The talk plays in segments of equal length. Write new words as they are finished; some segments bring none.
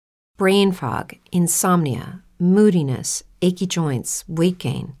brain fog, insomnia, moodiness, achy joints, weight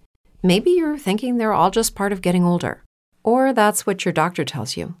gain. Maybe you're thinking they're all just part of getting older, or that's what your doctor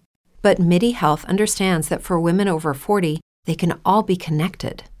tells you. But MIDI Health understands that for women over 40, they can all be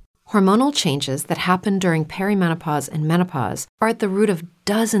connected. Hormonal changes that happen during perimenopause and menopause are at the root of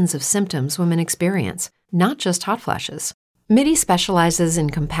dozens of symptoms women experience, not just hot flashes. MIDI specializes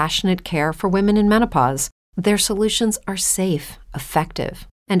in compassionate care for women in menopause. Their solutions are safe, effective,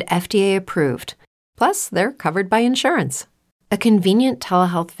 and FDA approved. Plus, they're covered by insurance. A convenient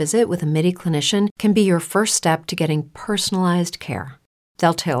telehealth visit with a MIDI clinician can be your first step to getting personalized care.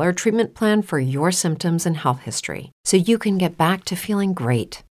 They'll tailor a treatment plan for your symptoms and health history so you can get back to feeling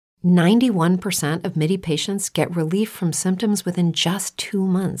great. 91% of MIDI patients get relief from symptoms within just 2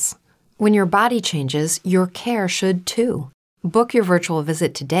 months. When your body changes, your care should too. Book your virtual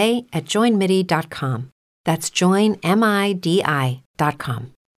visit today at joinmidi.com. That's joinmidi.com.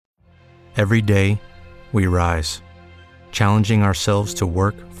 Every day, we rise, challenging ourselves to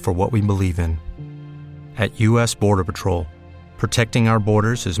work for what we believe in. At U.S. Border Patrol, protecting our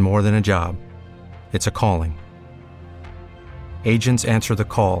borders is more than a job. It's a calling. Agents answer the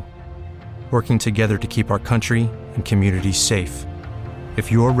call, working together to keep our country and communities safe.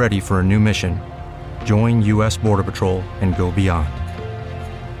 If you're ready for a new mission, join U.S. Border Patrol and go beyond.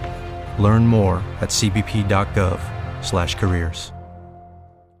 Learn more at cbp.gov/careers.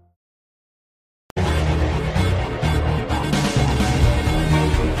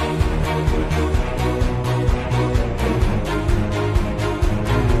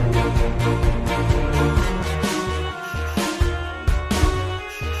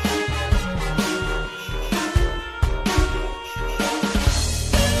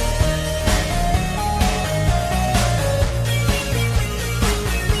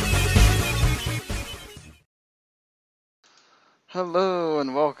 Hello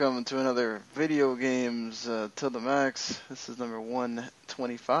and welcome to another Video Games to the Max. This is number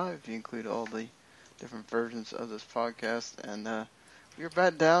 125 if you include all the different versions of this podcast. And we're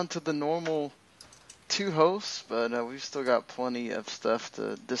back down to the normal 2 hosts, but we've still got plenty of stuff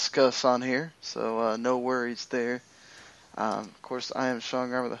to discuss on here, so no worries there. Of course, I am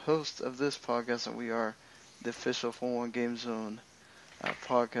Sean Garber, the host of this podcast, and we are the official Formula 1 Game Zone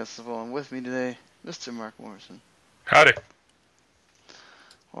podcast of all. And with me today, Mr. Marc Morrison. Howdy.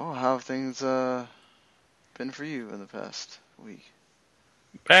 Well, how have things been for you in the past week?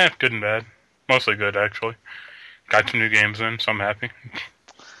 Good and bad. Mostly good, actually. Got some new games in, so I'm happy.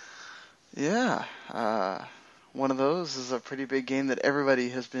 Yeah. One of those is a pretty big game that everybody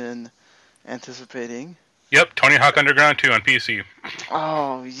has been anticipating. Yep, Tony Hawk Underground 2 on PC.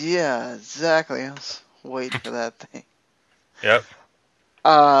 Oh, yeah, exactly. I was waiting for that thing. Yep.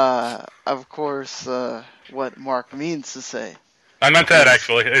 Of course, what Mark means to say. I meant that,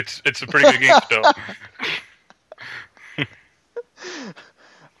 actually. It's a pretty good game still.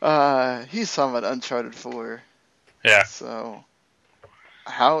 He's talking about Uncharted 4. Yeah. So,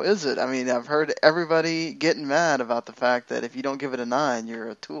 how is it? I mean, I've heard everybody getting mad about the fact that if you don't give it a 9, you're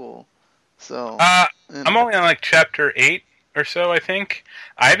a tool. So, I'm only on like chapter 8 or so, I think.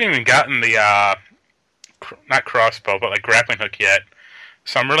 I haven't even gotten the, not crossbow, but like grappling hook yet.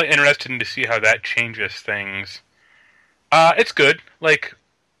 So I'm really interested to see how that changes things. It's good. Like,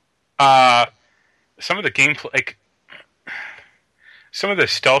 some of the gameplay, like, some of the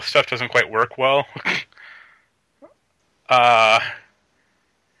stealth stuff doesn't quite work well. But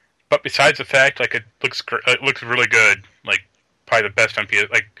besides the fact, like, it looks really good. Like, probably the best on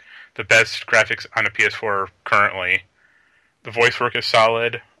the best graphics on a PS4 currently. The voice work is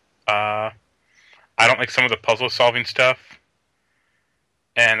solid. I don't like some of the puzzle solving stuff.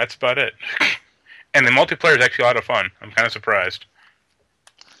 And that's about it. And the multiplayer is actually a lot of fun. I'm kind of surprised.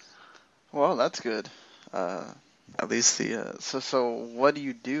 Well, that's good. At least the so what do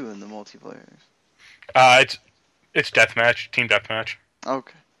you do in the multiplayer? It's deathmatch, team deathmatch.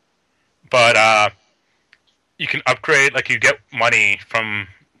 Okay. But you can upgrade, like you get money from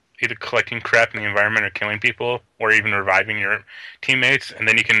either collecting crap in the environment or killing people, or even reviving your teammates, and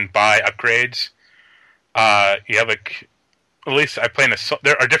then you can buy upgrades. You have like, at least I play an assault.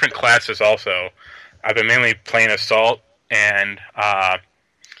 There are different classes also. I've been mainly playing Assault, and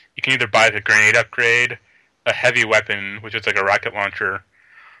you can either buy the grenade upgrade, a heavy weapon, which is like a rocket launcher,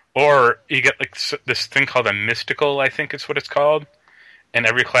 or you get like this thing called a mystical, I think is what it's called, and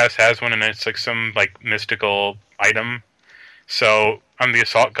every class has one, and it's like some like mystical item. So I'm the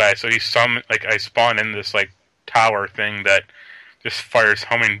Assault guy, so I spawn in this like tower thing that just fires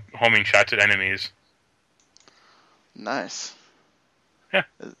homing shots at enemies. Nice. Yeah.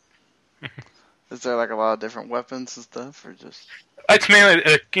 Is there like a lot of different weapons and stuff, or just? It's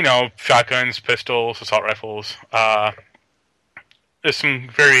mainly shotguns, pistols, assault rifles. There's some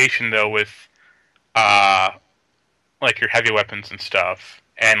variation though with like your heavy weapons and stuff,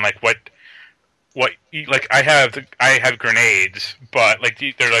 and like like I have grenades, but like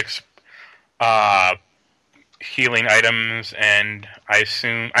they're like healing items, and I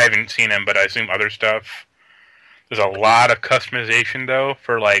assume I haven't seen them, but I assume other stuff. There's a lot of customization though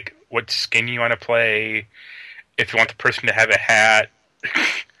for like what skin you want to play, if you want the person to have a hat,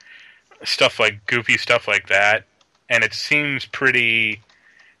 goofy stuff like that, and it seems pretty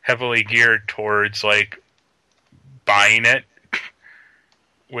heavily geared towards like buying it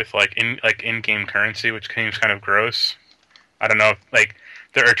with like in-game currency, which seems kind of gross. I don't know if, like,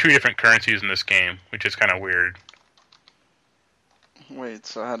 there are two different currencies in this game, which is kind of weird. Wait,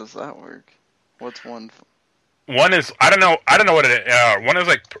 so how does that work? What's one? One is I don't know what it is. One is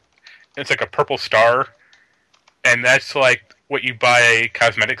like it's like a purple star, and that's like what you buy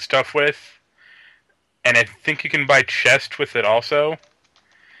cosmetic stuff with. And I think you can buy chests with it also.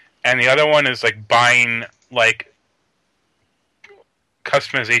 And the other one is like buying like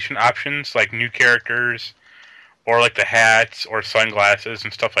customization options, like new characters, or like the hats or sunglasses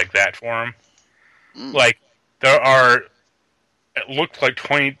and stuff like that for them. Like there are, it looked like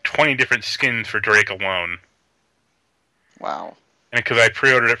 20 different skins for Drake alone. Wow. And because I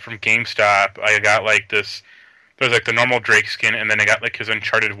pre-ordered it from GameStop, I got like this. There's like the normal Drake skin, and then I got like his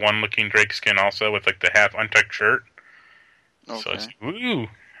Uncharted 1 looking Drake skin also with like the half untucked shirt. Okay. So it's ooh,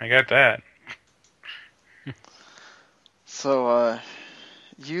 I got that. So,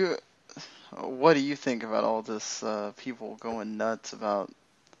 what do you think about all this? People going nuts about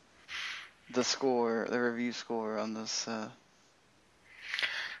the score, the review score on this.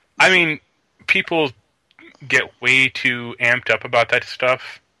 I mean, people get way too amped up about that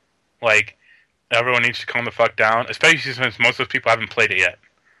stuff. Like, everyone needs to calm the fuck down, especially since most of those people haven't played it yet.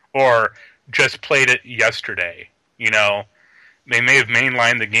 Or just played it yesterday. You know, they may have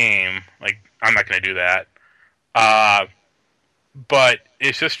mainlined the game. Like, I'm not going to do that. But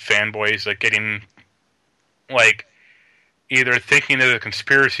it's just fanboys, like, getting, like, either thinking there's a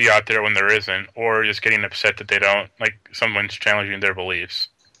conspiracy out there when there isn't, or just getting upset that they don't, like, someone's challenging their beliefs.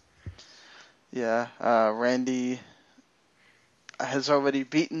 Yeah, Randy has already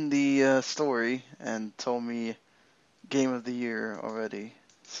beaten the story and told me Game of the Year already.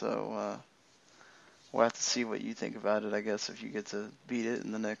 So we'll have to see what you think about it, I guess, if you get to beat it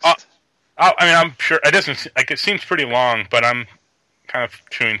in the next. I mean, I'm sure it doesn't. Like, it seems pretty long, but I'm kind of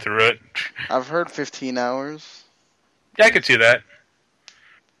chewing through it. I've heard 15 hours. Yeah, I could see that,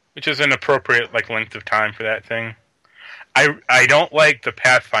 which is an appropriate like length of time for that thing. I don't like the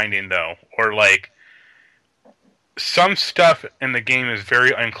pathfinding though, or like some stuff in the game is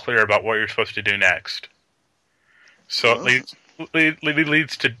very unclear about what you're supposed to do next. So it leads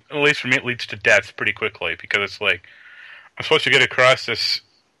to, at least for me, it leads to death pretty quickly, because it's like I'm supposed to get across this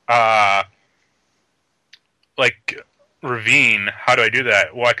like ravine. How do I do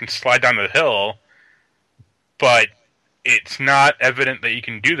that? Well, I can slide down the hill, but it's not evident that you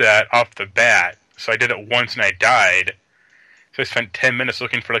can do that off the bat. So I did it once and I died. So I spent 10 minutes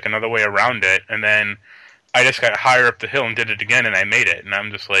looking for like another way around it, and then I just got higher up the hill and did it again, and I made it. And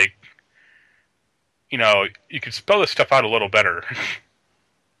I'm just like, you know, you could spell this stuff out a little better.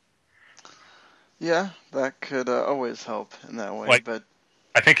 Yeah, that could always help in that way. Like, but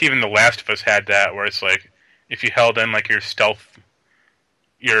I think even The Last of Us had that, where it's like, if you held in like your stealth,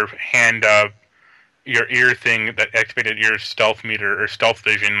 your hand your ear thing that activated your stealth meter or stealth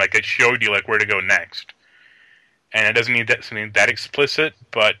vision, like it showed you like where to go next. And it doesn't need that something that explicit,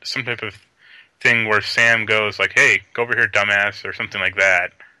 but some type of thing where Sam goes like, "Hey, go over here, dumbass," or something like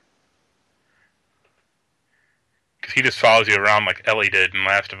that. Because he just follows you around like Ellie did in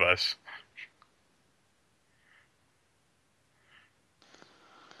Last of Us.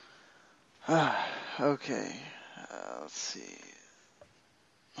 Okay, let's see.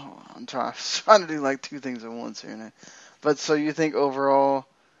 Oh, I'm trying to do like two things at once here. But so you think overall,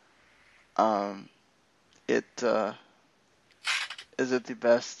 is it the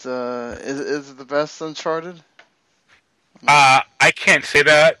best? Is it the best Uncharted? I can't say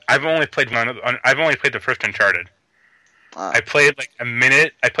that. I've only played I've only played the first Uncharted. I played like a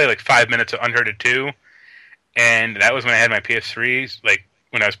minute. I played like 5 minutes of Uncharted 2, and that was when I had my PS3. Like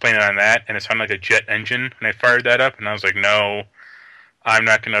when I was playing it on that, and it sounded like a jet engine, and I fired that up, and I was like, no, I'm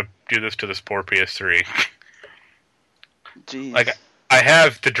not gonna do this to this poor PS3. Jeez. Like, I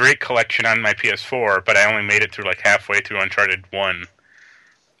have the Drake collection on my PS4, but I only made it through like halfway through Uncharted 1.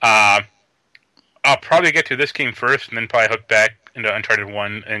 I'll probably get to this game first, and then probably hook back into Uncharted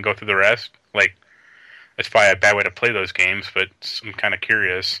 1 and go through the rest. Like, it's probably a bad way to play those games, but I'm kind of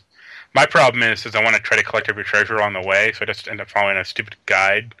curious. My problem is I want to try to collect every treasure along the way, so I just end up following a stupid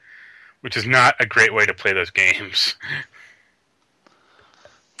guide, which is not a great way to play those games.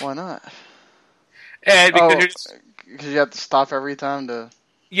 Why not? Because you have to stop every time to...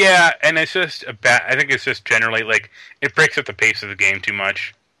 Yeah, and it's just I think it's just generally, like, it breaks up the pace of the game too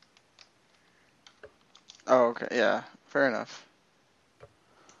much. Oh, okay, yeah, fair enough.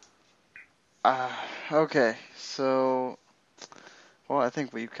 Okay, so... Well, I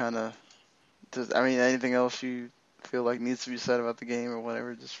think we've kind of... anything else you feel like needs to be said about the game or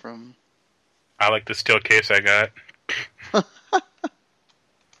whatever, just from... I like the steel case I got.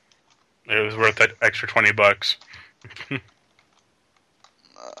 It was worth that extra $20.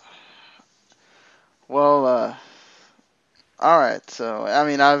 Well, alright, so,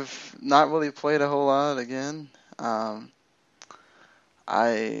 I've not really played a whole lot again.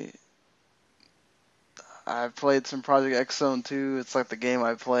 I've played some Project X Zone 2. It's like the game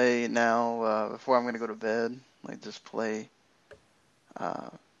I play now before I'm going to go to bed. Like, just play...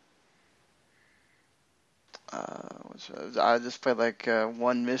 I just played like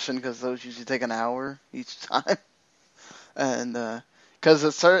one mission because those usually take an hour each time. And because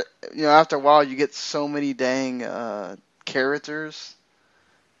after a while you get so many dang characters.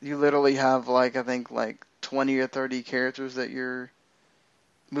 You literally have I think 20 or 30 characters that you're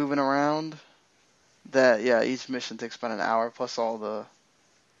moving around. That each mission takes about an hour plus all the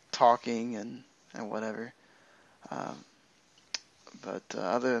talking and whatever. But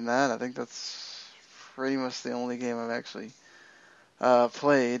other than that, I think that's pretty much the only game I've actually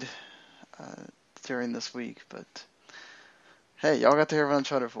played during this week. But hey, y'all got to hear of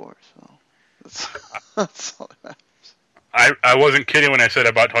Uncharted 4, so that's all that matters. I wasn't kidding when I said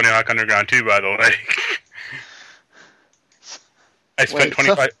about Tony Hawk Underground 2, by the way. I spent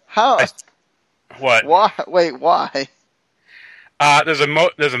 25. So how? What? Why? Wait, why? There's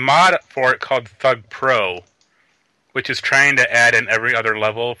a mod for it called Thug Pro, which is trying to add in every other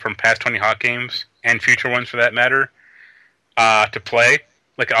level from past Tony Hawk games and future ones for that matter to play,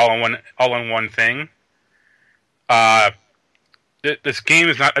 like all in one thing. This game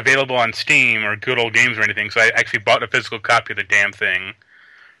is not available on Steam or Good Old Games or anything, so I actually bought a physical copy of the damn thing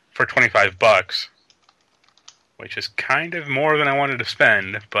for $25, which is kind of more than I wanted to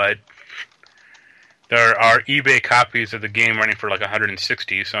spend, but there are eBay copies of the game running for like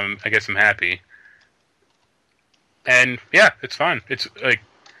 $160, so I guess I'm happy. And yeah, it's fun. It's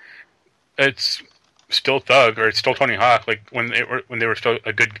still Thug, or it's still Tony Hawk, like when they were still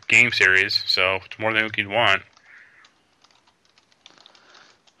a good game series. So it's more than you'd want.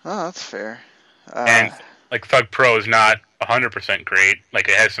 Oh, that's fair. And like Thug Pro is not 100% great. Like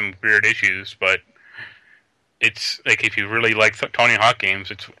it has some weird issues, but it's like if you really like Tony Hawk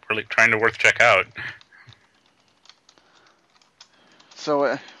games, it's really trying to worth check out.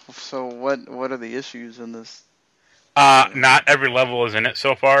 So what are the issues in this? Not every level is in it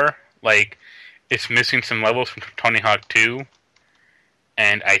so far. Like, it's missing some levels from Tony Hawk 2,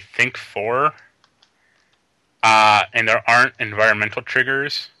 and I think 4. And there aren't environmental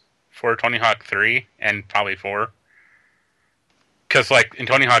triggers for Tony Hawk 3, and probably 4. Because, like, in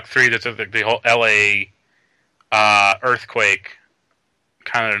Tony Hawk 3, there's the whole LA earthquake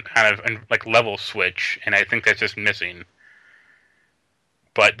kind of like level switch, and I think that's just missing.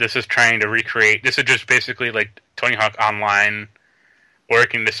 But this is trying to recreate... This is just basically like Tony Hawk Online, or you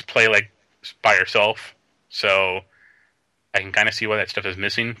can just play like by yourself. So I can kind of see why that stuff is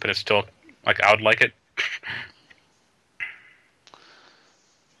missing, but it's still like I would like it.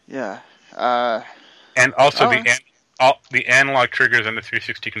 Yeah. And also the analog triggers on the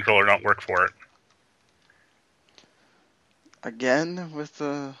 360 controller don't work for it. Again, with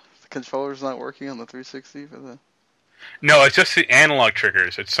the controllers not working on the 360 for the... No, it's just the analog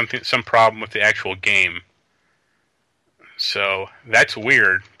triggers. It's some problem with the actual game. So that's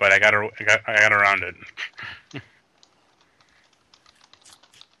weird, but I got around it.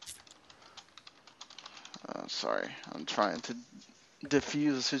 Sorry, I'm trying to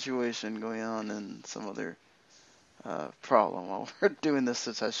diffuse a situation going on and some other problem while we're doing this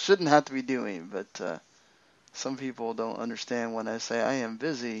that I shouldn't have to be doing, but some people don't understand when I say I am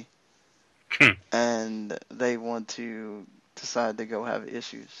busy. And they want to decide to go have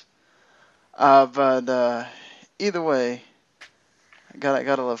issues. But either way, I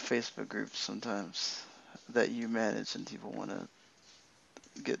gotta love Facebook groups sometimes that you manage and people want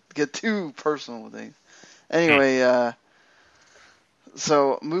to get too personal with things. Anyway,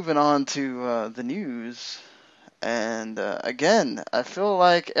 so moving on to the news, and again, I feel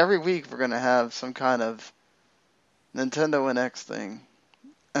like every week we're gonna have some kind of Nintendo NX thing.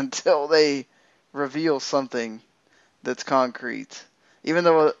 Until they reveal something that's concrete. Even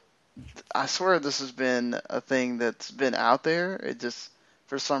though I swear this has been a thing that's been out there, it just,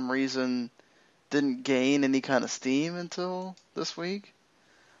 for some reason, didn't gain any kind of steam until this week.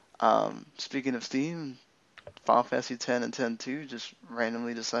 Speaking of Steam, Final Fantasy X and X-2 just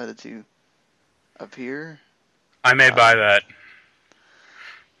randomly decided to appear. I may buy that.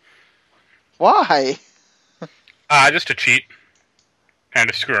 Why? Just to cheat and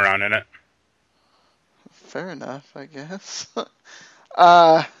to screw around in it. Fair enough, I guess.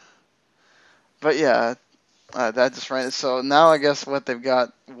 But yeah, that just ran. So now I guess what they've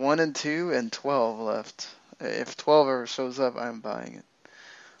got 1 and 2 and 12 left. If 12 ever shows up, I'm buying it.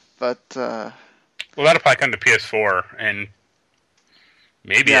 But well, that'll probably come to PS4 and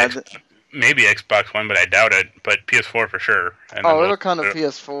maybe maybe Xbox One, but I doubt it. But PS4 for sure. And it'll come to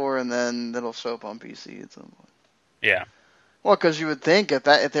PS4 and then it'll show up on PC at some point. Yeah. Well, because you would think if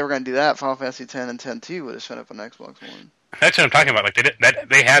they were going to do that, Final Fantasy X and X-2 would have shown up on Xbox One. That's what I'm talking about. Like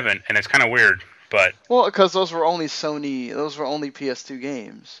they haven't, and it's kind of weird. But because those were only PS2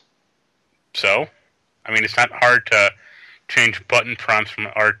 games. So, I mean, it's not hard to change button prompts from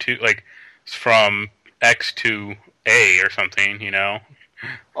R2, like from X to A or something, you know.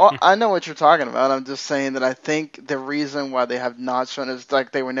 Oh, I know what you're talking about. I'm just saying that I think the reason why they have not shown it is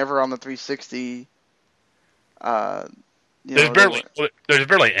like they were never on the 360. There's barely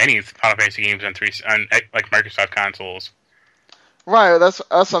any Final Fantasy games on like Microsoft consoles. Right, that's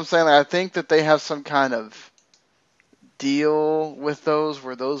what I'm saying. Like, I think that they have some kind of deal with those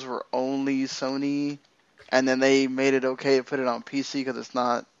where those were only Sony, and then they made it okay to put it on PC because it's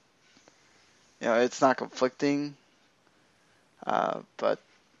not, it's not conflicting. But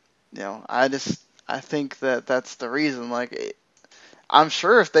I think that that's the reason. Like, I'm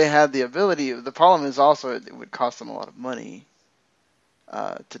sure if they had the ability, the problem is also it would cost them a lot of money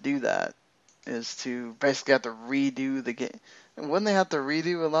to do that. Is to basically have to redo the game. And wouldn't they have to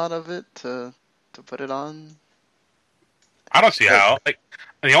redo a lot of it to put it on? I don't see how. Like,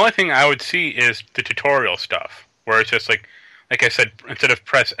 the only thing I would see is the tutorial stuff, where it's just like I said, instead of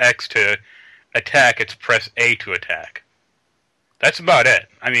press X to attack, it's press A to attack. That's about it.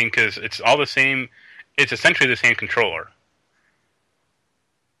 I mean, because it's all the same. It's essentially the same controller.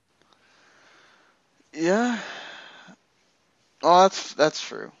 Yeah. Oh, that's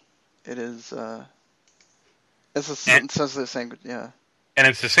true. It is. It's essentially the same. Yeah. And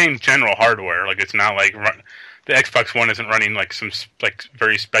it's the same general hardware. Like, it's not like the Xbox One isn't running like some like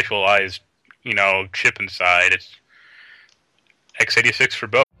very specialized, chip inside. It's x86 for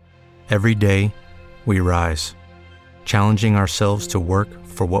both. Every day, we rise, challenging ourselves to work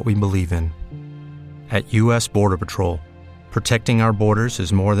for what we believe in. At U.S. Border Patrol, protecting our borders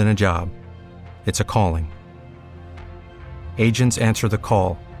is more than a job. It's a calling. Agents answer the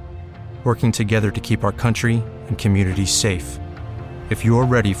call, working together to keep our country and communities safe. If you're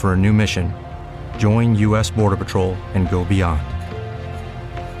ready for a new mission, join U.S. Border Patrol and go beyond.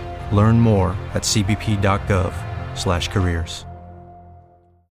 Learn more at cbp.gov/careers.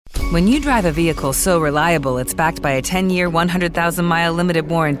 When you drive a vehicle so reliable it's backed by a 10-year, 100,000-mile limited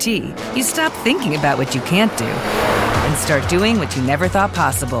warranty, you stop thinking about what you can't do and start doing what you never thought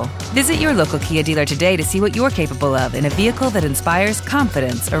possible. Visit your local Kia dealer today to see what you're capable of in a vehicle that inspires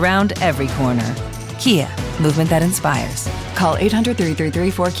confidence around every corner. Kia, movement that inspires. Call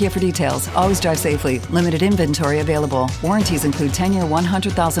 800-333-4KIA for details. Always drive safely. Limited inventory available. Warranties include 10-year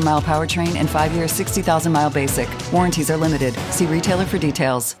 100,000-mile powertrain and 5-year 60,000-mile basic. Warranties are limited. See retailer for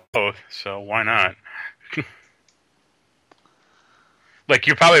details. Oh, so why not? Like,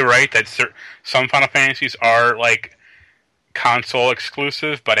 you're probably right that some Final Fantasies are, like, console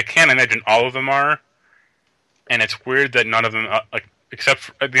exclusive, but I can't imagine all of them are. And it's weird that none of them, except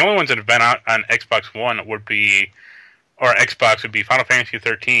for, the only ones that have been out on Xbox One would be Final Fantasy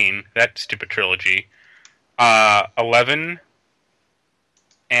 13, that stupid trilogy, 11,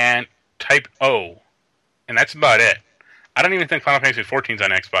 and Type O, and that's about it. I don't even think Final Fantasy 14 is on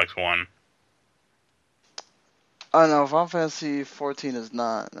Xbox One. Oh no, Final Fantasy 14 is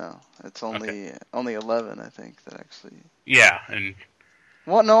not. No, it's only 11, I think, that actually. Yeah, and.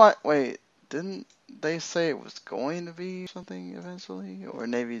 Well, no, wait. Didn't they say it was going to be something eventually, or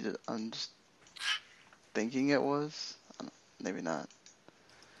maybe I'm just thinking it was? Maybe not.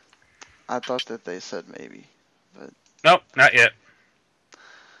 I thought that they said maybe, but. Nope, not yet.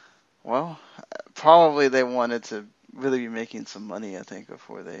 Well, probably they wanted to really be making some money, I think,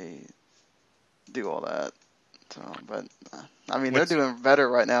 before they do all that. So, but I mean, they're doing better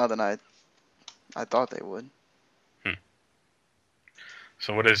right now than I thought they would.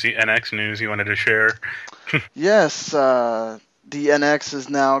 So, what is the NX news you wanted to share? Yes, the NX is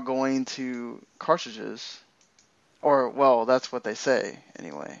now going to cartridges, or well, that's what they say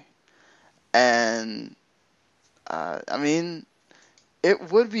anyway. And I mean,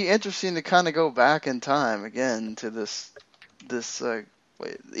 it would be interesting to kind of go back in time again to this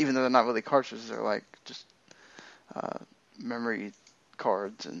even though they're not really cartridges, they're like just memory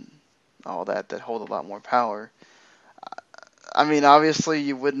cards and all that hold a lot more power. I mean, obviously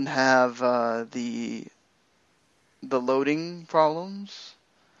you wouldn't have the loading problems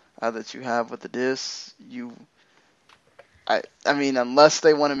that you have with the discs. I mean, unless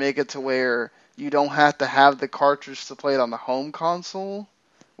they want to make it to where you don't have to have the cartridge to play it on the home console,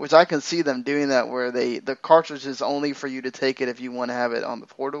 which I can see them doing that, where the cartridge is only for you to take it if you want to have it on the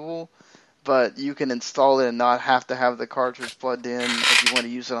portable, but you can install it and not have to have the cartridge plugged in if you want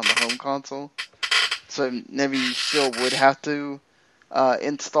to use it on the home console. So maybe you still would have to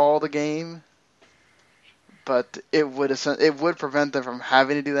install the game, but it would prevent them from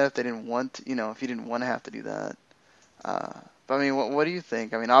having to do that if they didn't want to, if you didn't want to have to do that. But I mean, what do you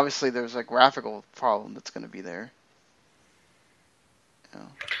think? I mean, obviously there's a graphical problem that's going to be there.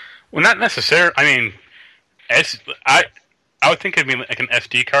 Well, not necessarily. I mean, I would think it'd be like an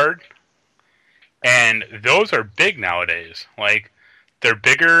SD card, and those are big nowadays. Like, they're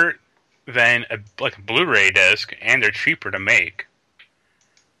bigger than a Blu-ray disc, and they're cheaper to make.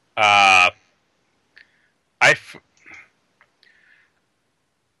 I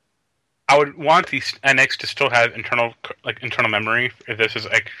would want the NX to still have internal memory if this is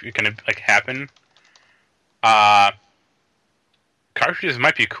going to happen. Cartridges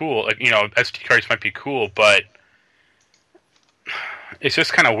might be cool, SD cards might be cool, but it's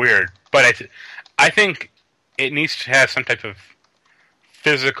just kind of weird. But I think it needs to have some type of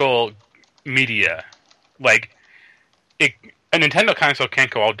physical media. Like, a Nintendo console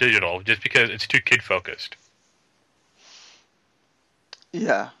can't go all digital just because it's too kid-focused.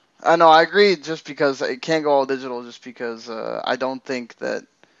 Yeah. I know, I agree, just because it can't go all digital, just because I don't think that,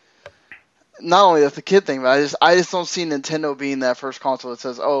 not only that's the kid thing, but I just don't see Nintendo being that first console that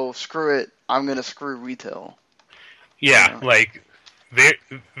says, oh, screw it, I'm going to screw retail. Yeah, like,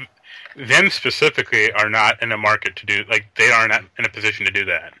 them specifically are not in a market to do, they are not in a position to do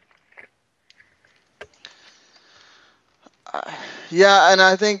that. Yeah, and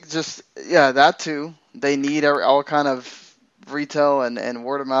I think that too. They need all kind of retail and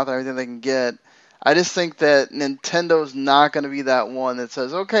word of mouth and everything they can get. I just think that Nintendo's not going to be that one that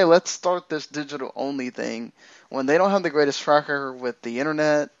says, okay, let's start this digital only thing, when they don't have the greatest track record with the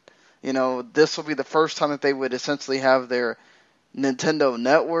internet. This will be the first time that they would essentially have their Nintendo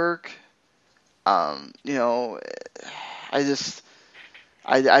network. I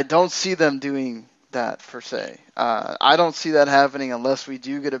don't see them doing that per se. I don't see that happening unless we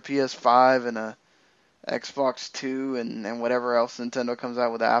do get a PS5 and a Xbox 2 and whatever else Nintendo comes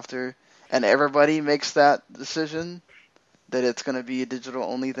out with after, and everybody makes that decision that it's going to be a digital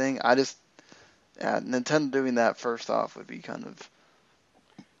only thing. Nintendo doing that first off would be kind of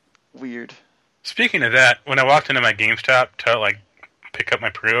weird. Speaking of that, when I walked into my GameStop to pick up my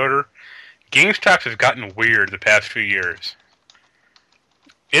pre-order, GameStop has gotten weird the past few years.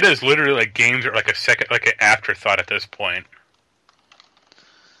 It is literally games are an afterthought at this point.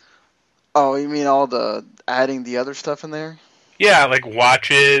 Oh, you mean adding the other stuff in there? Yeah, like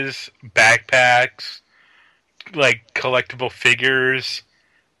watches, backpacks, collectible figures.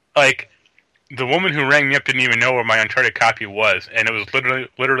 The woman who rang me up didn't even know where my Uncharted copy was, and it was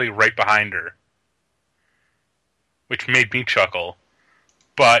literally right behind her. Which made me chuckle.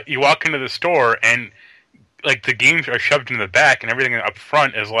 But you walk into the store, and the games are shoved in the back, and everything up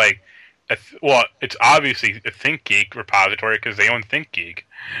front is it's obviously a ThinkGeek repository because they own ThinkGeek.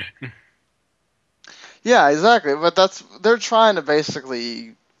 Yeah, exactly. But they're trying to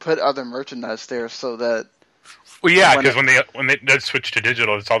basically put other merchandise there so that. Well, yeah, because when they switch to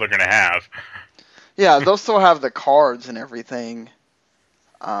digital, that's all they're going to have. Yeah, they'll still have the cards and everything.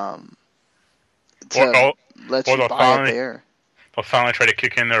 To let you buy it there. They'll finally try to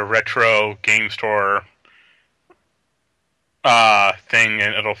kick in their retro game store thing,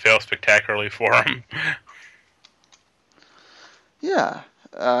 and it'll fail spectacularly for them. Yeah.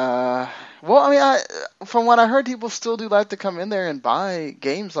 Well, I mean, from what I heard, people still do like to come in there and buy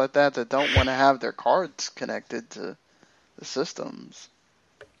games like that don't want to have their cards connected to the systems.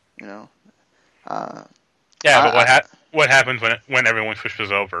 Yeah, but what happens when everyone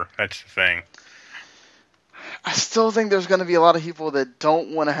switches over? That's the thing. I still think there's going to be a lot of people that don't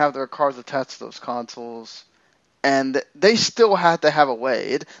want to have their cards attached to those consoles, and they still have to have a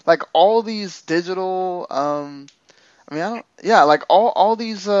way. All these digital, all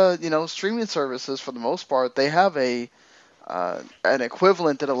these streaming services, for the most part, they have a an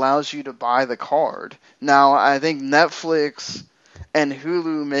equivalent that allows you to buy the card. Now, I think Netflix and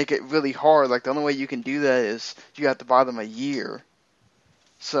Hulu make it really hard. Like, the only way you can do that is you have to buy them a year.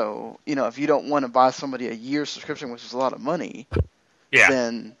 So, if you don't want to buy somebody a year subscription, which is a lot of money, Yeah.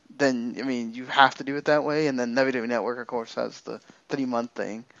 then I mean, you have to do it that way. And then WWE Network, of course, has the 3-month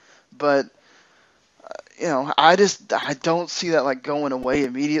thing. But, I don't see that, like, going away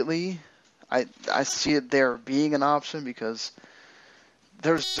immediately. I see it there being an option because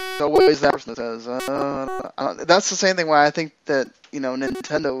there's always that person that says, that's the same thing why I think that,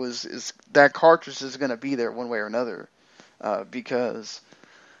 Nintendo is that cartridge is going to be there one way or another, because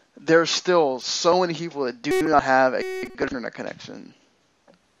there's still so many people that do not have a good internet connection,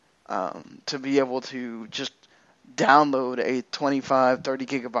 to be able to just download a 25, 30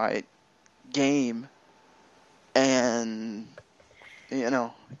 gigabyte game and,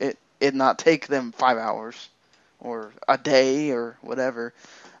 it not take them 5 hours or a day or whatever.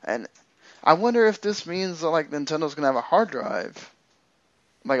 And I wonder if this means that, like, Nintendo's going to have a hard drive,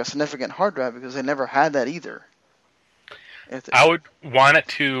 like a significant hard drive, because they never had that either. I would want it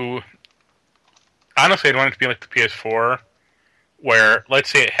to... Honestly, I'd want it to be like the PS4, where, let's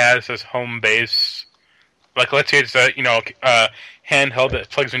say it has this home base... Like, let's say it's a, handheld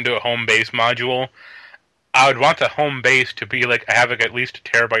that plugs into a home base module. I would want the home base to be like, have like at least a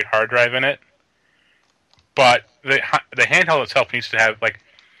terabyte hard drive in it. But the handheld itself needs to have, like,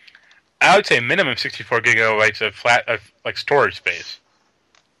 I would say minimum 64 gigabytes of like storage space,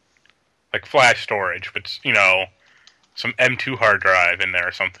 like flash storage, but some M2 hard drive in there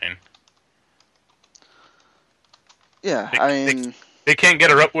or something. Yeah, they can't get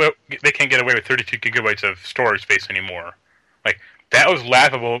away with 32 gigabytes of storage space anymore. Like, that was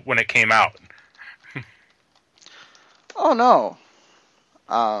laughable when it came out. Oh no.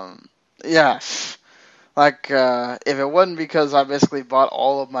 Yeah. Like, if it wasn't because I basically bought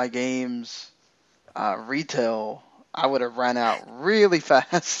all of my games retail, I would have ran out really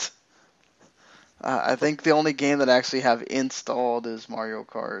fast. I think the only game that I actually have installed is Mario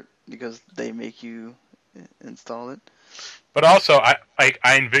Kart, because they make you install it. But also, I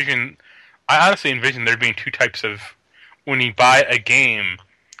honestly envision there being two types of, when you buy a game,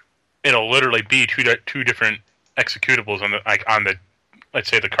 it'll literally be two different executables on the let's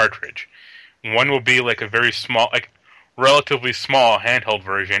say the cartridge. One will be like a very small, like relatively small handheld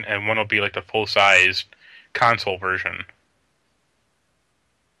version, and one will be like the full-sized console version.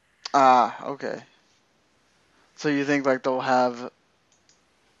 Okay. So you think like they'll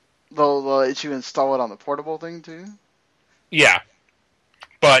let you install it on the portable thing too? Yeah,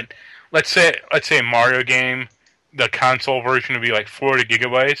 but let's say a Mario game, the console version would be like 40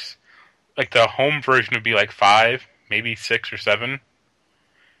 gigabytes. Like the home version would be like 5, maybe 6 or 7,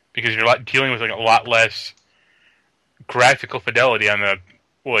 because you're dealing with like a lot less graphical fidelity on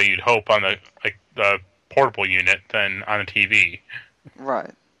you'd hope on the portable unit than on a TV.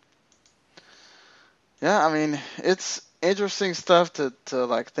 Right. Yeah, I mean, it's interesting stuff to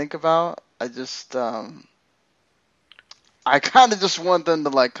like think about. I just I kind of just want them to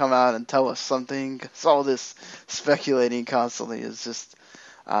like come out and tell us something, because all this speculating constantly is just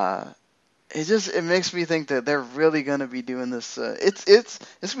it makes me think that they're really gonna be doing this. It's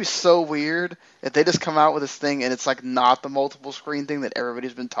gonna be so weird if they just come out with this thing and it's like not the multiple screen thing that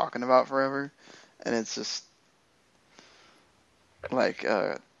everybody's been talking about forever, and it's just like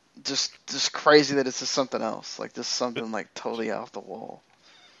just crazy that it's just something else, like just something like totally off the wall.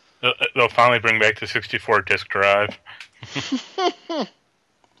 They'll finally bring back the 64 disc drive.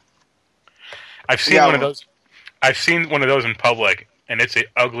 I've seen one of those. I've seen one of those in public, and it's an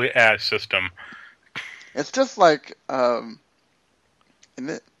ugly ass system. It's just like,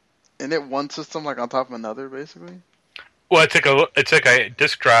 isn't it one system like on top of another, basically? Well, it's like a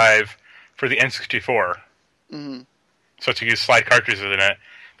disc drive for the N64. Mm-hmm. So you can slide cartridges in it.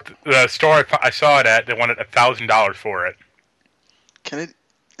 The store I saw it at, they wanted $1,000 for it.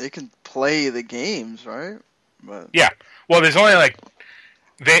 It can play the games, right? But yeah. Well, there's only like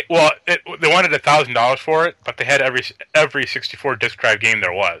they wanted $1,000 for it, but they had every 64 disc drive game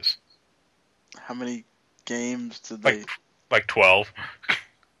there was. How many games did they? Like 12,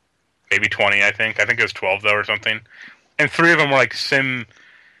 maybe 20. I think it was 12 though, or something. And 3 of them were like sim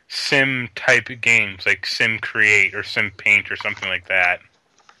type games, like Sim Create or Sim Paint or something like that.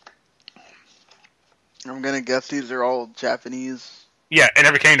 I'm gonna guess these are all Japanese. Yeah, it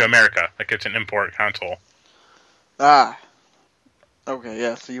never came to America. Like, it's an import console. Ah. Okay,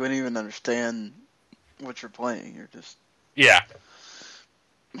 yeah, so you wouldn't even understand what you're playing. You're just... Yeah.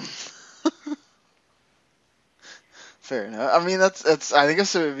 Fair enough. I mean, that's I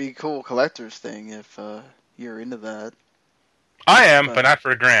guess it would be a cool collector's thing if you're into that. I am, but not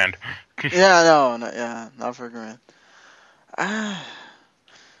for $1,000. Yeah, no, not for $1,000.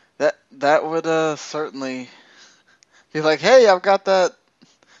 That would certainly be like, hey, I've got that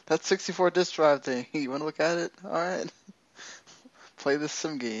 64 disc drive thing. You want to look at it? All right, play this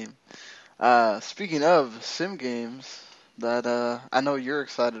sim game. Speaking of sim games, that I know you're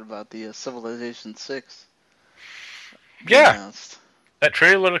excited about the Civilization 6. Yeah, Announced. that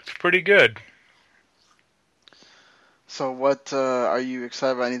trailer looks pretty good. So what are you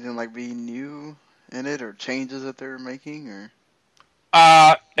excited about? Anything like being new in it, or changes that they're making, or?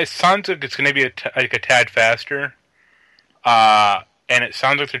 It sounds like it's going to be a tad faster. And it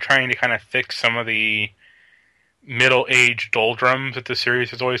sounds like they're trying to kind of fix some of the middle-aged doldrums that the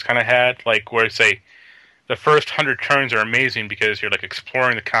series has always kind of had. Like, where it's the first 100 turns are amazing because you're, like,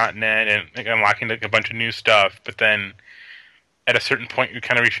 exploring the continent and like, unlocking like, a bunch of new stuff. But then, at a certain point, you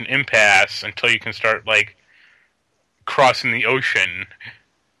kind of reach an impasse until you can start, like, crossing the ocean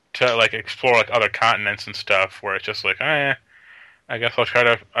to, like, explore, like, other continents and stuff. Where it's just like, oh, yeah, I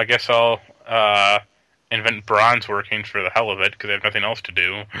guess I'll invent bronze working for the hell of it because I have nothing else to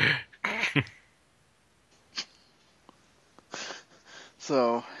do.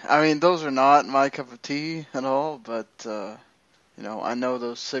 So, I mean, those are not my cup of tea at all, but, I know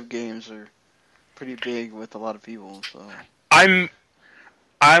those Civ games are pretty big with a lot of people, so. I'm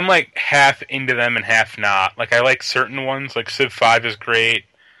like half into them and half not. Like, I like certain ones, like Civ 5 is great.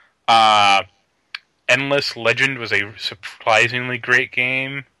 Endless Legend was a surprisingly great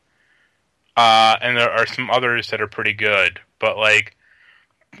game. And there are some others that are pretty good, but like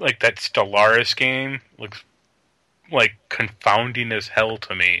that Stellaris game looks like confounding as hell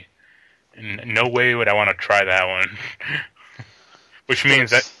to me. And no way would I want to try that one. which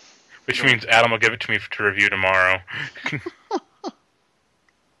means Adam will give it to me to review tomorrow.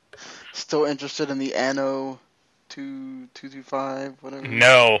 Still interested in the Anno 225, whatever?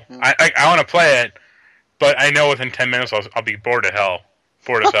 No, yeah. I want to play it, but I know within 10 minutes I'll be bored as hell.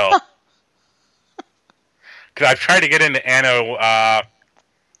 Because I've tried to get into Anno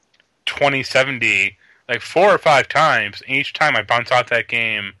 2070 like 4 or 5 times, and each time I bounce out that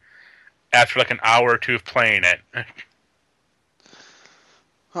game after like an hour or two of playing it.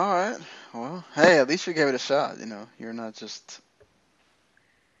 Alright, well, hey, at least you gave it a shot, You're not just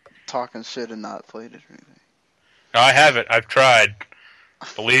talking shit and not played it or anything. No, I haven't. I've tried.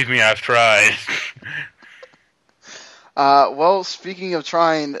 Believe me, I've tried. Well, speaking of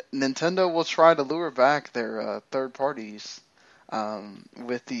trying, Nintendo will try to lure back their third parties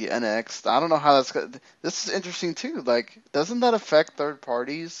with the NX. I don't know how that's going. This is interesting too. Like, doesn't that affect third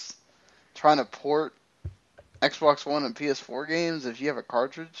parties trying to port Xbox One and PS4 games if you have a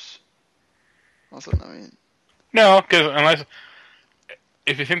cartridge? No, because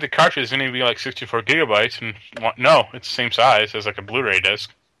if you think the cartridge is going to be like 64 gigabytes, and no, it's the same size as like a Blu-ray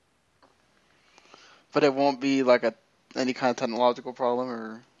disc. But it won't be like any kind of technological problem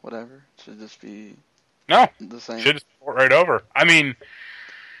or whatever. It should just be the same. Should just port right over. I mean,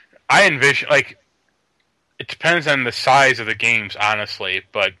 I envision it depends on the size of the games, honestly,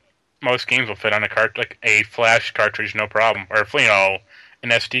 but most games will fit on a flash cartridge, no problem, or an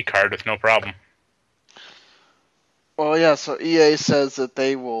SD card with no problem. Well, yeah. So EA says that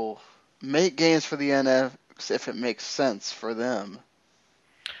they will make games for the NX if it makes sense for them.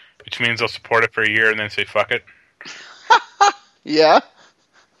 Which means they'll support it for a year and then say fuck it. Yeah,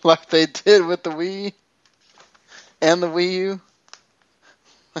 like they did with the Wii and the Wii U.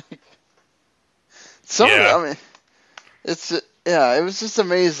 It was just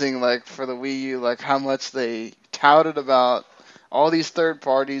amazing, like, for the Wii U, like, how much they touted about all these third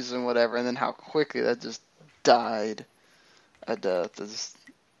parties and whatever, and then how quickly that just died a death.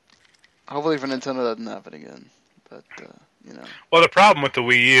 Hopefully for Nintendo that doesn't happen again, but, Well, the problem with the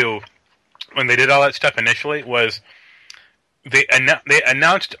Wii U, when they did all that stuff initially, was they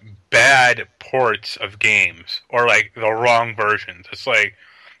announced bad ports of games, or, like, the wrong versions. It's like,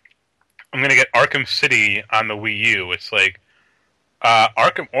 I'm going to get Arkham City on the Wii U. It's like,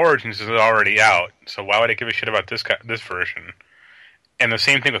 Arkham Origins is already out, so why would I give a shit about this version? And the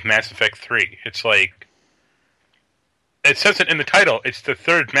same thing with Mass Effect 3. It's like, it says it in the title, it's the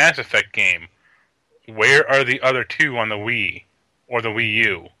third Mass Effect game. Where are the other two on the Wii? Or the Wii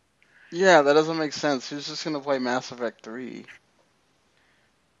U? Yeah, that doesn't make sense. Who's just going to play Mass Effect 3?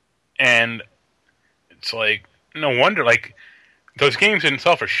 And it's like, no wonder, like, those games in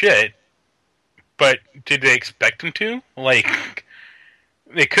itself are shit, but did they expect them to? Like,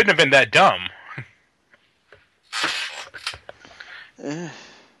 they couldn't have been that dumb.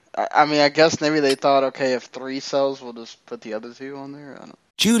 I mean, I guess maybe they thought, okay, if 3 sells, we'll just put the other 2 on there. I don't know.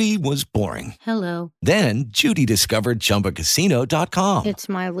 Judy was boring. Hello. Then Judy discovered ChumbaCasino.com. It's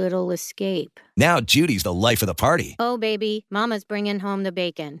my little escape. Now Judy's the life of the party. Oh, baby, mama's bringing home the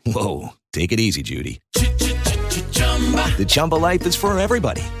bacon. Whoa, take it easy, Judy. The Chumba life is for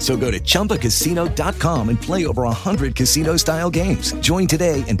everybody. So go to ChumbaCasino.com and play over 100 casino-style games. Join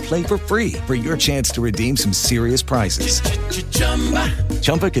today and play for free for your chance to redeem some serious prizes.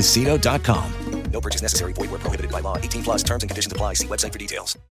 ChumbaCasino.com. No purchase necessary. Void where prohibited by law. 18 plus terms and conditions apply. See website for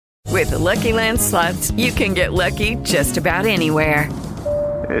details. With the Lucky Land Slots, you can get lucky just about anywhere.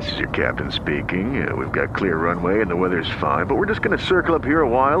 This is your captain speaking. We've got clear runway and the weather's fine, but we're just going to circle up here a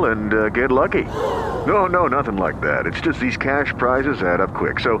while and get lucky. No, nothing like that. It's just these cash prizes add up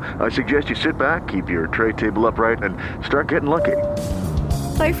quick. So I suggest you sit back, keep your tray table upright, and start getting lucky.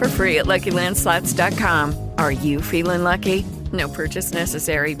 Play for free at LuckyLandSlots.com. Are you feeling lucky? No purchase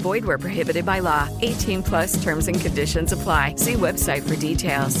necessary. Void where prohibited by law. 18 plus terms and conditions apply. See website for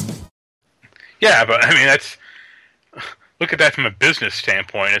details. Yeah, but I mean, look at that from a business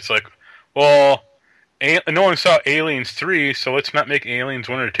standpoint. It's like, well, no one saw Aliens 3, so let's not make Aliens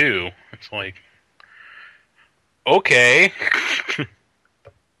 1 or 2. It's like, okay.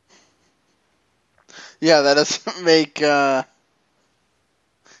 Yeah, that doesn't make any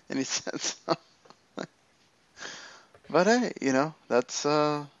sense. But hey, that's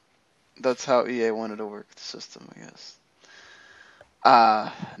how EA wanted to work the system, I guess.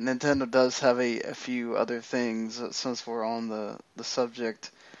 Nintendo does have a few other things, since we're on the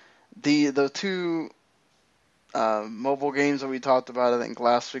subject. The two mobile games that we talked about, I think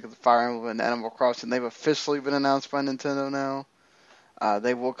last week, of the Fire Emblem and Animal Crossing, they've officially been announced by Nintendo now.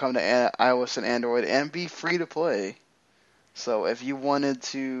 They will come to iOS and Android and be free to play. So if you wanted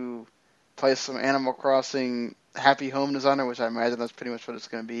to play some Animal Crossing Happy Home Designer, which I imagine that's pretty much what it's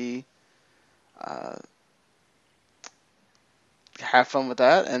going to be, have fun with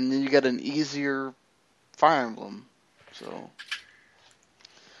that, and then you get an easier Fire Emblem. So,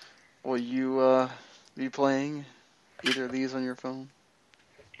 will you be playing either of these on your phone?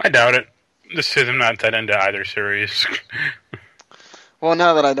 I doubt it. Just because I'm not that into either series. Well,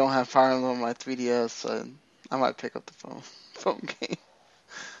 now that I don't have Fire Emblem on my 3DS, I might pick up the phone game.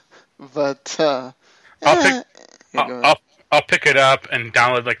 But I'll pick it up and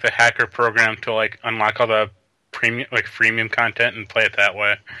download like the hacker program to like unlock all the freemium content and play it that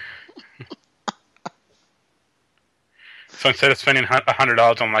way. So instead of spending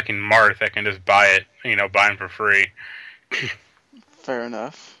 $100 on liking Marc, I can just buy it. Buy them for free. Fair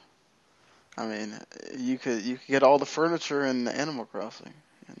enough. I mean, you could get all the furniture in Animal Crossing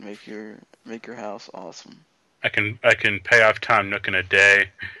and make your house awesome. I can pay off Tom Nook in a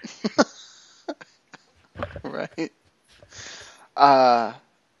day. Right.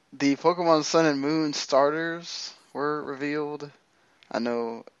 The Pokemon Sun and Moon starters were revealed. I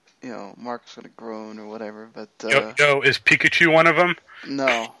know, Mark's gonna groan or whatever, but Yo, is Pikachu one of them?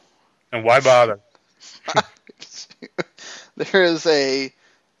 No. And why bother? There is a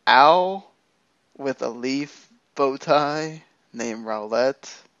owl with a leaf bow tie named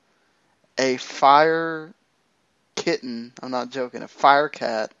Rowlett, a fire kitten, I'm not joking, a fire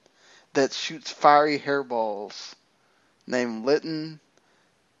cat that shoots fiery hairballs named Litten,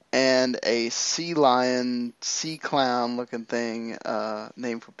 and a sea lion, sea clown looking thing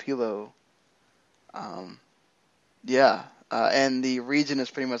named Pupilo. And the region is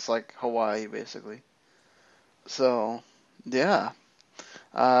pretty much like Hawaii, basically. So, yeah.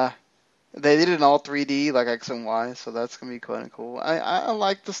 They did it in all 3D, like X and Y, so that's going to be kind of cool. I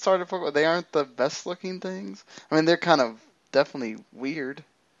like the starter Pokemon. They aren't the best looking things. I mean, they're kind of definitely weird.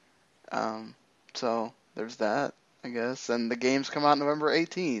 So, there's that, I guess. And the games come out November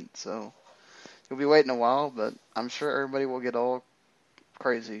 18th, so you'll be waiting a while, but I'm sure everybody will get all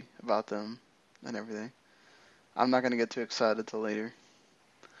crazy about them and everything. I'm not going to get too excited till later.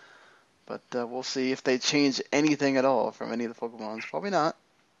 But we'll see if they change anything at all from any of the Pokemons. Probably not.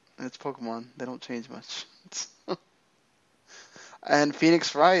 It's Pokemon. They don't change much. And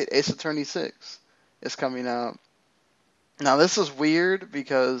Phoenix Wright, Ace Attorney 6, is coming out. Now, this is weird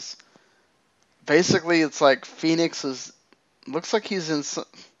because basically it's like Phoenix looks like he's in some,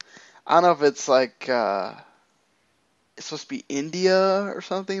 I don't know if it's like, it's supposed to be India or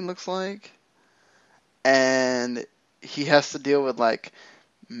something, looks like. And he has to deal with like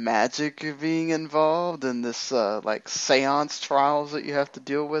magic being involved in this like seance trials that you have to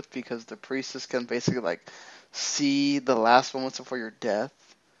deal with, because the priestess can basically like see the last moments before your death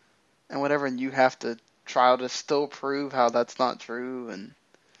and whatever, and you have to try to still prove how that's not true and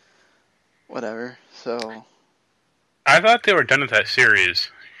whatever. So I thought they were done with that series.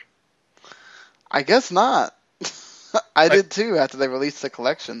 I guess not. I did too after they released the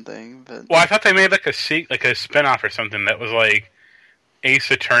collection thing. But well, I thought they made like a spin-off or something that was like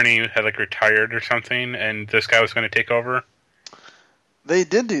Ace Attorney had like retired or something, and this guy was going to take over. they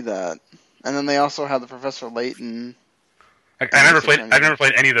did do that, and then they also had the Professor Layton. Like, I've never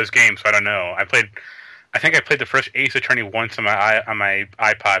played any of those games, so I don't know. I think I played the first Ace Attorney once on my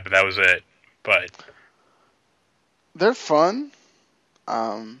iPod, but that was it. But they're fun.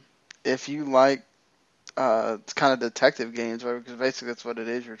 If you like it's kind of detective games, because basically that's what it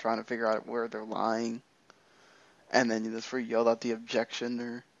is. You're trying to figure out where they're lying, and then that's where you yell out the objection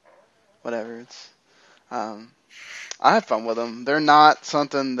or whatever. It's I had fun with them. They're not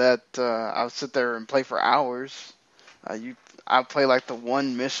something that I would sit there and play for hours. I'll play like the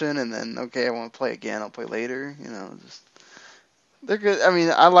one mission, and then okay, I want to play again. I'll play later. Just they're good. I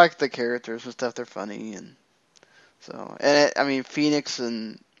mean, I like the characters and stuff. They're funny, and so Phoenix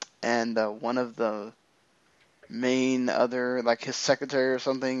and one of the main other, like his secretary or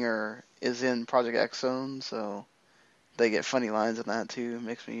something, is in Project X Zone, so they get funny lines in that too. It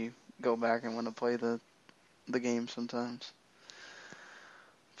makes me go back and want to play the game sometimes.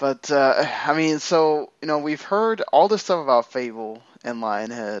 But we've heard all this stuff about Fable and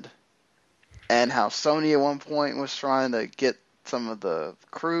Lionhead, and how Sony at one point was trying to get some of the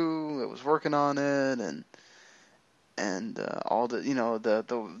crew that was working on it, and all the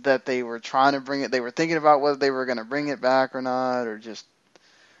that they were trying to bring it. They were thinking about whether they were going to bring it back or not,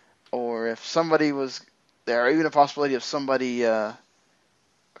 or if somebody was there, even a possibility of somebody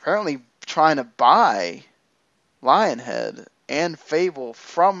apparently trying to buy Lionhead and Fable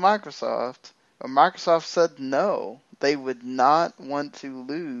from Microsoft. But Microsoft said no, they would not want to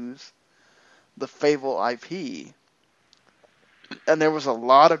lose the Fable IP. And there was a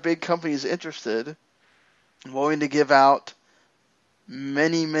lot of big companies interested, willing to give out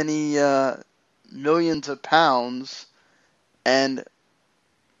many, many millions of pounds, and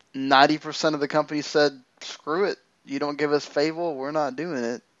 90% of the companies said, screw it, you don't give us Fable, we're not doing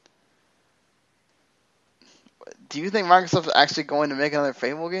it. Do you think Microsoft's actually going to make another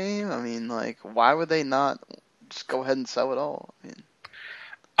Fable game? I mean, like, why would they not just go ahead and sell it all?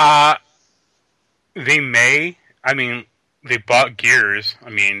 They may. I mean, they bought Gears. I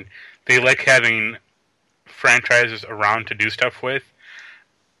mean, they like having franchises around to do stuff with.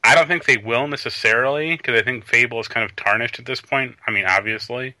 I don't think they will necessarily, because I think Fable is kind of tarnished at this point. I mean,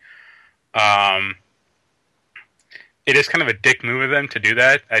 obviously. It is kind of a dick move of them to do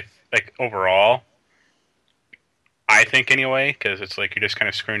that, overall. I think, anyway, because it's like you're just kind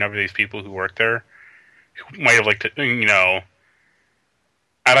of screwing over these people who work there, who might have liked to,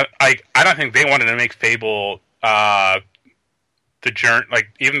 I don't think they wanted to make Fable, even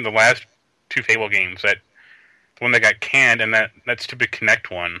the last two Fable games, the one that got canned and that stupid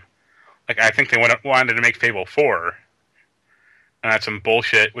Kinect one. Like, I think they wanted to make Fable 4. And that's some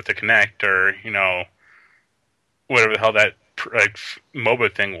bullshit with the Kinect, or, whatever the hell that,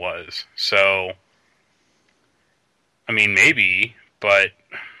 MOBA thing was. So, I mean, maybe, but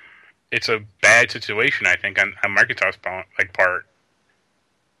it's a bad situation, I think, on Microsoft's part.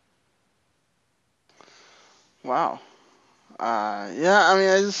 Wow.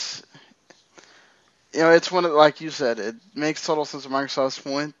 It's one of, like you said, it makes total sense of Microsoft's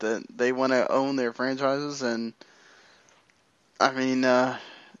point that they want to own their franchises, and I mean,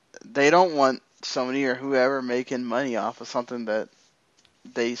 they don't want Sony or whoever making money off of something that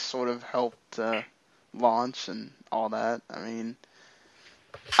they sort of helped launch and all that. I mean,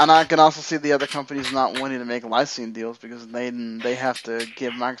 and I can also see the other companies not wanting to make licensing deals because they have to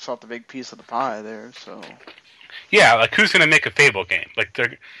give Microsoft a big piece of the pie there. So yeah, like, who's going to make a Fable game? Like,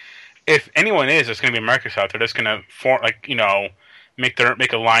 if anyone is, it's going to be Microsoft. They're just going to make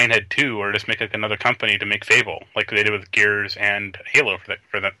a Lionhead 2, or just make another company to make Fable, like they did with Gears and Halo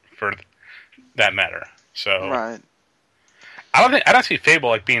for that matter. So right. I don't see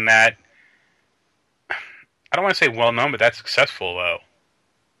Fable being that. I don't want to say well known, but that's successful though.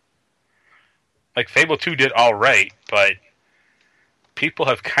 Like, Fable 2 did all right, but people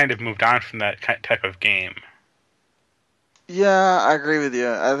have kind of moved on from that type of game. Yeah, I agree with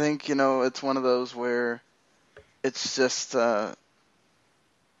you. I think, it's one of those where it's just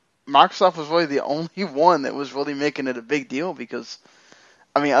Microsoft was really the only one that was really making it a big deal, because,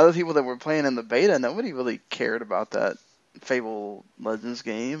 I mean, other people that were playing in the beta, nobody really cared about that Fable Legends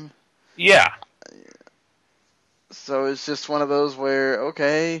game. Yeah. So it's just one of those where,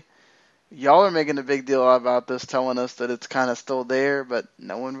 okay, y'all are making a big deal about this, telling us that it's kind of still there, but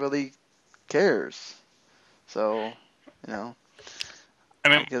no one really cares. So, I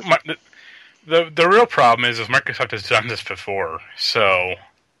mean, the real problem is Microsoft has done this before, so.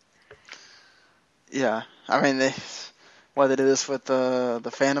 Yeah, I mean, they did this with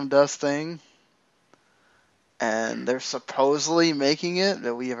the Phantom Dust thing, and they're supposedly making it,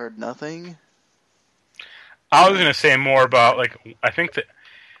 but we have heard nothing. I was gonna say more about I think that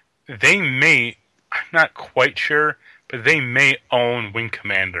they may. I'm not quite sure, but they may own Wing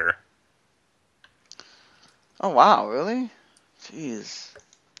Commander. Oh wow, really? Jeez,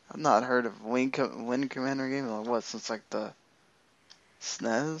 I've not heard of Wing Commander game since like the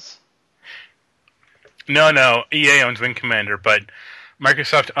SNES. No, EA owns Wing Commander, but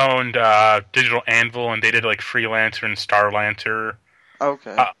Microsoft owned Digital Anvil, and they did Freelancer and Starlancer.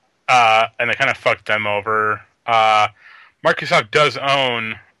 Okay. And they kind of fucked them over. Microsoft does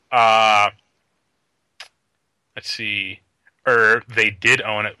own, let's see, or they did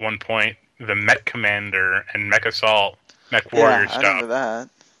own at one point the Mech Commander and Mech Assault, Mech Warrior stuff. I remember that.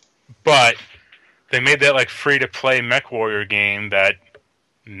 But they made that free-to-play Mech Warrior game that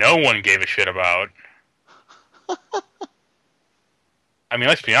no one gave a shit about. I mean,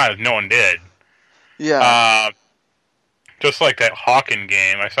 let's be honest, no one did. Yeah. Just like that Hawken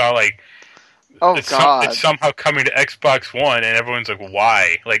game, I saw God. It's somehow coming to Xbox One, and everyone's like,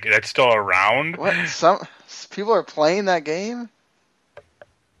 why? That's still around? What? Some people are playing that game?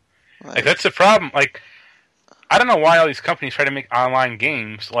 That's the problem. I don't know why all these companies try to make online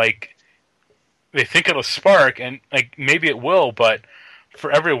games. They think it'll spark, and maybe it will, but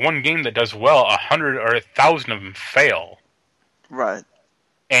for every one game that does well, 100 or 1,000 of them fail. Right.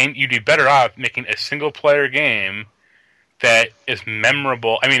 And you'd be better off making a single-player game that is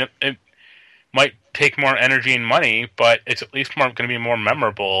memorable. I mean, it might take more energy and money, but it's at least going to be more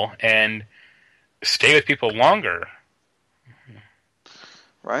memorable and stay with people longer.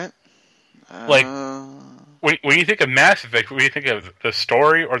 Right. When you think of Mass Effect, when you think of the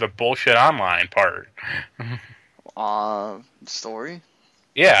story or the bullshit online part? Story?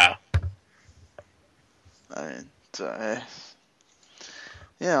 Yeah. I mean,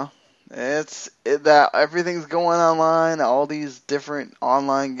 it's that everything's going online, all these different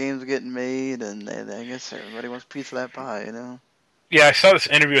online games are getting made, and I guess everybody wants a piece of that pie, you know? Yeah, I saw this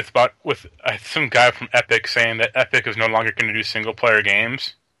interview with some guy from Epic saying that Epic is no longer going to do single-player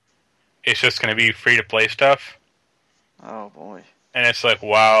games. It's just going to be free-to-play stuff. Oh, boy. And it's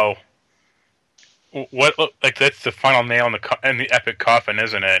wow. What? That's the final nail in the Epic coffin,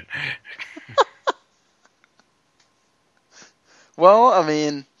 isn't it? Well, I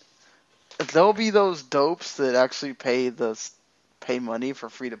mean, there'll be those dopes that actually pay money for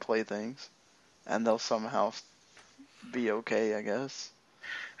free-to-play things, and they'll somehow be okay, I guess.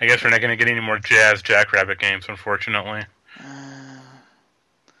 I guess we're not going to get any more Jazz Jackrabbit games, unfortunately.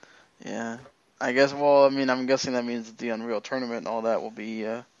 Yeah. I guess, well, I mean, I'm guessing that means that the Unreal Tournament and all that will be,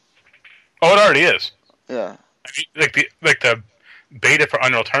 Oh, it already is. Yeah. I mean, the beta for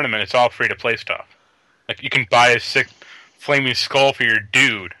Unreal Tournament, it's all free-to-play stuff. You can buy a sick flaming skull for your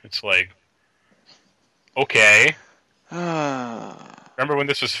dude. It's okay. Remember when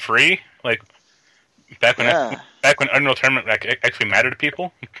this was free? Back when Unreal Tournament actually mattered to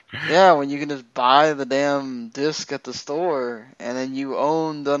people? Yeah, when you can just buy the damn disc at the store, and then you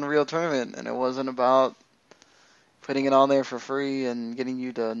owned Unreal Tournament, and it wasn't about putting it on there for free and getting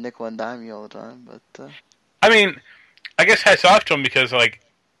you to nickel and dime you all the time. But I mean, I guess hats off to them because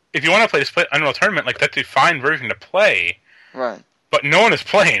if you want to play Unreal Tournament, that's a fine version to play. Right. But no one is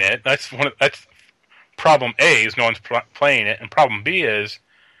playing it. That's problem A is no one's playing it, and problem B is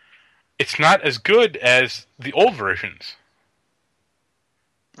it's not as good as the old versions.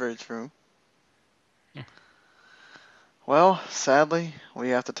 Very true. Well, sadly, we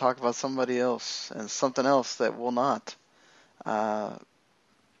have to talk about somebody else and something else that will not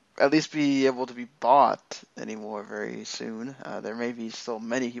at least be able to be bought anymore very soon. There may be still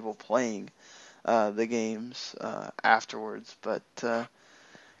many people playing the games afterwards, but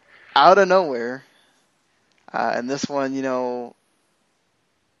out of nowhere, and this one,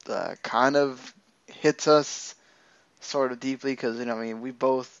 kind of hits us sort of deeply because, we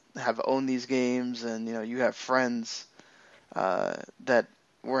both have owned these games, and, you have friends that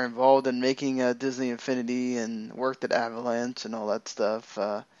were involved in making Disney Infinity and worked at Avalanche and all that stuff.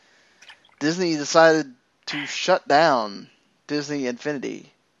 Disney decided to shut down Disney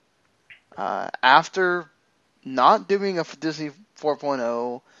Infinity after not doing a Disney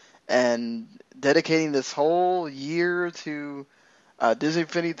 4.0 and dedicating this whole year to Disney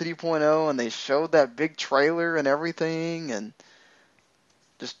Infinity 3.0, and they showed that big trailer and everything, and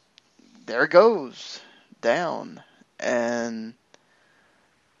just there it goes down. And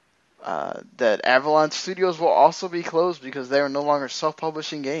that Avalanche Studios will also be closed because they are no longer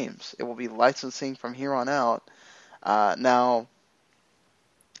self-publishing games. It will be licensing from here on out. Now,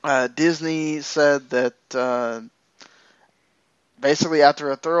 Disney said that basically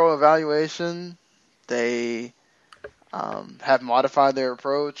after a thorough evaluation, they have modified their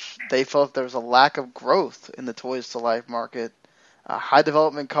approach. They felt there was a lack of growth in the Toys to Life market. High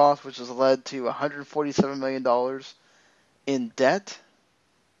development costs, which has led to $147 million in debt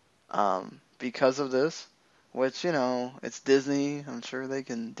because of this, which, it's Disney. I'm sure they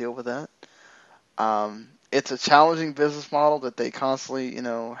can deal with that. It's a challenging business model that they constantly,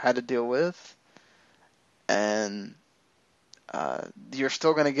 had to deal with. And you're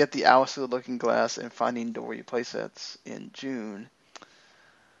still going to get the Alice Through the Looking Glass and Finding Dory playsets in June.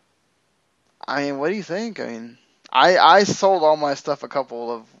 I mean, what do you think? I mean, I sold all my stuff a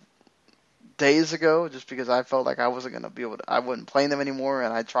couple of days ago just because I felt like I wasn't going to be able to, I wasn't playing them anymore,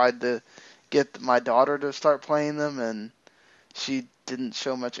 and I tried to get my daughter to start playing them, and she didn't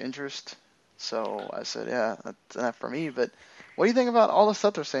show much interest. So I said, yeah, that's enough for me. But what do you think about all the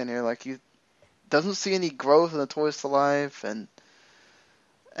stuff they're saying here? Like, you doesn't see any growth in the Toys to Life and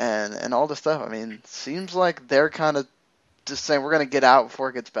all this stuff. I mean, seems like they're kind of just saying we're going to get out before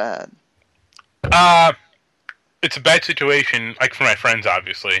it gets bad. It's a bad situation, like for my friends,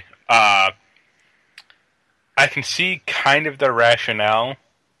 obviously. I can see kind of the rationale.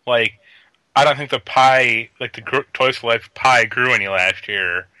 Like, I don't think the pie, like the Toys to Life pie, grew any last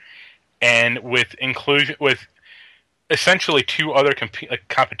year, and with inclusion, with essentially two other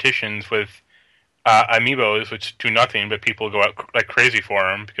competitions with amiibos, which do nothing, but people go out like crazy for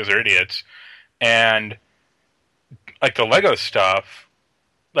them because they're idiots, and like the Lego stuff,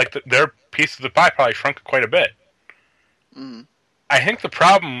 like their piece of the pie probably shrunk quite a bit. Mm. I think the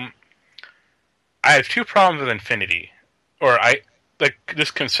problem, I have two problems with Infinity, or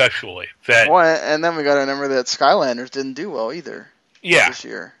just conceptually that. Well, and then we got to remember that Skylanders didn't do well either. Yeah. This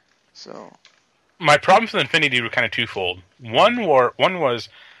year, so my problems with Infinity were kind of twofold. One was.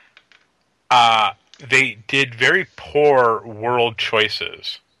 They did very poor world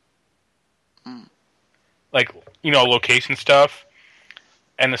choices. Mm. Like, location stuff.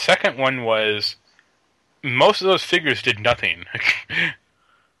 And the second one was, most of those figures did nothing.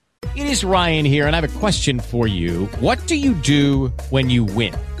 It is Ryan here, and I have a question for you. What do you do when you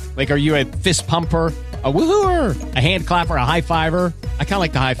win? Like, are you a fist pumper, a woohooer, a hand clapper, a high fiver? I kind of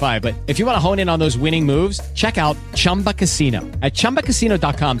like the high five, but if you want to hone in on those winning moves, check out Chumba Casino. At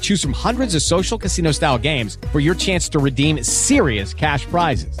ChumbaCasino.com, choose from hundreds of social casino-style games for your chance to redeem serious cash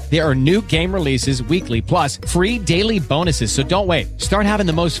prizes. There are new game releases weekly, plus free daily bonuses, so don't wait. Start having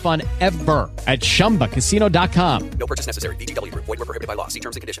the most fun ever at ChumbaCasino.com. No purchase necessary. VGW Group. Void where prohibited by law. See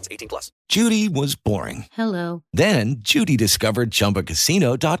terms and conditions. 18+. Judy was boring. Hello. Then Judy discovered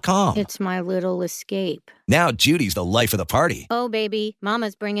ChumbaCasino.com. It's my little escape. Now Judy's the life of the party. Oh, baby,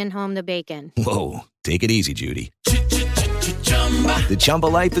 mama's bringing home the bacon. Whoa, take it easy, Judy. The Chumba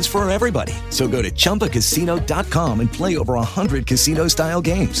life is for everybody. So go to ChumbaCasino.com and play over 100 casino-style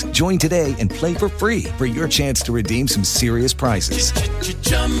games. Join today and play for free for your chance to redeem some serious prizes.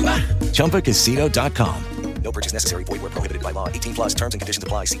 ChumbaCasino.com. No purchase necessary. Void where prohibited by law. 18+. Terms and conditions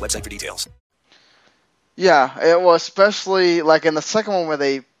apply. See website for details. Yeah, it was especially like in the second one where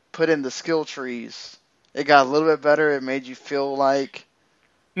they put in the skill trees. It got a little bit better. It made you feel like...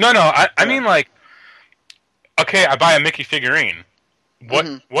 No, I mean, like, okay, I buy a Mickey figurine.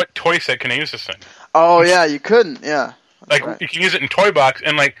 What toy set can I use this in? Oh, yeah, you couldn't, yeah. Like, right. You can use it in Toy Box,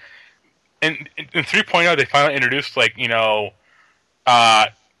 and, like, in 3.0, they finally introduced, like,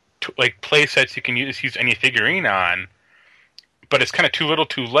 like, play sets you can use any figurine on, but it's kind of too little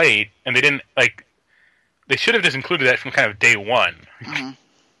too late, and they didn't, like, they should have just included that from kind of day one. Mm-hmm.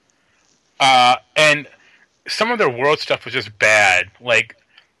 And some of their world stuff was just bad. Like,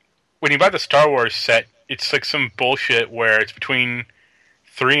 when you buy the Star Wars set, it's like some bullshit where it's between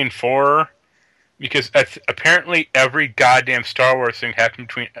 3 and 4, because apparently every goddamn Star Wars thing happened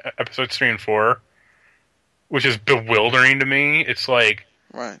between episodes 3 and 4, which is bewildering to me. It's like,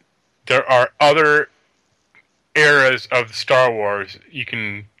 right. There are other eras of Star Wars.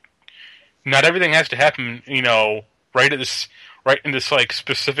 Not everything has to happen, right in this like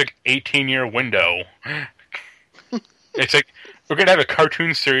specific 18-year window. It's like we're gonna have a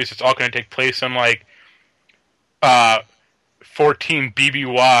cartoon series that's all gonna take place on like 14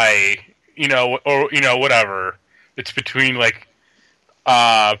 BBY, or whatever. It's between like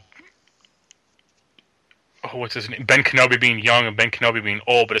what's his name? Ben Kenobi being young and Ben Kenobi being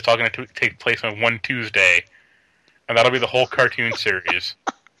old, but it's all gonna take place on one Tuesday, and that'll be the whole cartoon series.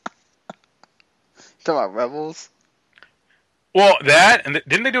 Talking about Rebels? Well, that, and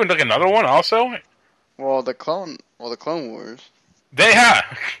didn't they do like another one also? Well, the Clone Wars. They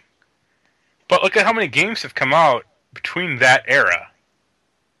have. But look at how many games have come out between that era.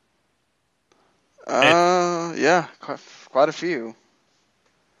 Yeah, quite a few.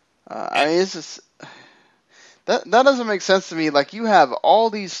 I mean, it's just that doesn't make sense to me. Like, you have all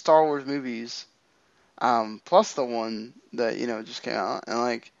these Star Wars movies, plus the one that just came out, and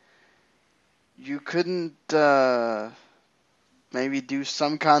like you couldn't maybe do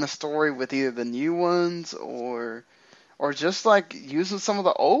some kind of story with either the new ones or just like using some of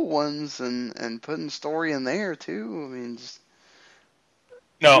the old ones and putting story in there too. I mean, just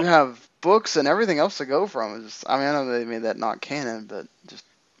No, you have books and everything else to go from. I mean, I know they made that not canon, but just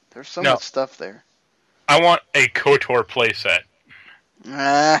there's so much stuff there. I want a KOTOR playset.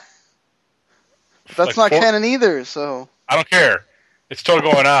 But that's not canon either, so. I don't care. It's still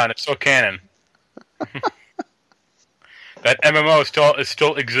going on. It's still canon. That MMO is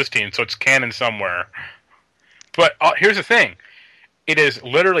still existing, so it's canon somewhere. But here's the thing. It is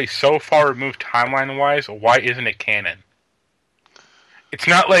literally so far removed timeline-wise, why isn't it canon? It's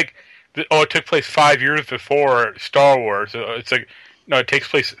not like, it took place 5 years before Star Wars. It's like, no, it takes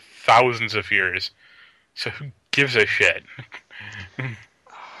place thousands of years. So who gives a shit?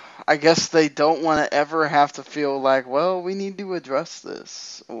 I guess they don't want to ever have to feel like, well, we need to address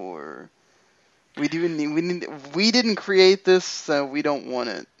this, or we didn't create this, so we don't want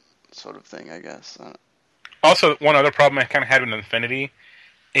it, sort of thing, I guess. Also, one other problem I kind of had with Infinity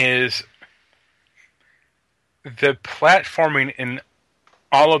is the platforming in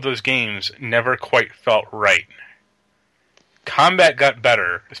all of those games never quite felt right. Combat got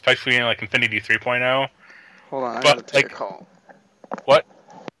better, especially in like Infinity 3.0. Hold on, I gotta take a call. What?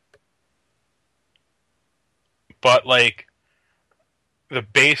 But like the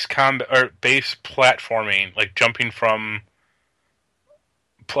base combat or base platforming, like jumping from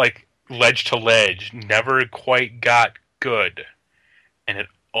like ledge to ledge, never quite got good, and it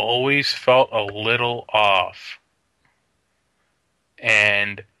always felt a little off.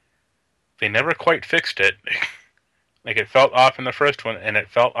 And they never quite fixed it. Like, it felt off in the first one, and it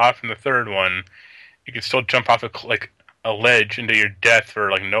felt off in the third one. You could still jump off a ledge into your death for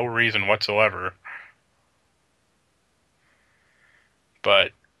like no reason whatsoever.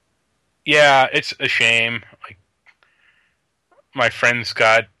 But yeah, it's a shame. Like, my friends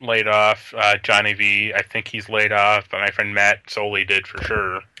got laid off. Johnny V, I think he's laid off, but my friend Matt Soley did for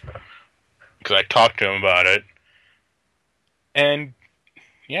sure, because I talked to him about it. And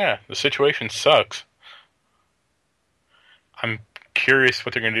yeah, the situation sucks. I'm curious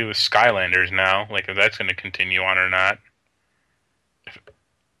what they're going to do with Skylanders now, like if that's going to continue on or not.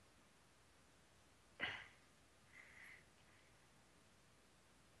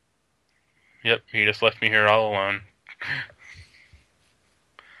 Yep, he just left me here all alone.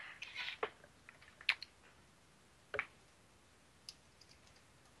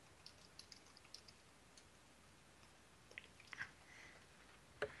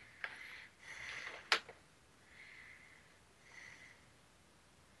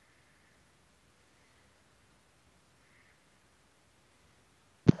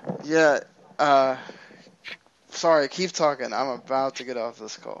 Yeah, sorry, keep talking. I'm about to get off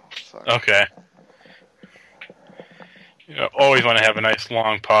this call. Sorry. Okay. You always want to have a nice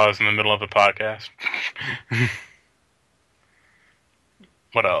long pause in the middle of a podcast.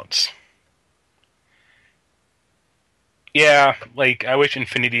 What else? Yeah, like, I wish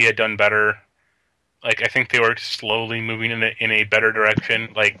Infinity had done better. Like, I think they were slowly moving in a better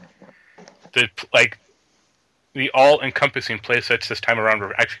direction. Like, the all-encompassing playsets this time around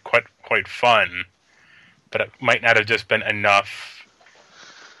were actually quite fun, but it might not have just been enough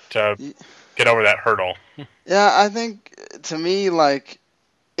to get over that hurdle. Yeah, I think, to me, like,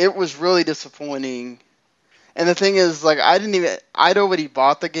 it was really disappointing. And the thing is, like, I'd already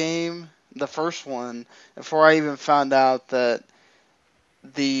bought the game, the first one, before I even found out that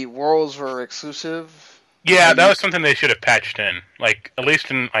the worlds were exclusive. Yeah, that was something they should have patched in. Like, at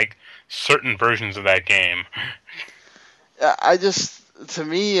least in, like, certain versions of that game. To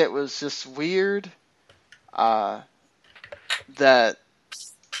me, it was just weird that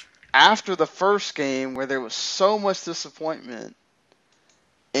after the first game, where there was so much disappointment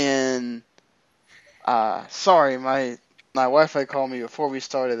in, sorry, my wife had called me before we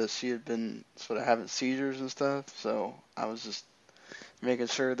started this. She had been sort of having seizures and stuff, so I was just making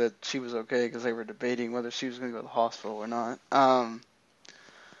sure that she was okay, because they were debating whether she was going to go to the hospital or not.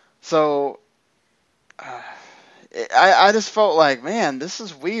 I just felt like, man, this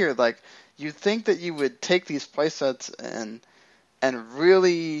is weird. Like, you'd think that you would take these playsets and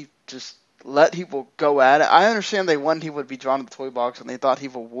really just let people go at it. I understand they wanted people to be drawn to the toy box, and they thought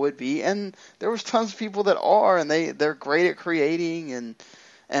people would be, and there was tons of people that are, and they're great at creating and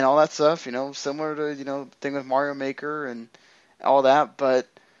all that stuff, similar to, the thing with Mario Maker and all that, but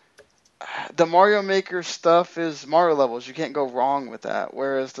the Mario Maker stuff is Mario levels. You can't go wrong with that.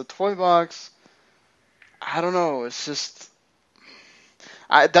 Whereas the toy box, I don't know. It's just,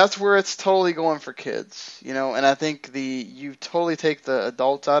 that's where it's totally going for kids, you know. And I think you totally take the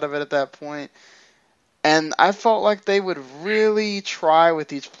adults out of it at that point. And I felt like they would really try with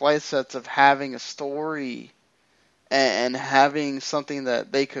these playsets of having a story and having something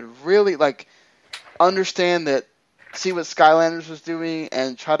that they could really like understand that. See what Skylanders was doing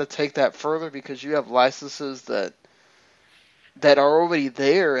and try to take that further because you have licenses that are already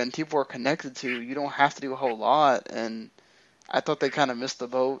there and people are connected to. You don't have to do a whole lot, and I thought they kind of missed the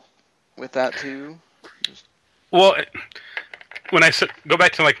boat with that too. Well, when I go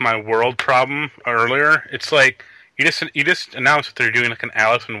back to like my world problem earlier, it's like you just announced that they're doing like an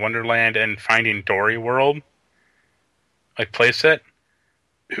Alice in Wonderland and Finding Dory world, like playset.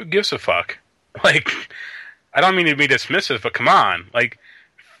 Who gives a fuck? Like. I don't mean to be dismissive, but come on. Like,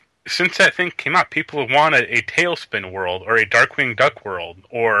 since that thing came out, people have wanted a Tailspin world, or a Darkwing Duck world,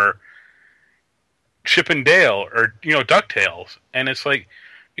 or Chip and Dale, or, you know, DuckTales. And it's like,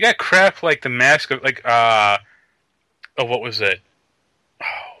 you got crap like the Mask of, like, what was it?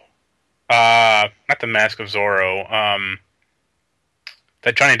 Not the Mask of Zorro.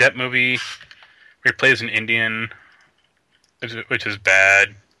 That Johnny Depp movie where he plays an Indian, which is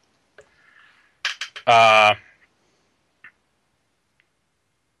bad. The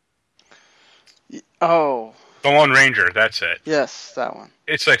Lone Ranger, that's it. Yes, that one.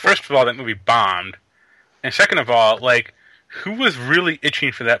 It's like, first of all, that movie bombed. And second of all, like, who was really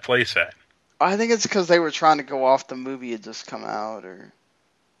itching for that playset? I think it's because they were trying to go off the movie had just come out or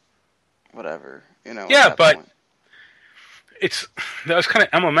whatever, you know. Yeah, but that was kind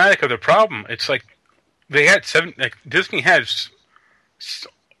of emblematic of the problem. It's like, Disney has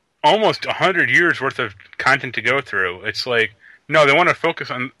almost 100 years worth of content to go through. It's like, no, they want to focus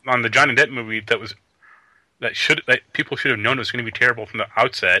on the Johnny Depp movie that people should have known was going to be terrible from the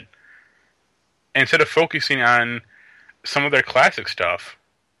outset, instead of focusing on some of their classic stuff.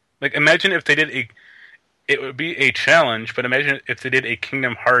 Like, imagine if they did it would be a challenge, but imagine if they did a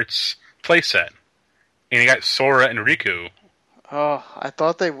Kingdom Hearts playset, and you got Sora and Riku. Oh, I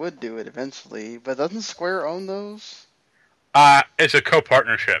thought they would do it eventually, but doesn't Square own those? It's a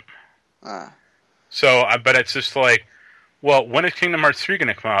co-partnership. So, but it's just like, well, when is Kingdom Hearts 3 going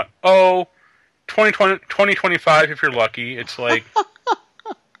to come out? Oh, 2025 if you're lucky. It's like,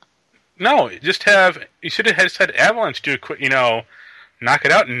 no, you should have just had Avalanche do a quick, knock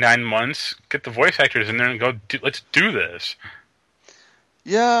it out in 9 months, get the voice actors in there and go, let's do this.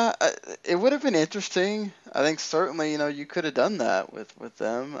 Yeah, it would have been interesting. I think certainly, you could have done that with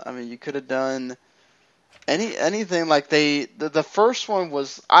them. I mean, you could have done anything like the first one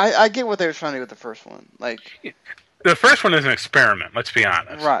was, I get what they were trying to do with the first one. Like, the first one is an experiment, let's be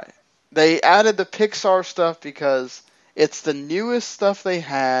honest. Right. They added the Pixar stuff because it's the newest stuff they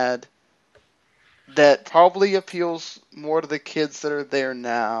had that probably appeals more to the kids that are there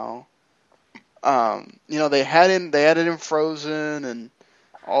now. They added in Frozen and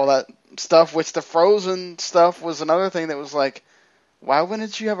all that stuff, which the Frozen stuff was another thing that was like, why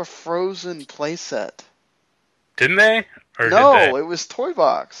wouldn't you have a Frozen playset? Didn't they? Or no, did they? It was Toy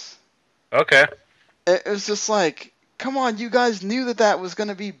Box. Okay. It was just like, come on, you guys knew that was going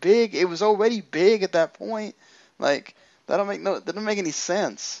to be big. It was already big at that point. Like, that didn't make any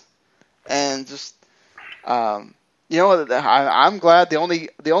sense. And just, I'm glad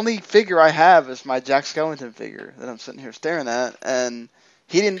the only figure I have is my Jack Skellington figure that I'm sitting here staring at, and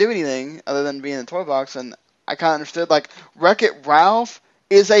he didn't do anything other than being in a toy box, and I kind of understood, like, Wreck-It Ralph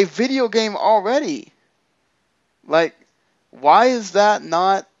is a video game already. Like, why is that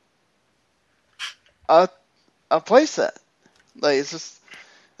not a playset? Like, it's just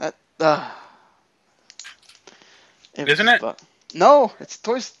that. Isn't it? No, it's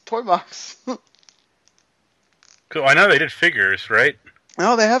toy box. Cool. I know they did figures, right?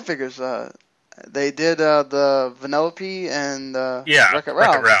 No, they have figures. They did the Vanellope and Wreck-It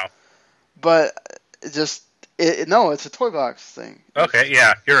Ralph. But it's a toy box thing. Okay,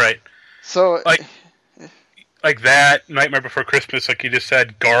 yeah, you're right. So like that Nightmare Before Christmas, like you just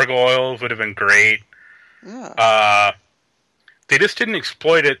said, Gargoyles would have been great. Yeah. They just didn't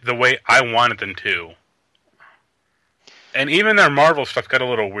exploit it the way I wanted them to. And even their Marvel stuff got a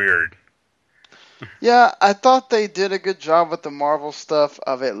little weird. Yeah, I thought they did a good job with the Marvel stuff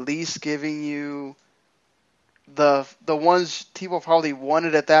of at least giving you the ones people probably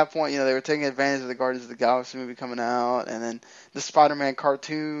wanted at that point. They were taking advantage of the Guardians of the Galaxy movie coming out, and then the Spider-Man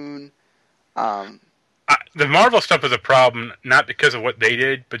cartoon. The Marvel stuff is a problem, not because of what they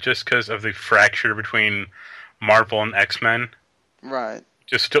did, but just because of the fracture between Marvel and X-Men. Right.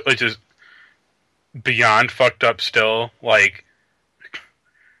 beyond fucked up still. Like,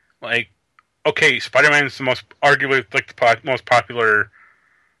 okay, Spider-Man is the most, arguably, like, the most popular,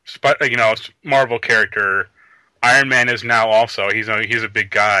 Marvel character. Iron Man is now also. He's a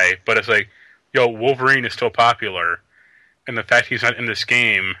big guy, but it's like, yo, Wolverine is still popular, and the fact he's not in this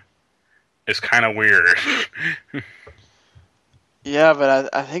game is kind of weird. Yeah,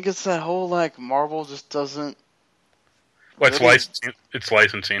 but I think it's that whole, like, Marvel just doesn't... Well, really... it's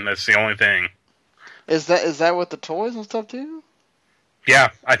licensing. That's the only thing. Is that with the toys and stuff, too? Yeah,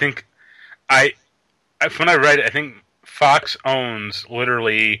 I think... when I read it, I think Fox owns,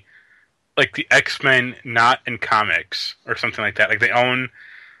 literally, like, the X-Men not in comics, or something like that. Like, they own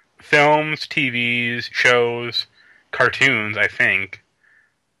films, TVs, shows, cartoons, I think,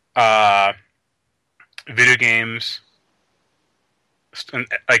 video games, and,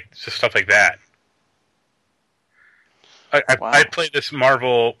 like, just stuff like that. I played this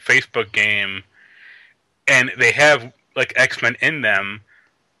Marvel Facebook game, and they have, like, X-Men in them,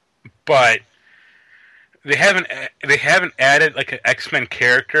 but they haven't added, like, an X-Men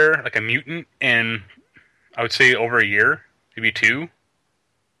character, like a mutant, in, I would say, over a year, maybe 2.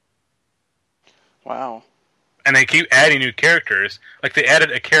 Wow. And they keep adding new characters. Like, they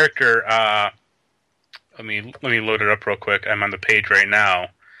added a character, let me load it up real quick. I'm on the page right now.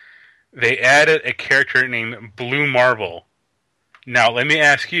 They added a character named Blue Marvel. Now, let me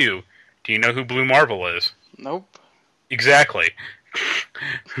ask you, do you know who Blue Marvel is? Nope. Exactly.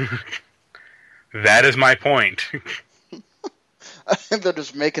 That is my point. I think they're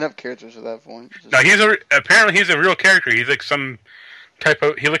just making up characters at that point. No, apparently he's a real character. He's like some type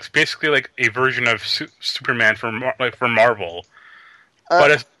of... He looks basically like a version of Superman for Marvel.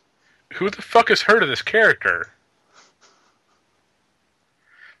 But who the fuck has heard of this character?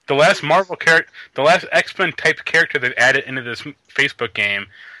 The last the last X-Men type character that added into this Facebook game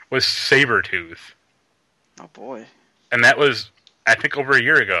was Sabretooth. Oh boy. And that was, I think, over a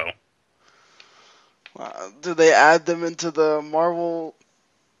year ago. Do they add them into the Marvel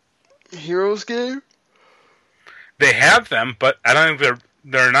Heroes game? They have them, but I don't think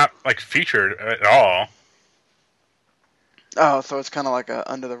they're not, like, featured at all. Oh, so it's kind of like a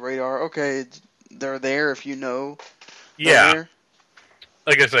under the radar. Okay, they're there if you know. Yeah. There.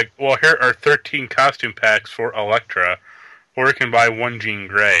 Like, it's like, well, here are 13 costume packs for Elektra, or you can buy one Jean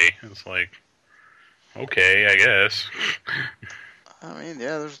Grey. It's like, okay, I guess. I mean,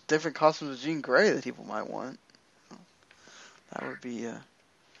 yeah, there's different costumes of Jean Grey that people might want. That would be...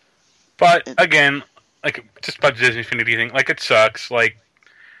 But, again, like, just about the Disney Infinity thing, like, it sucks. Like,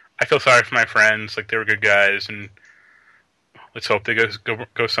 I feel sorry for my friends. Like, they were good guys, and let's hope they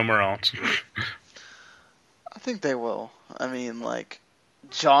go somewhere else. I think they will. I mean, like,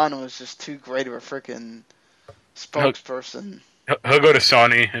 John was just too great of a freaking spokesperson. He'll go to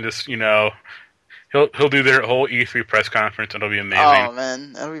Sony and just, he'll do their whole E3 press conference. It'll be amazing. Oh,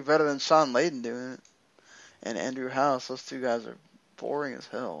 man. That'll be better than Sean Layden doing it. And Andrew House. Those two guys are boring as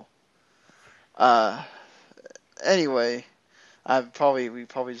hell. Anyway, we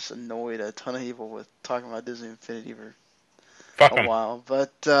probably just annoyed a ton of people with talking about Disney Infinity for a while.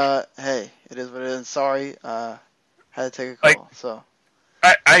 But, hey, it is what it is. Sorry, had to take a call. So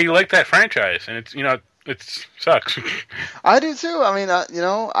I like that franchise, and it's, it sucks. I do too. I mean,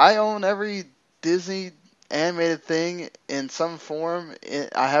 I own every Disney animated thing in some form.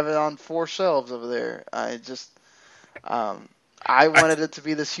 I have it on 4 shelves over there. I just, I wanted it to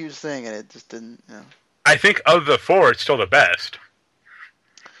be this huge thing, and it just didn't. I think of the 4, it's still the best.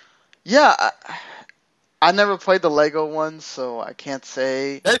 Yeah, I never played the Lego one, so I can't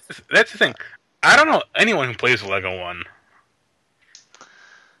say. That's the thing. I don't know anyone who plays the Lego one.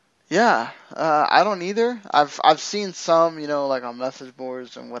 Yeah, I don't either. I've seen some, like on message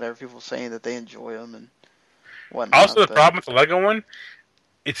boards and whatever, people saying that they enjoy them and whatnot. Also, the problem with the Lego one,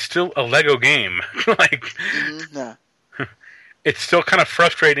 it's still a Lego game. Yeah. It's still kind of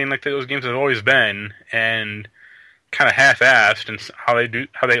frustrating, like those games have always been, and kind of half-assed, and how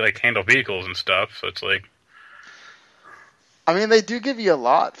they like handle vehicles and stuff. So it's like, I mean, they do give you a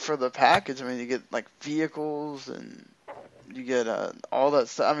lot for the package. I mean, you get like vehicles and you get all that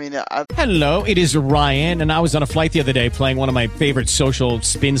stuff. I mean, Hello, it is Ryan, and I was on a flight the other day playing one of my favorite social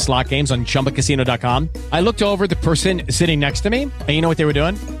spin slot games on ChumbaCasino.com. I looked over at the person sitting next to me, and you know what they were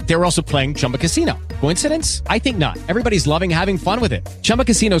doing? They were also playing Chumba Casino. Coincidence? I think not. Everybody's loving having fun with it. Chumba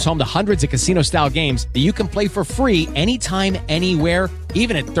Casino is home to hundreds of casino-style games that you can play for free anytime, anywhere,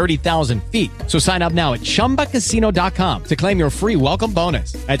 even at 30,000 feet. So sign up now at ChumbaCasino.com to claim your free welcome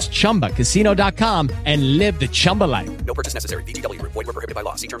bonus. That's ChumbaCasino.com and live the Chumba life. No purchase necessary. VGW. Void where prohibited by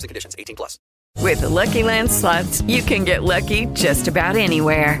law. See terms and conditions. 18+. With the Lucky Land Slots, you can get lucky just about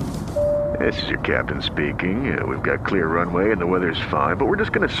anywhere. This is your captain speaking. We've got clear runway and the weather's fine, but we're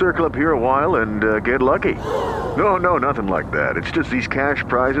just going to circle up here a while and get lucky. No, nothing like that. It's just these cash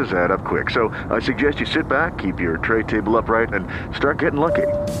prizes add up quick. So I suggest you sit back, keep your tray table upright, and start getting lucky.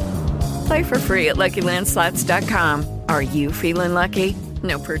 Play for free at LuckyLandSlots.com. Are you feeling lucky?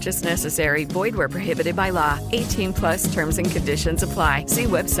 No purchase necessary. Void where prohibited by law. 18 plus terms and conditions apply. See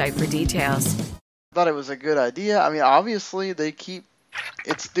website for details. I thought it was a good idea. I mean, obviously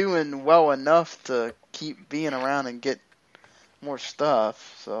it's doing well enough to keep being around and get more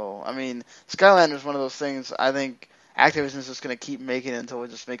stuff. So, I mean, Skylanders is one of those things I think Activision is just going to keep making it until it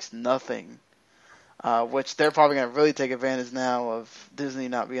just makes nothing. Which they're probably going to really take advantage now of Disney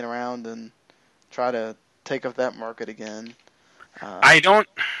not being around and try to take up that market again. I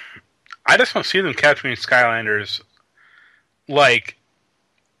just don't see them capturing Skylanders like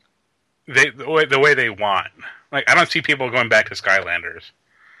the way they want. Like, I don't see people going back to Skylanders.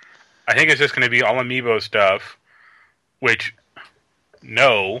 I think it's just going to be all amiibo stuff, which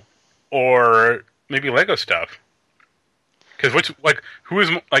no, or maybe Lego stuff. Because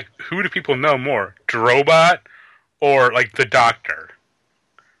who do people know more, Drobot or like the Doctor,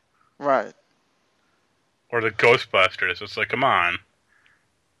 right? Or the Ghostbusters? It's like, come on.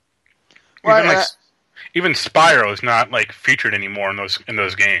 Right, even Spyro is not like featured anymore in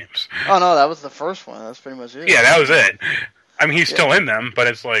those games. Oh no, that was the first one. That's pretty much it. Yeah, that was it. I mean, he's still in them, but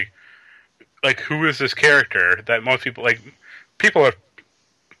it's like who is this character that most people are.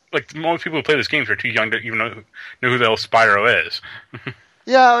 Like, most people who play this game are too young to even know who the hell Spyro is.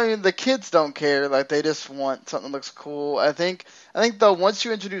 Yeah, I mean, the kids don't care. Like, they just want something that looks cool. I think though, once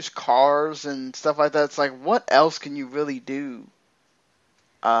you introduce cars and stuff like that, it's like, what else can you really do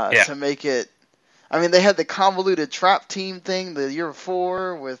to make it? I mean, they had the convoluted trap team thing the year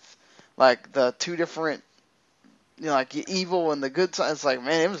before with, like, the two different, like, the evil and the good side. It's like,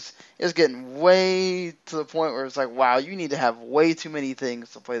 man, it was getting way to the point where it's like, wow, you need to have way too many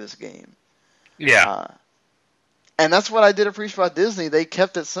things to play this game. Yeah. And that's what I did appreciate about Disney. They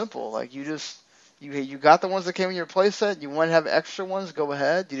kept it simple. Like, you got the ones that came in your playset. You want to have extra ones, go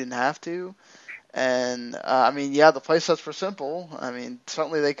ahead. You didn't have to. And, I mean, yeah, the playsets were simple. I mean,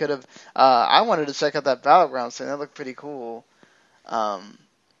 certainly they could have... I wanted to check out that Battlegrounds thing. That looked pretty cool. The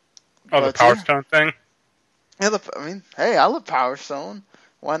Power Stone thing? Yeah, I mean, hey, I love Power Stone.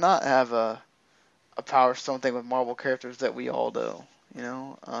 Why not have a Power Stone thing with Marvel characters that we all know, you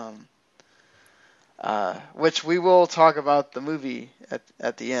know? Which we will talk about the movie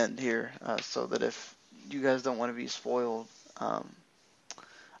at the end here, so that if you guys don't want to be spoiled,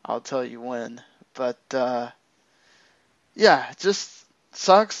 I'll tell you when. But, yeah, just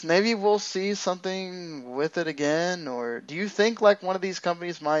sucks. Maybe we'll see something with it again, or do you think, like, one of these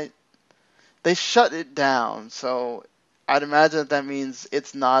companies might... They shut it down, so I'd imagine that means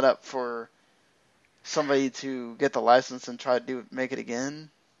it's not up for somebody to get the license and try to make it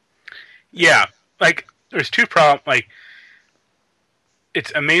again. Yeah, like, there's two problems. Like,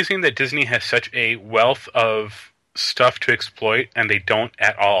 it's amazing that Disney has such a wealth of stuff to exploit, and they don't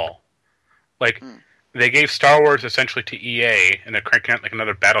at all. Like, they gave Star Wars essentially to EA, and they're cranking out like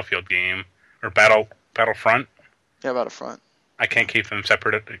another Battlefield game, or Battlefront. Yeah, Battlefront. I can't keep them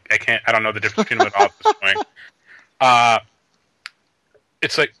separate. I don't know the difference between them at all at this point.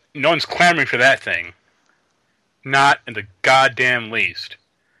 It's like, no one's clamoring for that thing. Not in the goddamn least.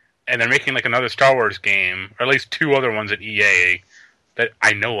 And they're making like another Star Wars game, or at least two other ones at EA that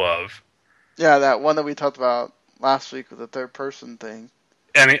I know of. Yeah, that one that we talked about last week with the third person thing.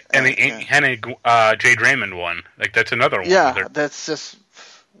 And the Jade Raymond one. Like, that's another one. Yeah, that's just...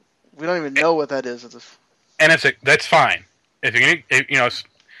 We don't even know what that is. And it's like, that's fine. If you're gonna,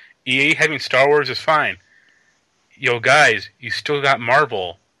 EA having Star Wars is fine. Yo, guys, you still got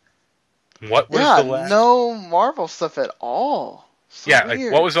Marvel. What was the last... no Marvel stuff at all. So yeah, weird.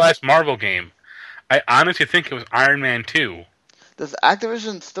 like, what was the last Marvel game? I honestly think it was Iron Man 2. Does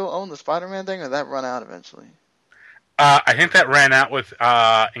Activision still own the Spider-Man thing, or did that run out eventually? I think that ran out with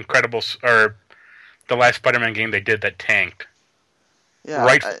or the last Spider-Man game they did that tanked. Yeah,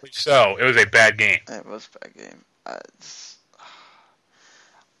 rightfully so. It was a bad game. It was a bad game.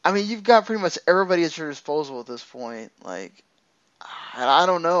 I mean, you've got pretty much everybody at your disposal at this point. Like, and I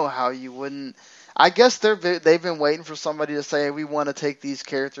don't know how you wouldn't. I guess they've been waiting for somebody to say, we want to take these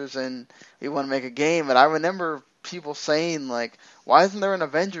characters and we want to make a game. And I remember people saying, like, why isn't there an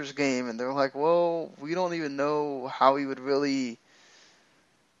Avengers game? And they're like, well, we don't even know how we would really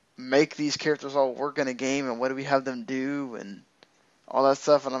make these characters all work in a game, and what do we have them do, and all that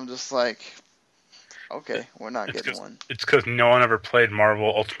stuff. And I'm just like, okay, we're not getting one. It's because no one ever played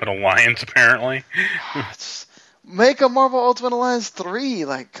Marvel Ultimate Alliance, apparently. Make a Marvel Ultimate Alliance 3.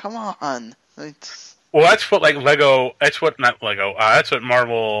 Like, come on. Well, that's what Lego. That's what not Lego. That's what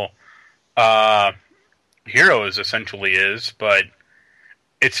Marvel Heroes essentially is, but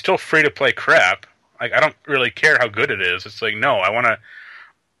it's still free to play crap. Like, I don't really care how good it is. It's like, no,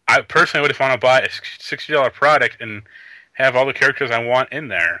 I personally would just want to buy a $60 product and have all the characters I want in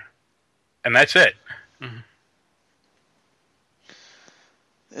there, and that's it. Mm-hmm.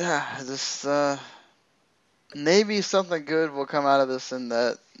 Yeah, just maybe something good will come out of this, and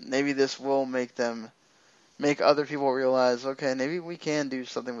that maybe this will make other people realize, okay, maybe we can do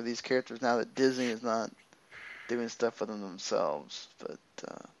something with these characters now that Disney is not doing stuff for them themselves. But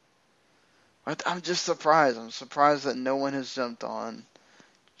I'm just surprised. I'm surprised that no one has jumped on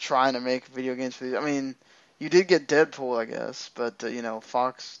trying to make video games for these. I mean, you did get Deadpool, I guess, but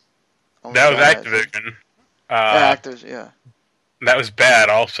Fox. That was Activision. Actors, yeah. That was bad,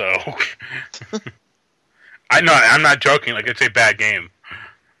 also. I'm not joking. Like, it's a bad game.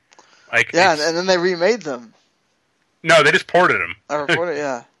 Like, yeah, and then they remade them. No, they just ported them. I reported,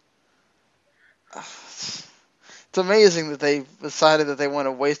 yeah. It's amazing that they decided that they want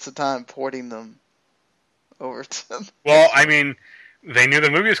to waste the time porting them over to them. Well, I mean, they knew the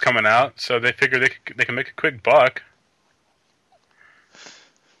movie was coming out, so they figured they can make a quick buck.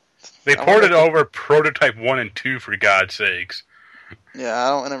 They ported over Prototype 1 and 2, for God's sakes. Yeah, I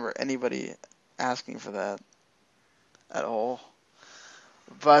don't remember anybody asking for that at all.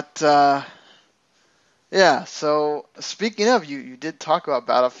 But, yeah, so speaking of, you did talk about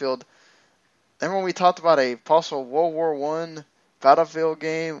Battlefield. Remember when we talked about a possible World War I Battlefield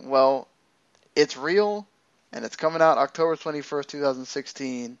game? Well, it's real, and it's coming out October 21st,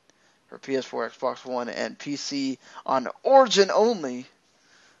 2016 for PS4, Xbox One, and PC on Origin only.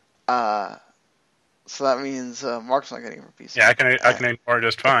 So that means Mark's not getting it for PC. Yeah, I can ignore it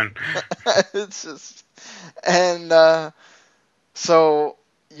just fine. It's just... And so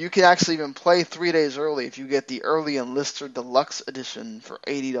you can actually even play 3 days early if you get the Early Enlister Deluxe Edition for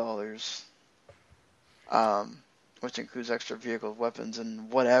 $80. Which includes extra vehicles, weapons,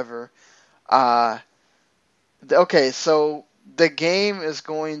 and whatever. Okay, so the game is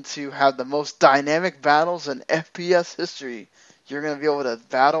going to have the most dynamic battles in FPS history. You're going to be able to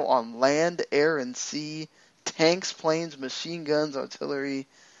battle on land, air, and sea, tanks, planes, machine guns, artillery,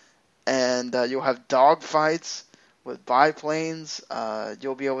 and you'll have dogfights with biplanes.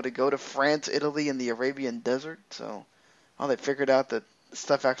 You'll be able to go to France, Italy, and the Arabian Desert. So, they figured out that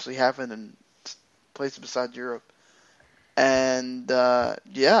stuff actually happened in places besides Europe. And,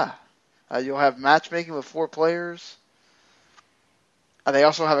 you'll have matchmaking with 4 players. They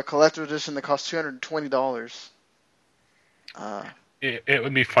also have a collector's edition that costs $220. It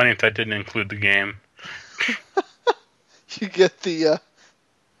would be funny if that didn't include the game. You get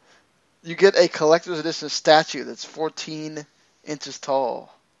a collector's edition statue that's 14 inches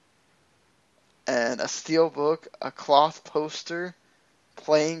tall, and a steel book, a cloth poster,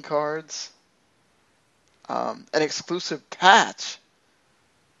 playing cards, an exclusive patch,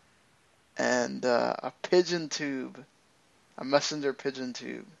 and a pigeon tube, a messenger pigeon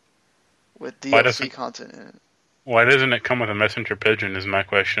tube with DLC content in it. Why doesn't it come with a messenger pigeon is my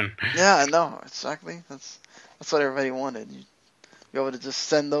question. Yeah, I know, exactly. That's what everybody wanted. You'd be able to just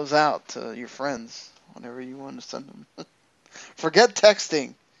send those out to your friends whenever you want to send them. Forget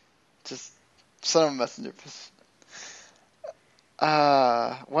texting. Just send them a messenger pigeon.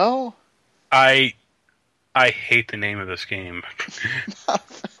 Well... I hate the name of this game.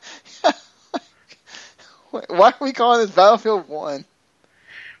 Why are we calling this Battlefield 1?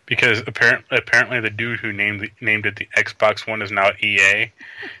 Because apparently the dude who named it the Xbox One is now at EA.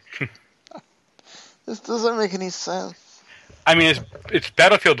 This doesn't make any sense. I mean, it's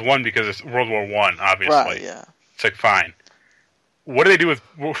Battlefield 1 because it's World War I, obviously. Right, yeah. It's like, fine. What do they do with...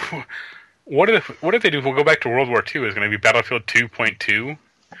 What if they do... We'll go back to World War II. Is going to be Battlefield 2.2?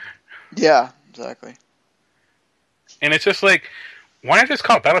 Yeah, exactly. And it's just like, why not just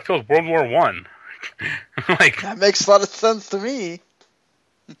call it Battlefield World War I? Like, that makes a lot of sense to me.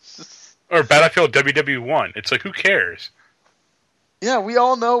 Or Battlefield WW1. It's like, who cares? Yeah, we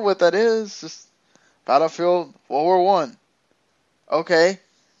all know what that is. Just Battlefield World War I. Okay.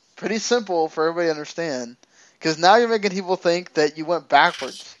 Pretty simple for everybody to understand. Because now you're making people think that you went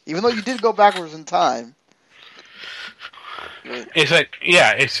backwards. Even though you did go backwards in time. It's like,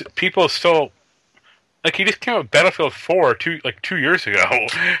 yeah, it's people still... Like, you just came out with Battlefield 4 2 years ago.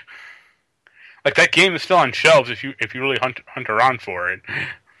 Like, that game is still on shelves if you really hunt around for it.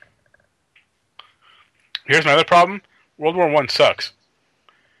 Here's another problem. World War I sucks.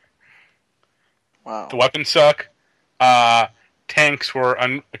 Wow. The weapons suck. Tanks were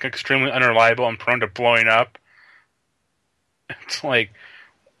extremely unreliable and prone to blowing up. It's like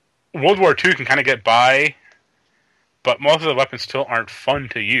World War II can kind of get by, but most of the weapons still aren't fun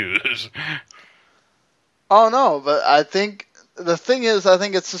to use. Oh no, but I think the thing is, I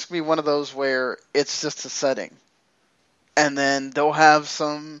think it's just gonna be one of those where it's just a setting, and then they'll have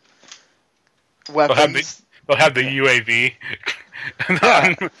some weapons. They'll have the UAV,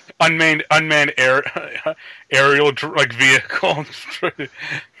 unmanned aerial like vehicle.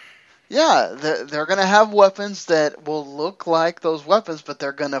 Yeah, they're gonna have weapons that will look like those weapons, but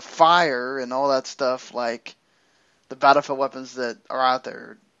they're gonna fire and all that stuff like the Battlefield weapons that are out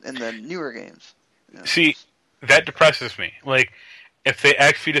there in the newer games. You know? See, that depresses me. Like, if they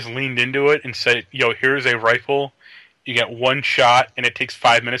actually just leaned into it and said, "Yo, here's a rifle, you get one shot, and it takes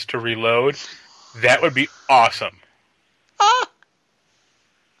 5 minutes to reload," that would be awesome.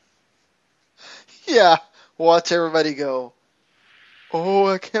 Yeah, watch everybody go. Oh,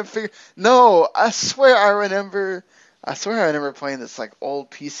 I can't figure. No, I swear I remember playing this like old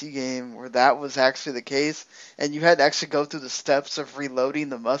PC game where that was actually the case, and you had to actually go through the steps of reloading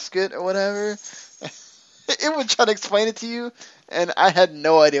the musket or whatever. It would try to explain it to you, and I had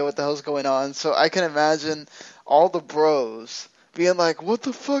no idea what the hell's going on. So I can imagine all the bros being like, "What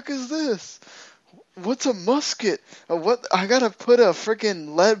the fuck is this? What's a musket? What? I gotta put a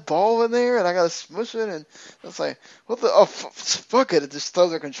freaking lead ball in there, and I gotta smush it." And it's like, "What the? Oh, fuck it!" It just throws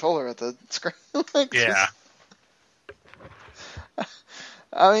their controller at the screen. Like, yeah.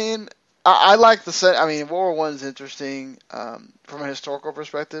 I mean, I like the set. I mean, World War I is interesting from a historical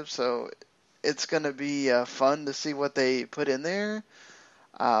perspective, so it's gonna be fun to see what they put in there.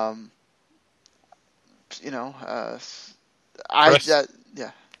 Yeah.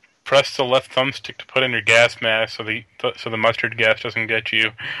 Press the left thumbstick to put in your gas mask so the mustard gas doesn't get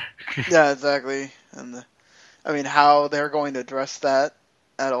you. Yeah, exactly. And I mean, how they're going to address that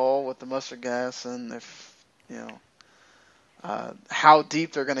at all with the mustard gas, and if how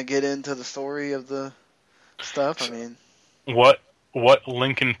deep they're going to get into the story of the stuff. I mean, what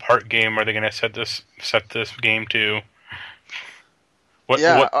Linkin Park game are they going to set this game to? What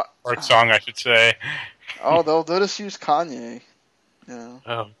Park song, I should say? Oh, they'll just use Kanye.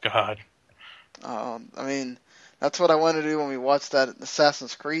 Oh God. I mean, that's what I wanted to do when we watched that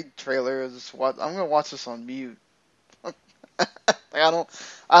Assassin's Creed trailer. I'm gonna watch this on mute. I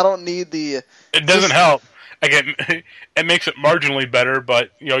don't need the. It doesn't help. Again, it makes it marginally better,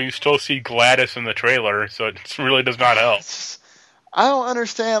 but you still see Gladys in the trailer, so it really does not help. I don't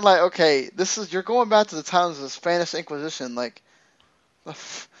understand. Like, okay, you're going back to the times of the Spanish Inquisition, like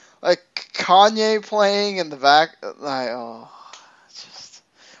Kanye playing in the back, like, oh.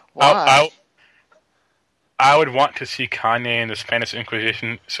 Why? I would want to see Kanye in the Spanish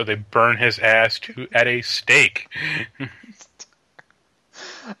Inquisition, so they burn his ass at a stake.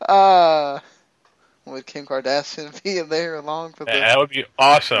 Would Kim Kardashian be in there along with that would be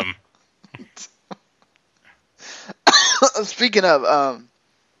awesome. Speaking of,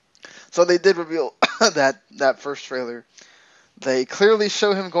 so they did reveal that first trailer. They clearly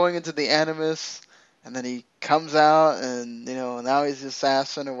show him going into the Animus, and then he comes out, and now he's the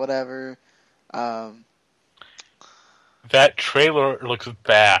assassin or whatever. That trailer looks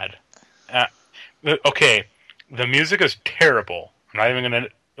bad. Okay, the music is terrible. I'm not even gonna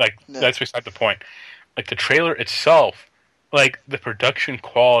That's beside the point. Like, the trailer itself, like, the production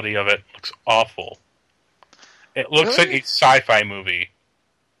quality of it looks awful. It looks like a sci-fi movie.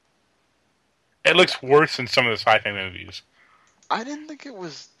 It looks worse than some of the sci-fi movies. I didn't think it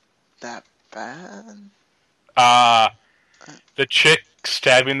was that bad. The chick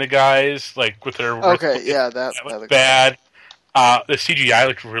stabbing the guys, like, with her... Okay, yeah, that looked bad. The CGI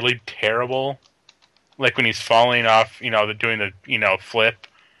looked really terrible. Like, when he's falling off, doing the, flip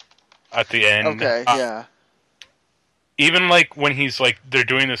at the end. Okay, yeah. Even, like, when he's, like, they're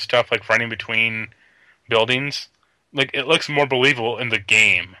doing this stuff, like, running between buildings, like, it looks more believable in the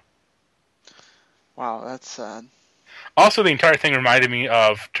game. Wow, that's sad. Also, the entire thing reminded me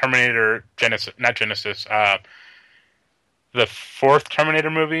of Terminator Genesis, not Genesis, the fourth Terminator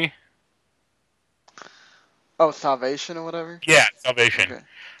movie. Oh, Salvation or whatever? Yeah, Salvation. Okay.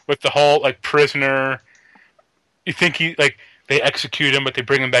 With the whole, like, prisoner, you think they execute him, but they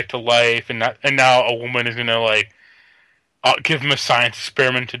bring him back to life, and now a woman is gonna, like, give him a science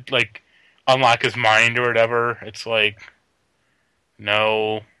experiment to, like, unlock his mind or whatever. It's like,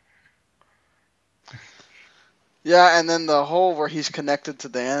 no. Yeah, and then the whole where he's connected to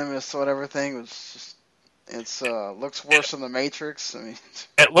the Animus or whatever thing was just, it's looks worse than the Matrix. I mean,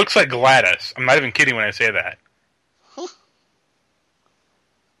 it looks like Gladys. I'm not even kidding when I say that.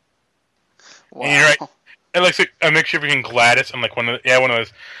 Wow. And you're right. It looks like a mixture between Gladys and like one of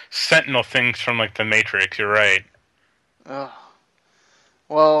those Sentinel things from like the Matrix. You're right. Oh,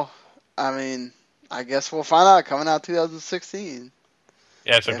 Well, I mean, I guess we'll find out coming out 2016.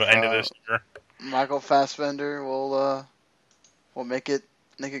 Yeah, it's like If the end of this year. Michael Fassbender will make it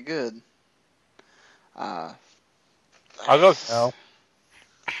good. I'll go no.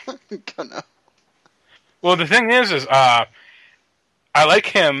 No. Well, the thing is I like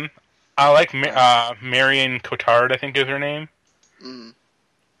him. I like Marion Cotillard, I think is her name. Mm.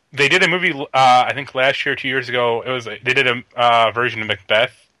 They did a movie, I think last year, 2 years ago. They did a version of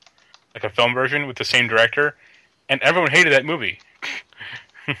Macbeth, like a film version with the same director, and everyone hated that movie.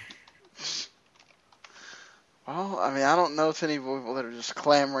 Well, I mean, I don't know if any people that are just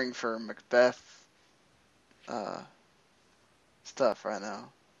clamoring for Macbeth stuff right now.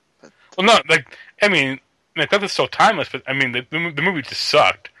 But Well, no, like I mean, Macbeth is so timeless, but I mean, the movie just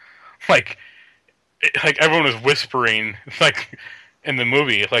sucked. Like everyone was whispering, like in the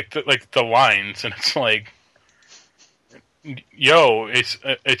movie, like the lines, and it's like, yo,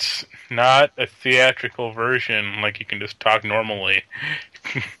 it's not a theatrical version. Like you can just talk normally.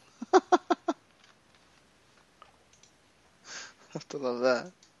 I have to love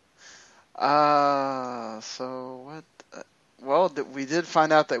that. So what? Well, we did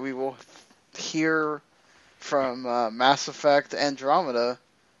find out that we will hear from Mass Effect Andromeda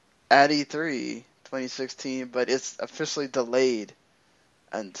at E3 2016, but it's officially delayed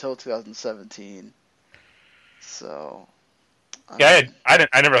until 2017. So. Yeah, I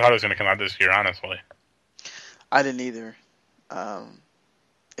never thought it was going to come out this year. Honestly, I didn't either.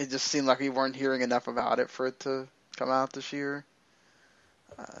 It just seemed like we weren't hearing enough about it for it to come out this year.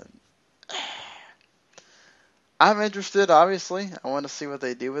 I'm interested, obviously. I want to see what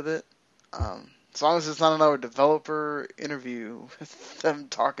they do with it. As long as it's not another developer interview with them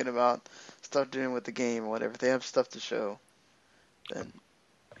talking about stuff doing with the game or whatever. If they have stuff to show, then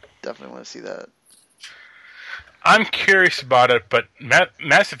definitely want to see that. I'm curious about it, but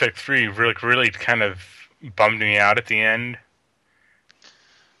Mass Effect 3 really kind of bummed me out at the end.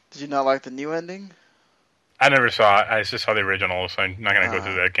 Did you not like the new ending? I never saw it. I just saw the original, so I'm not going to go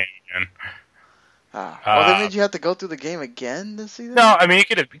through that game again. Well, they made you have to go through the game again to see that? No, I mean, you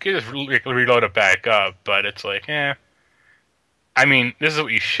could just reload it back up, but it's like, I mean, this is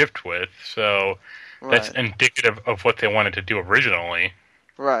what you shipped with, so that's indicative of what they wanted to do originally.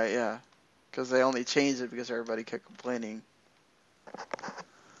 Right, yeah. Because they only changed it because everybody kept complaining.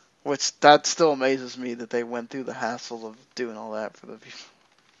 Which, that still amazes me that they went through the hassle of doing all that for the people.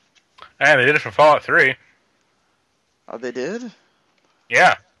 Yeah, they did it for Fallout 3. Oh, they did?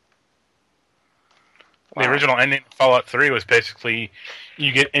 Yeah. Wow. The original ending of Fallout 3 was basically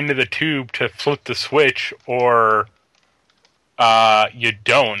you get into the tube to flip the switch, or you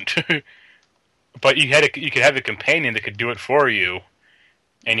don't. But you could have a companion that could do it for you,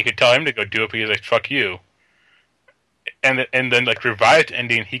 and you could tell him to go do it, but he's like, fuck you. And then, like, revised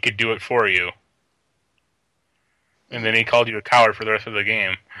ending, he could do it for you. And then he called you a coward for the rest of the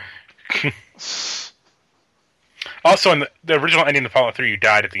game. Also, in the original ending of Fallout 3, you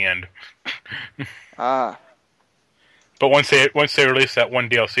died at the end. But once they released that one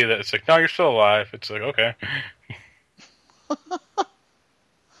DLC that it's like, no, you're still alive. It's like, okay.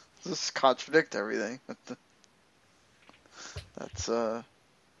 Just contradict everything. That's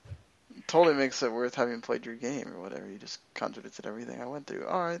totally makes it worth having played your game or whatever. You just contradicted everything I went through.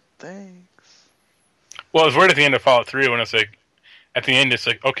 All right, thanks. Well, it was weird at the end of Fallout 3 when it's like, at the end it's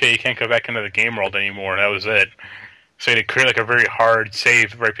like, okay, you can't go back into the game world anymore. That was it. So they create like a very hard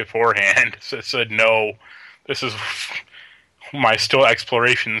save right beforehand. So it said, no, this is my still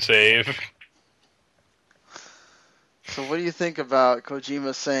exploration save. So what do you think about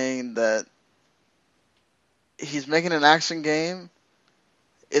Kojima saying that he's making an action game?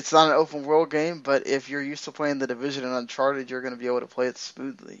 It's not an open world game, but if you're used to playing The Division and Uncharted, you're going to be able to play it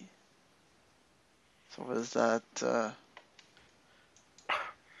smoothly. So what is that?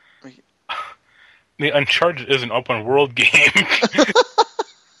 The Uncharted is an open world game.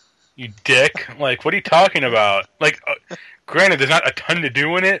 You dick. Like, what are you talking about? Like, granted, there's not a ton to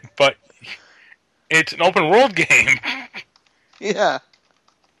do in it, but it's an open world game. Yeah.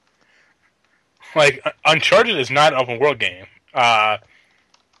 Like, Uncharted is not an open world game.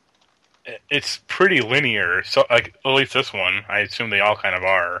 It's pretty linear. So, like, at least this one. I assume they all kind of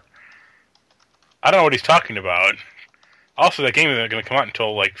are. I don't know what he's talking about. Also, that game isn't going to come out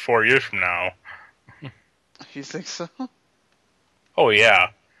until, like, 4 years from now. You think so? Oh, yeah.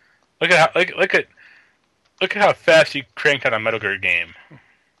 Look at how fast you cranked out a Metal Gear game.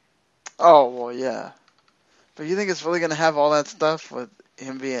 Oh, well, yeah. But you think it's really going to have all that stuff with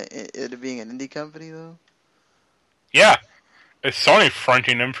him being an indie company, though? Yeah. It's Sony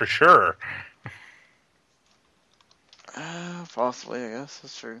fronting him for sure. Possibly, I guess.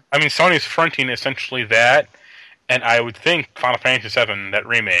 That's true. I mean, Sony's fronting essentially that, and I would think Final Fantasy VII, that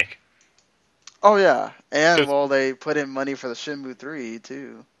remake. Oh, yeah. And, well, they put in money for the Shenmue 3,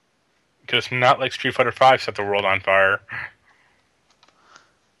 too. Because it's not like Street Fighter V set the world on fire.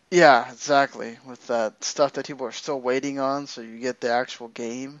 Yeah, exactly. With that stuff that people are still waiting on, so you get the actual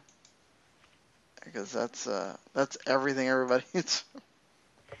game. Because that's everything everybody needs.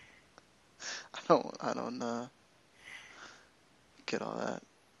 I don't get all that.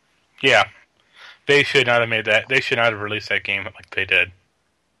 Yeah. They should not have made that. They should not have released that game like they did.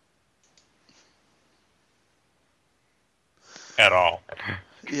 At all.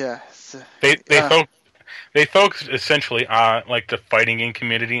 Yeah. They focused essentially on like the fighting game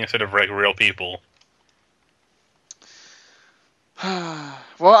community instead of like real people.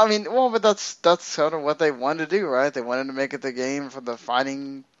 Well, I mean, but that's sort of what they wanted to do, right? They wanted to make it the game for the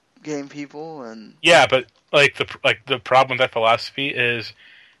fighting game people, and yeah, but the problem with that philosophy is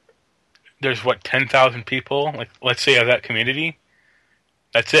there's 10,000 people, like let's say of that community.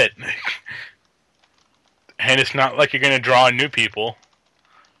 That's it. And it's not like you're going to draw new people.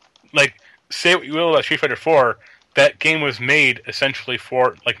 Like, say what you will about Street Fighter 4, that game was made essentially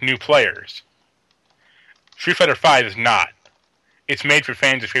for like new players. Street Fighter 5 is not. It's made for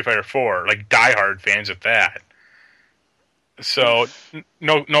fans of Street Fighter 4, like diehard fans of that. So,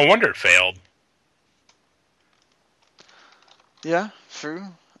 no wonder it failed. Yeah, true.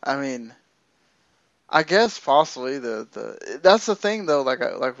 I mean, I guess possibly that's the thing though.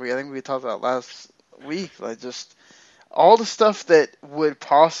 I think we talked about last week. Like just all the stuff that would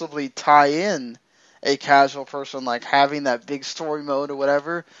possibly tie in a casual person, like having that big story mode or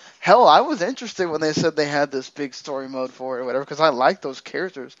whatever. Hell, I was interested when they said they had this big story mode for it or whatever, because I like those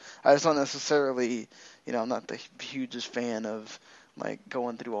characters. I just don't necessarily, I'm not the hugest fan of like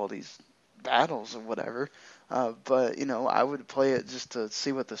going through all these battles or whatever. But I would play it just to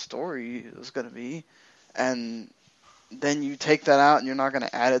see what the story was going to be, and then you take that out and you're not going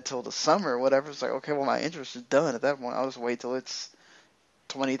to add it till the summer or whatever. It's like, okay, well, my interest is done at that point. I'll just wait till it's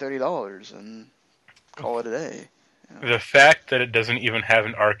 $20, $30 and call it a day. The fact that it doesn't even have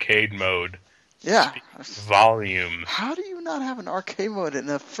an arcade mode. Yeah. Volumes. How do you not have an arcade mode in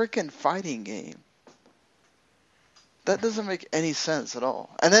a freaking fighting game? That doesn't make any sense at all.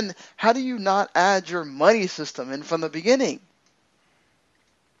 And then, how do you not add your money system in from the beginning?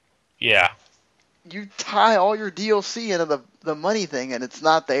 Yeah. You tie all your DLC into the money thing and it's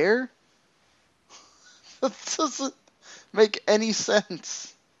not there? That doesn't make any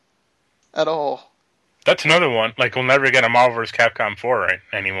sense at all. That's another one. Like, we'll never get a Marvel vs. Capcom 4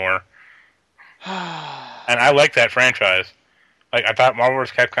 anymore. And I like that franchise. Like, I thought Marvel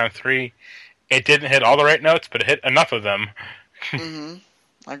vs. Capcom 3, it didn't hit all the right notes, but it hit enough of them. Mm-hmm.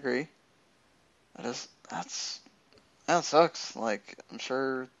 I agree. That sucks. Like, I'm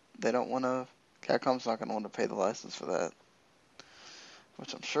sure they don't want to... Capcom's not going to want to pay the license for that.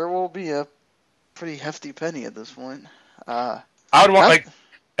 Which I'm sure will be a pretty hefty penny at this point. I would want,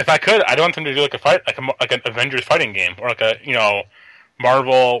 if I could, I'd want them to do like an Avengers fighting game, or like a,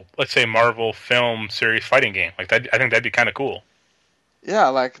 Marvel, let's say Marvel film series fighting game. Like that, I think that'd be kind of cool. Yeah,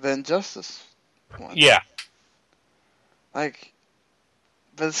 like the Injustice one. Yeah. Like,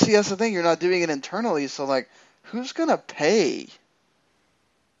 but see, that's the thing. You're not doing it internally, so like, who's gonna pay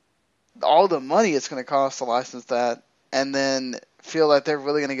all the money it's gonna cost to license that, and then feel like they're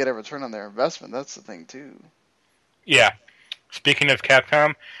really gonna get a return on their investment? That's the thing too. Yeah. Speaking of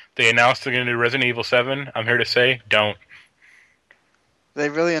Capcom, they announced they're going to do Resident Evil 7. I'm here to say, don't. They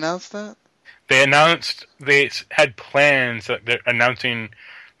really announced that? They announced they had plans that they're announcing.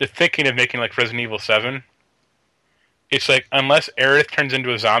 They're thinking of making like Resident Evil 7. It's like, unless Aerith turns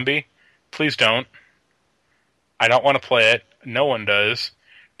into a zombie, please don't. I don't want to play it. No one does.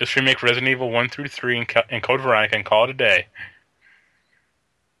 Just remake Resident Evil 1 through 3 and Code Veronica and call it a day.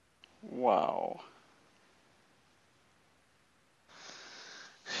 Wow.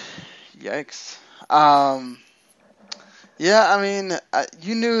 Yikes. Yeah, I mean,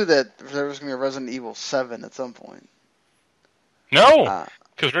 you knew that there was going to be a Resident Evil 7 at some point. No,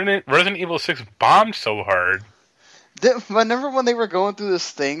 because Resident Evil 6 bombed so hard. Remember when they were going through this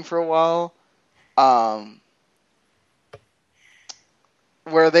thing for a while?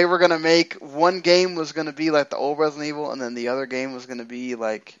 Where they were going to make one game was going to be like the old Resident Evil, and then the other game was going to be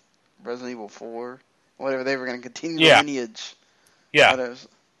like Resident Evil 4. Whatever, they were going to continue the lineage. Yeah.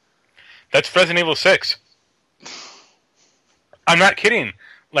 That's Resident Evil 6. I'm not kidding.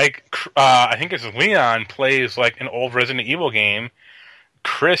 Like, I think it's Leon plays like an old Resident Evil game.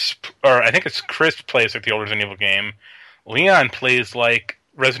 Chris plays like the old Resident Evil game. Leon plays like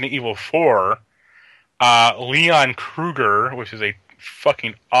Resident Evil 4. Leon Kruger, which is a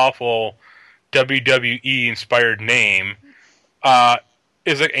fucking awful WWE-inspired name,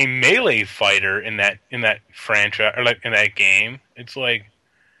 is like a melee fighter in that franchise, or like in that game. It's like,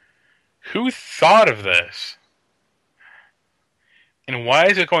 who thought of this? And why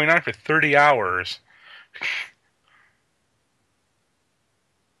is it going on for 30 hours?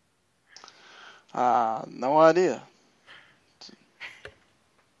 No idea.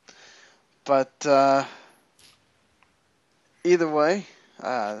 But either way,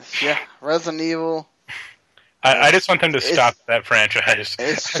 yeah, Resident Evil. I just want them to stop that franchise.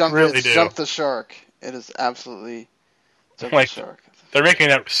 It's jumped the shark. It is absolutely jumped the shark. They're making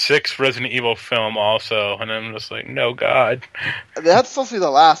that 6th Resident Evil film also, and I'm just like, no, God. That's supposed to be the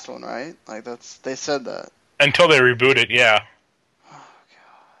last one, right? Like they said that. Until they reboot it, yeah.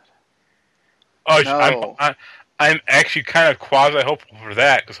 Oh, God. Oh, no. I'm actually kind of quasi-hopeful for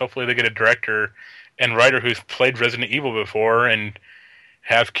that, because hopefully they get a director and writer who's played Resident Evil before and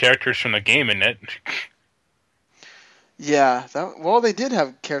have characters from the game in it. Yeah, they did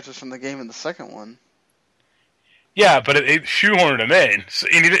have characters from the game in the second one. Yeah, but it shoehorned them in. So,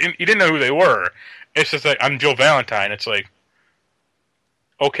 and you didn't know who they were. It's just like, I'm Jill Valentine. It's like,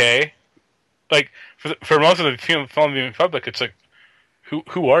 okay. Like, for most of the film viewing public, it's like,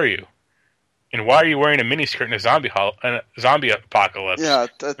 who are you? And why are you wearing a miniskirt in a zombie apocalypse? Yeah,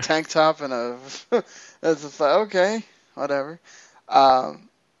 a tank top and a... It's just like, okay, whatever. I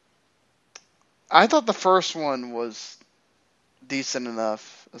thought the first one was decent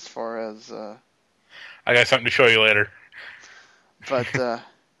enough as far as... I got something to show you later. But,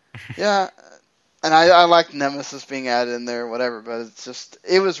 yeah, and I like Nemesis being added in there, whatever, but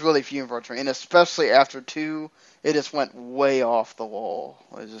it was really few and far between, and especially after 2, it just went way off the wall.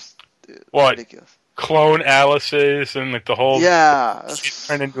 Ridiculous. Clone Alice's and like the whole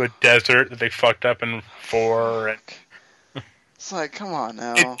turned into a desert that they fucked up in 4. And it's like, come on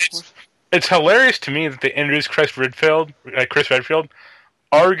now. It's hilarious to me that they introduced Chris Redfield,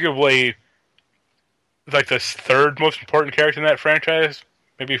 arguably like the 3rd most important character in that franchise,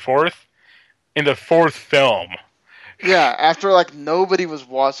 maybe 4th, in the 4th film. Yeah, after like nobody was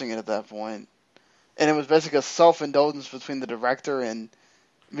watching it at that point, and it was basically a self-indulgence between the director and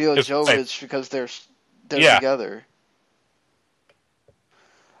Mila Jovovich because they're together.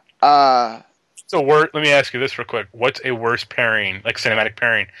 So let me ask you this real quick: what's a worse pairing, like cinematic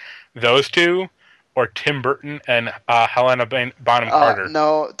pairing, those two, or Tim Burton and Helena Bonham Carter?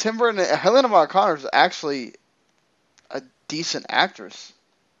 No, Tim Burton and Helena Bonham Carter is actually a decent actress.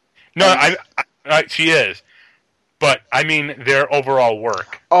 No, she is, but I mean their overall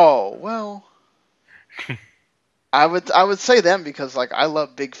work. Oh well. I would say them because like I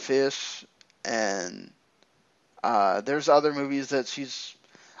love Big Fish, and there's other movies that she's.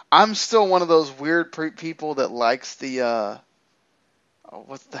 I'm still one of those weird people that likes the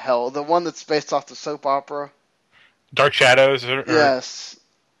what the hell, the one that's based off the soap opera, Dark Shadows. Yes,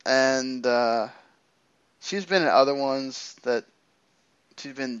 and she's been in other ones that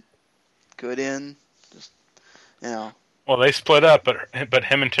she's been good in. Just Well, they split up, but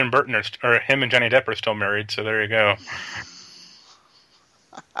him and Tim Burton or him and Johnny Depp are still married. So there you go.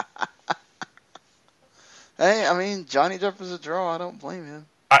 Hey, I mean, Johnny Depp is a draw. I don't blame him.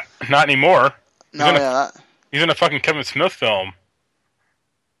 Not anymore. He's in a fucking Kevin Smith film.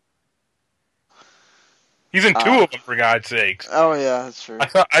 He's in 2 of them, for God's sakes. Oh yeah, that's true.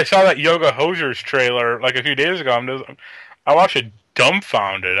 I saw that Yoga Hosers trailer like a few days ago. I watched it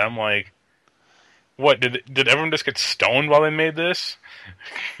dumbfounded. I'm like, what, did everyone just get stoned while they made this?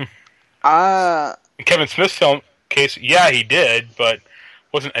 In Kevin Smith's film case, yeah, he did, but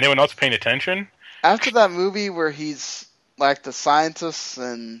wasn't anyone else paying attention? After that movie where he's like the scientist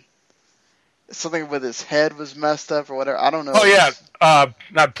and something with his head was messed up or whatever, I don't know. Oh yeah,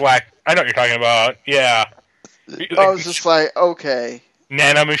 not Black. I know what you're talking about. Yeah. I was just like, okay.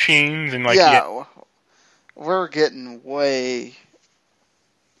 Nanomachines and like... Yeah, we're getting way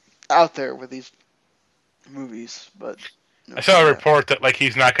out there with these movies, but... I saw a report that like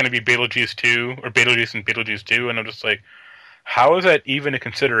he's not going to be Beetlejuice 2, or Beetlejuice and Beetlejuice 2, and I'm just like, how is that even a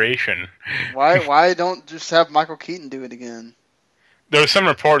consideration? Why don't just have Michael Keaton do it again? There was some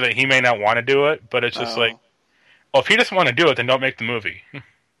report that he may not want to do it, but it's just like, well, if he doesn't want to do it, then don't make the movie.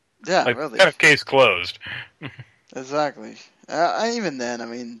 Yeah, like, really. Kind of case closed. Exactly. Even then, I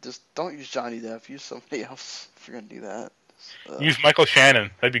mean, just don't use Johnny Depp. Use somebody else if you're going to do that. Use Michael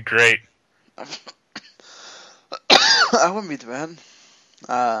Shannon. That'd be great. That wouldn't be too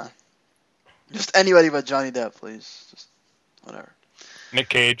bad. Just anybody but Johnny Depp, please. Just whatever. Nick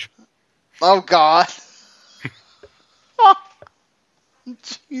Cage. Oh, God.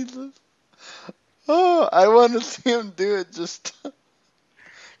 Jesus. Oh, I want to see him do it just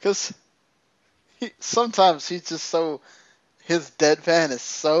because sometimes he's just so, his deadpan is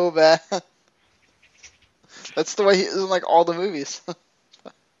so bad. That's the way he is in like all the movies.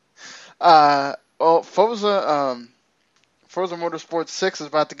 Well, Forza Motorsport 6 is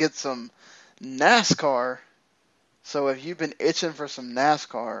about to get some NASCAR. So if you've been itching for some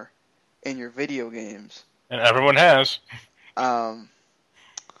NASCAR in your video games, And everyone has.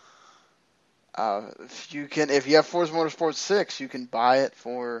 if you have Forza Motorsport 6, you can buy it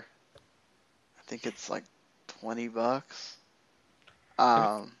for, I think it's like $20.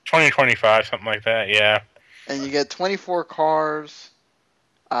 2025, something like that, yeah. And you get 24 cars,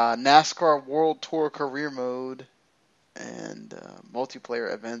 NASCAR World Tour Career Mode, and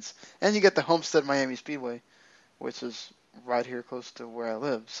multiplayer events. And you get the Homestead Miami Speedway, which is right here close to where I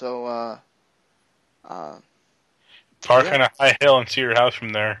live. So, Park on a high hill and see your house from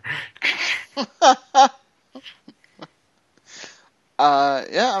there. yeah,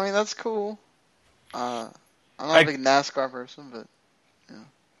 I mean, that's cool. I'm not a big NASCAR person, but,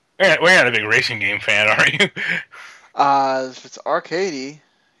 We're not a big racing game fan, are you? If it's arcadey,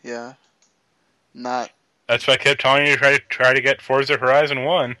 yeah. Not. That's why I kept telling you to try to get Forza Horizon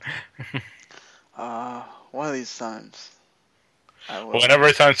 1. One of these times. Well, whenever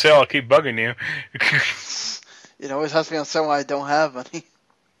it's on sale, I'll keep bugging you. It always has to be on sale when I don't have money.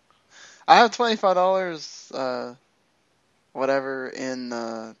 I have $25, whatever, in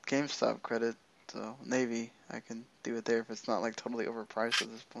GameStop credit, so Navy, I can do it there if it's not like totally overpriced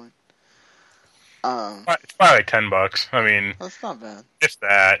at this point. It's probably like $10. I mean, that's not bad. It's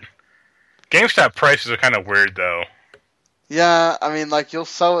that. GameStop prices are kind of weird, though. Yeah, I mean, like, you'll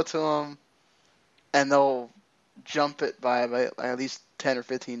sell it to them, and they'll jump it by at least $10 or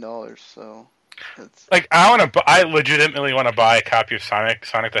 $15. So, it's... like, I legitimately want to buy a copy of Sonic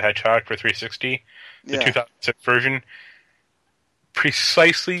the Hedgehog for 360, the 2006 version,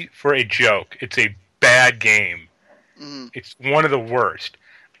 precisely for a joke. It's a bad game. It's one of the worst.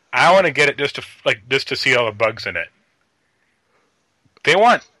 I want to get it just to see all the bugs in it. They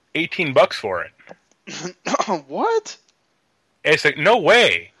want $18 for it. What? It's like, no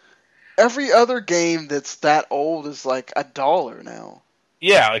way. Every other game that's that old is like $1 now.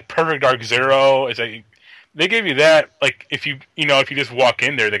 Yeah, like Perfect Dark Zero is like, they give you that, like, if you just walk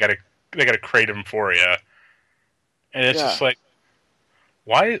in there, they gotta crate them for you, and it's just like,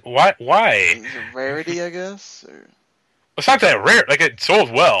 why? Is it rarity, I guess? Or... It's not that rare. Like, it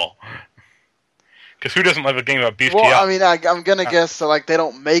sold well. Because who doesn't love a game about beefy up? Well, I mean, I'm gonna guess that, like, they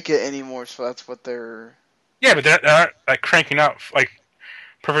don't make it anymore, so that's what they're... Yeah, but they're not like cranking out like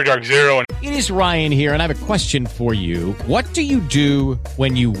Perfect Dark Zero. And It is Ryan here, and I have a question for you. What do you do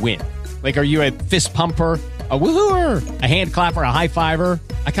when you win? Like, are you a fist pumper, a woohooer, a hand clapper, a high fiver?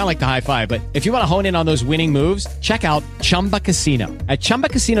 I kind of like the high five, but if you want to hone in on those winning moves, check out Chumba Casino. At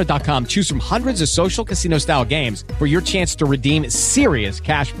ChumbaCasino.com, choose from hundreds of social casino-style games for your chance to redeem serious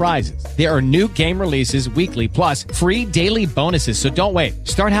cash prizes. There are new game releases weekly, plus free daily bonuses, so don't wait.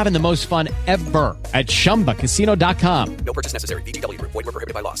 Start having the most fun ever at ChumbaCasino.com. No purchase necessary. VGW. Void where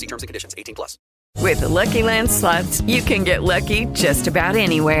prohibited by law. See terms and conditions. 18+. With the Lucky Land Slots, you can get lucky just about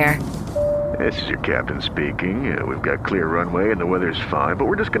anywhere. This is your captain speaking. We've got clear runway and the weather's fine, but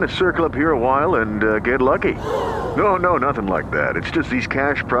we're just going to circle up here a while and get lucky. No, nothing like that. It's just these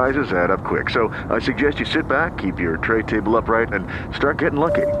cash prizes add up quick. So I suggest you sit back, keep your tray table upright, and start getting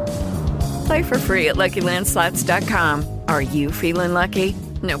lucky. Play for free at LuckyLandSlots.com. Are you feeling lucky?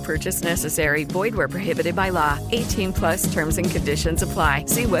 No purchase necessary. Void where prohibited by law. 18+ terms and conditions apply.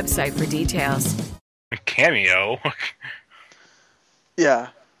 See website for details. Cameo. Yeah.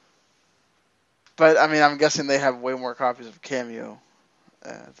 But, I mean, I'm guessing they have way more copies of Cameo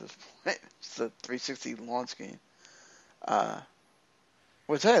at this point. It's the 360 launch game.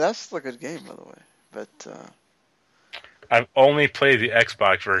 Which, hey, that's a good game, by the way. But, I've only played the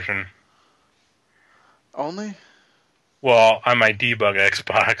Xbox version. Only? Well, on my debug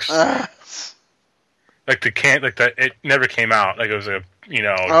Xbox. It never came out. Like, it was a,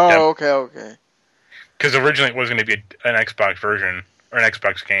 Oh, okay. Because originally it was going to be an Xbox version, or an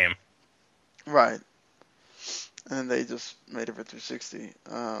Xbox game. Right. And they just made it for 360.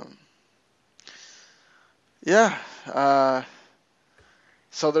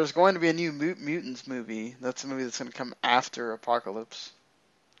 So there's going to be a new Mutants movie. That's a movie that's going to come after Apocalypse.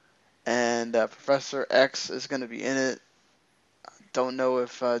 And Professor X is going to be in it. Don't know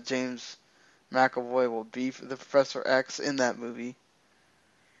if James McAvoy will be the Professor X in that movie.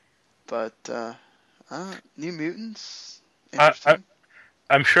 But, New Mutants? Interesting.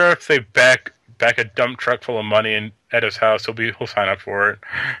 I'm sure if they back a dump truck full of money at his house, he'll sign up for it.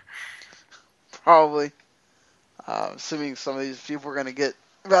 Probably. Assuming some of these people are going to get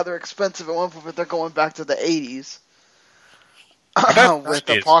rather expensive at one point, but they're going back to the 80s with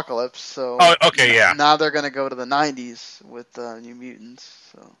Apocalypse. So oh, okay, yeah. Now they're going to go to the 90s with New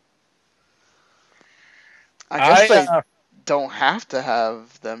Mutants. So I guess they don't have to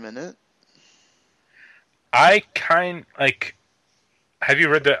have them in it. I have you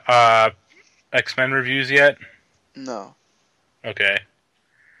read the X-Men reviews yet? No. Okay.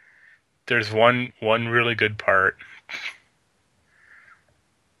 There's one really good part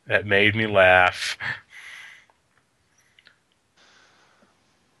that made me laugh.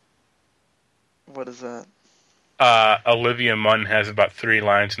 What is that? Olivia Munn has about 3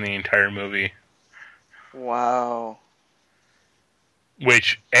 lines in the entire movie. Wow.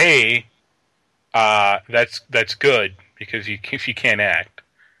 Which that's good because she can't act.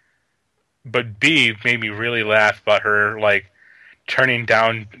 But B, made me really laugh about her turning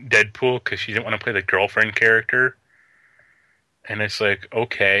down Deadpool because she didn't want to play the girlfriend character. And it's like,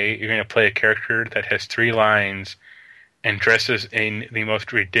 okay, you're going to play a character that has 3 lines and dresses in the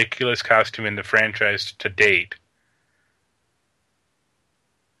most ridiculous costume in the franchise to date.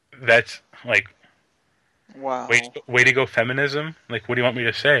 That's wow. Way to go, feminism. What do you want me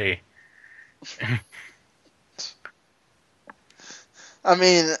to say? I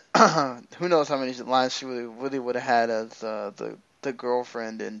mean, who knows how many lines she really would have had as the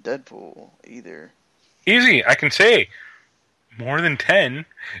girlfriend in Deadpool either. Easy, I can say more than 10.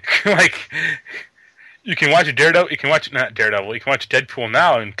 You can watch Daredevil. You can watch not Daredevil. You can watch Deadpool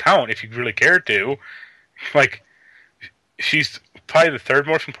now and count if you really care to. She's probably the 3rd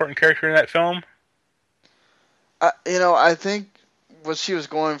most important character in that film. I think what she was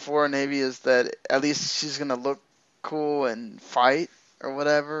going for maybe is that at least she's gonna look cool and fight or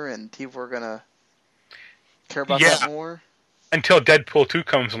whatever, and people are gonna care about that more. Until Deadpool 2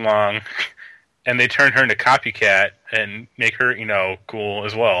 comes along, and they turn her into Copycat and make her, cool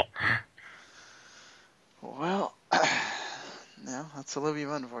as well. Well, yeah, that's Olivia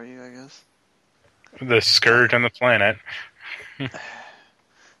Munn for you, I guess. The scourge on the planet.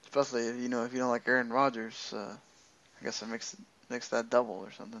 Especially if you don't like Aaron Rodgers, I guess it makes that double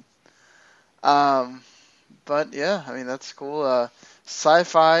or something. But yeah, I mean that's cool.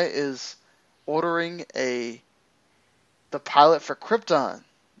 Sci-Fi is ordering the pilot for Krypton,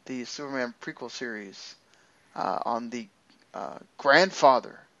 the Superman prequel series, on the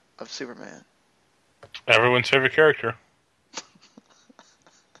grandfather of Superman. Everyone's favorite character.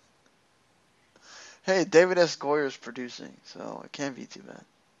 Hey, David S. Goyer's producing, so it can't be too bad.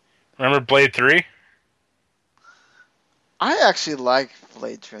 Remember Blade 3? I actually like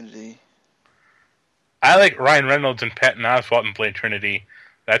Blade Trinity. I like Ryan Reynolds and Patton Oswalt in Blade Trinity.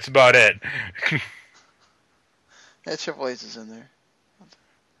 That's about it. Yeah, Triple H is in there.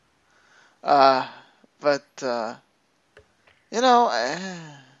 But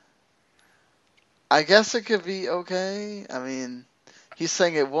I guess it could be okay. I mean, he's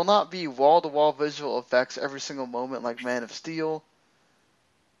saying it will not be wall-to-wall visual effects every single moment like Man of Steel,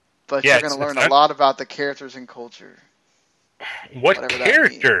 but you're going to learn a lot about the characters and culture. What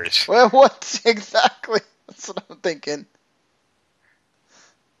characters? Well, what exactly? That's what I'm thinking.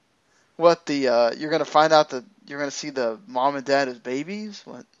 What you're going to find out that you're going to see the mom and dad as babies?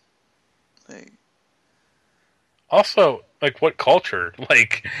 What? Also, what culture?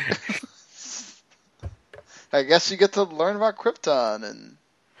 I guess you get to learn about Krypton and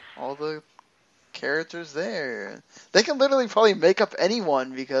all the characters there. They can literally probably make up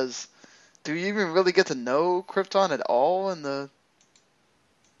anyone because do you even really get to know Krypton at all in the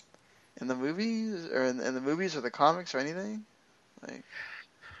movies or in the movies or the comics or anything?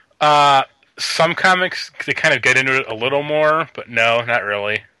 Some comics they kind of get into it a little more, but no, not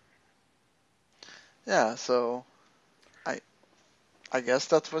really. Yeah, so I guess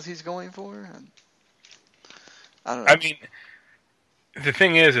that's what he's going for. I don't know. I mean, the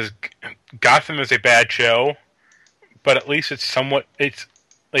thing is Gotham is a bad show, but at least it's somewhat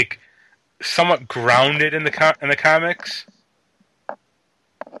grounded in the comics.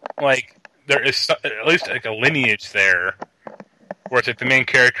 There is at least a lineage there, where it's the main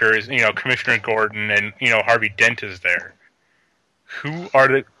character is Commissioner Gordon and Harvey Dent is there. Who are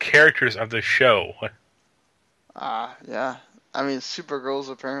the characters of the show? Yeah. I mean, Supergirl's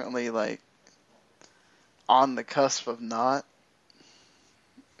apparently on the cusp of not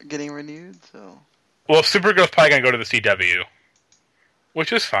getting renewed, so. Well, Supergirl's probably gonna go to the CW,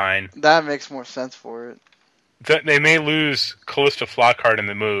 which is fine. That makes more sense for it. They may lose Calista Flockhart in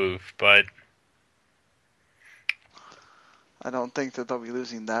the move, but I don't think that they'll be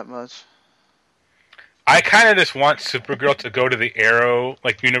losing that much. I kind of just want Supergirl to go to the Arrow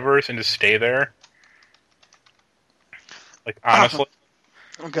universe and just stay there. Honestly.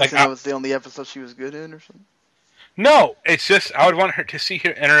 I'm guessing that was the only episode she was good in or something? No, it's just I would want her to see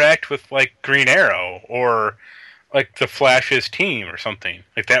her interact with Green Arrow or the Flash's team or something.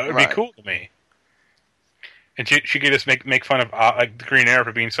 That would be cool to me. And she could just make fun of the Green Arrow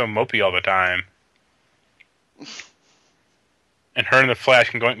for being so mopey all the time. And her and the Flash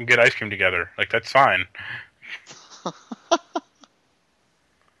can go and get ice cream together. That's fine.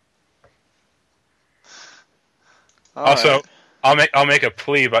 Also, right. I'll make a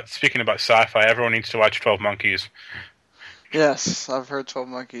plea about speaking about sci-fi. Everyone needs to watch 12 Monkeys. Yes, I've heard 12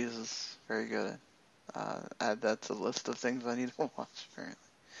 Monkeys is very good. Add that to the list of things I need to watch. Apparently,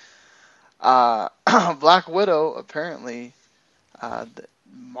 Black Widow. Apparently,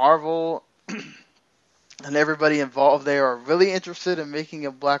 Marvel and everybody involved there are really interested in making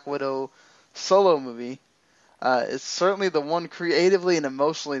a Black Widow solo movie. It's certainly the one creatively and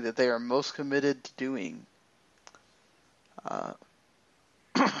emotionally that they are most committed to doing.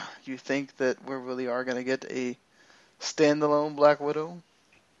 You think that we really are going to get a standalone Black Widow?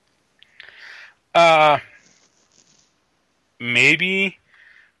 Maybe.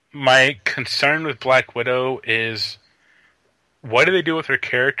 My concern with Black Widow is what do they do with her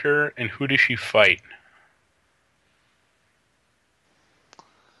character and who does she fight?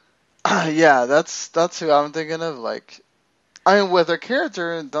 Yeah, that's who I'm thinking of. With her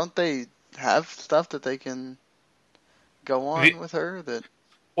character, don't they have stuff that they can go on with her?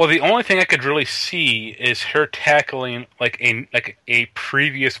 Well, the only thing I could really see is her tackling a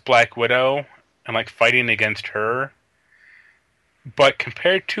previous Black Widow and fighting against her. But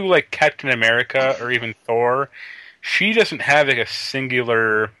compared to Captain America or even Thor, she doesn't have a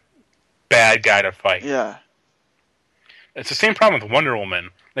singular bad guy to fight. Yeah. It's the same problem with Wonder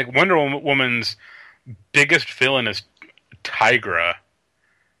Woman. Wonder Woman's biggest villain is Tigra.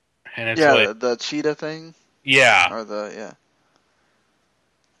 And it's the cheetah thing? Yeah. Or the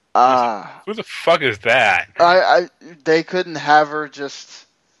who the fuck is that? They couldn't have her just,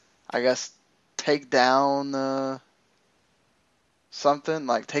 I guess, take down something,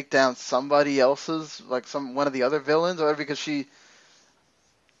 take down somebody else's, one of the other villains, or because she,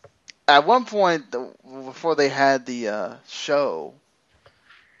 at one point before they had the show,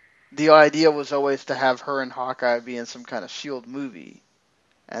 the idea was always to have her and Hawkeye be in some kind of S.H.I.E.L.D. movie,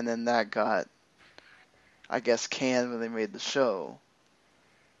 and then that got, I guess, canned when they made the show.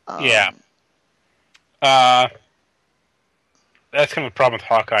 Yeah. That's kind of a problem with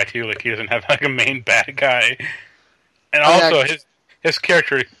Hawkeye too. He doesn't have a main bad guy, and also his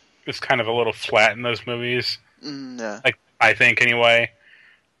character is kind of a little flat in those movies. Yeah. I think anyway.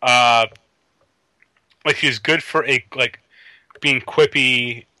 She's good for being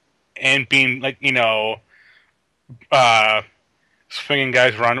quippy and being swinging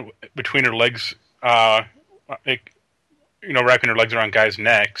guys around between her legs, wrapping her legs around guys'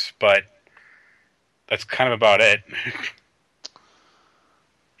 necks, but that's kind of about it.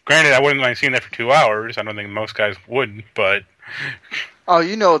 Granted, I wouldn't mind seeing that for 2 hours. I don't think most guys would, but...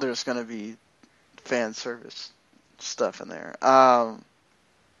 Oh, there's going to be fan service stuff in there. I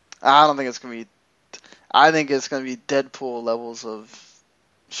don't think it's going to be... I think it's going to be Deadpool levels of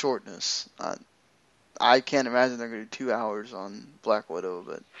shortness. I can't imagine they're going to do 2 hours on Black Widow,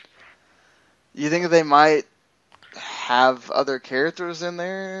 but... You think they might have other characters in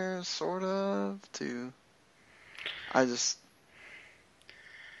there, sort of, to... I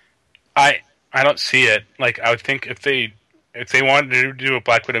don't see it. I would think if they wanted to do a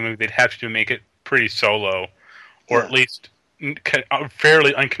Black Widow movie, they'd have to make it pretty solo, or at least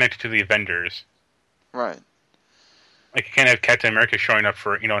fairly unconnected to the Avengers. Right. You can't have Captain America showing up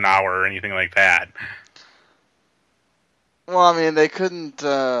for an hour or anything like that. Well, I mean, they couldn't.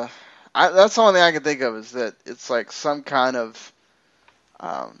 That's the only thing I can think of is that it's some kind of.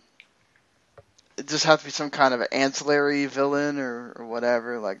 It just has to be some kind of ancillary villain or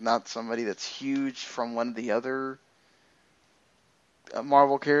whatever, not somebody that's huge from one of the other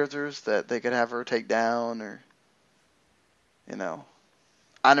Marvel characters that they could have her take down, or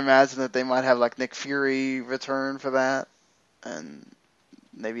I'd imagine that they might have Nick Fury return for that, and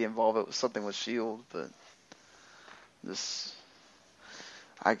maybe involve it with something with S.H.I.E.L.D., but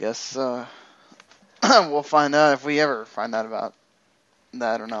I guess we'll find out if we ever find out about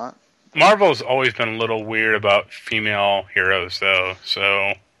that or not. Marvel's always been a little weird about female heroes, though,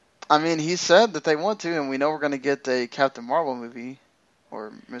 so... I mean, he said that they want to, and we know we're going to get a Captain Marvel movie,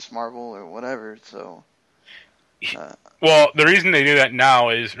 or Miss Marvel, or whatever, so... Well, the reason they do that now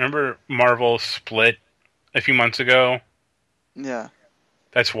is, remember Marvel split a few months ago? Yeah.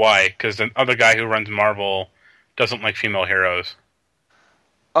 That's why, because the other guy who runs Marvel doesn't like female heroes.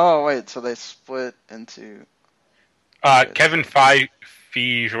 Oh, wait, so they split into... Kevin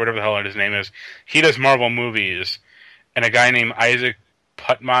Feige, or whatever the hell his name is, he does Marvel movies, and a guy named Isaac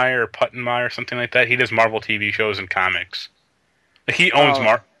Puttenmeyer, or something like that, he does Marvel TV shows and comics. Like, he owns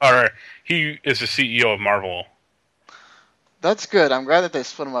he is the CEO of Marvel. That's good. I'm glad that they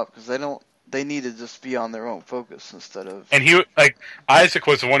split them up, because they need to just be on their own focus instead of... And Isaac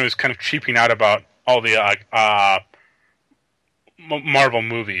was the one who was kind of cheaping out about all the Marvel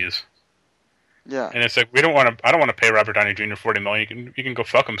movies. Yeah. And it's like, I don't want to pay Robert Downey Jr. $40 million. He can go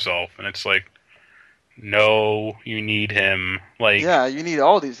fuck himself. And it's like, no, you need him. Like, yeah, you need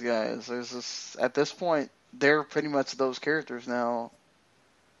all these guys. There's this, at this point, they're pretty much those characters now.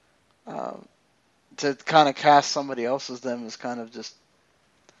 To kind of cast somebody else as them is kind of just,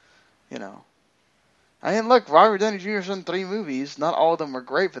 I mean, look, Robert Downey Jr.'s done 3 movies. Not all of them are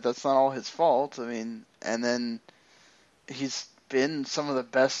great, but that's not all his fault. I mean, and then he's been some of the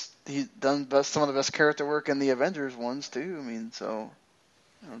best. He's done some of the best character work in the Avengers ones too. I mean, so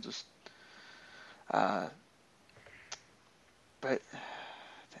just. But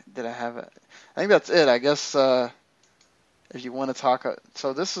did I have it? I think that's it. I guess if you want to talk,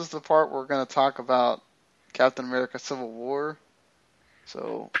 so this is the part we're going to talk about Captain America: Civil War.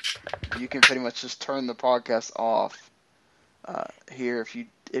 So you can pretty much just turn the podcast off here if you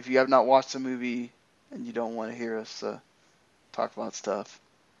have not watched the movie and you don't want to hear us talk about stuff.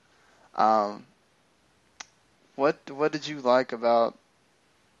 What did you like about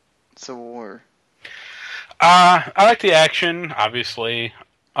Civil War? I like the action, obviously.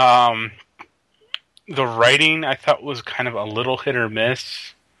 The writing I thought was kind of a little hit or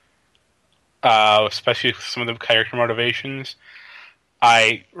miss, especially with some of the character motivations.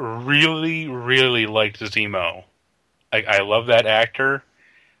 I really, really liked Zemo. Like, I love that actor.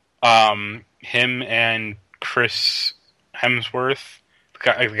 Him and Chris Hemsworth,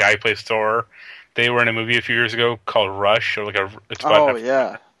 the guy who plays Thor, they were in a movie a few years ago called Rush. Or it's about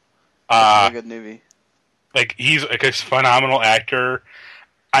yeah. That's a really good movie. Like, he's like a phenomenal actor.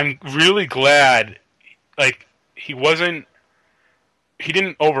 I'm really glad, like, he didn't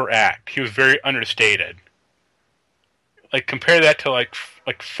overact. He was very understated. Like, compare that to, like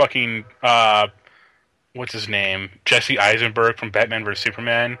fucking, what's his name? Jesse Eisenberg from Batman vs.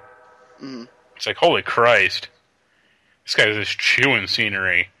 Superman. Mm. It's like, holy Christ. This guy is just chewing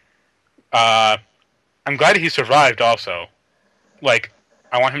scenery. I'm glad he survived also. Like,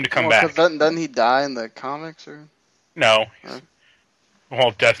 I want him to come back. Doesn't he die in the comics? Or no.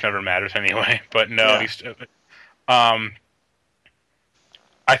 Well, death never matters anyway. But no, yeah. he's...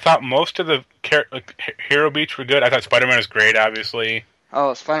 I thought most of the hero beats were good. I thought Spider-Man was great, obviously.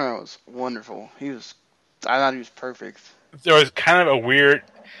 Oh, Spider-Man was wonderful. I thought he was perfect. There was kind of a weird...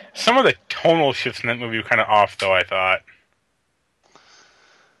 Some of the tonal shifts in that movie were kind of off, though, I thought.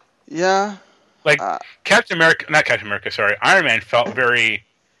 Yeah. Like, Iron Man felt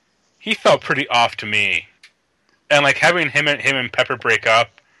he felt pretty off to me. And, like, having him and Pepper break up,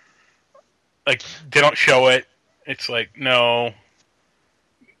 like, they don't show it. It's like, no...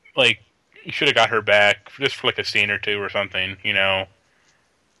 Like, you should have got her back just for like a scene or two or something, Yeah,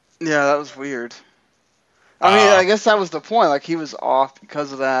 that was weird. I mean, I guess that was the point. Like, he was off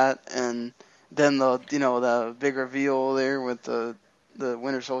because of that, and then the big reveal there with the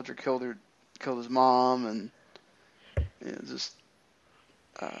Winter Soldier killed his mom, and just.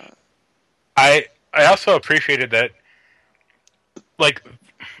 I also appreciated that, like,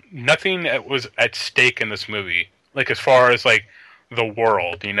 nothing was at stake in this movie. Like, as far as like the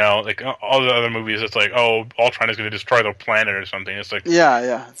world, like all the other movies, it's like, oh, Ultron is going to destroy the planet or something. It's like,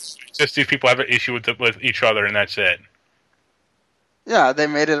 yeah. It's just these people have an issue with each other, and that's it. Yeah, they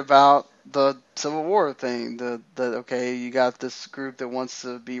made it about the Civil War thing. Okay, you got this group that wants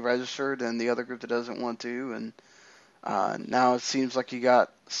to be registered, and the other group that doesn't want to, and now it seems like you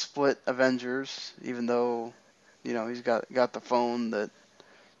got split Avengers, even though, he's got the phone that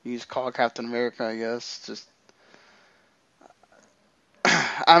you just call Captain America, I guess. Just.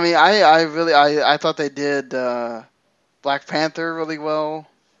 I mean, I thought they did Black Panther really well.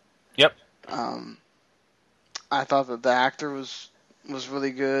 Yep. I thought that the actor was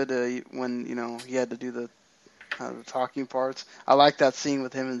really good when he had to do the talking parts. I liked that scene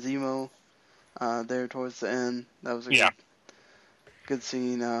with him and Zemo there towards the end. That was a good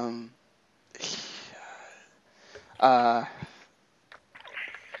scene. Go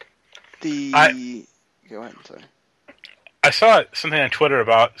ahead, sorry. I saw something on Twitter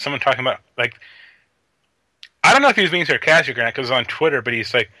about someone talking about, like, I don't know if he was being sarcastic or not because it was on Twitter, but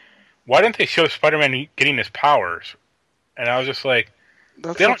he's like, why didn't they show Spider-Man getting his powers? And I was just like,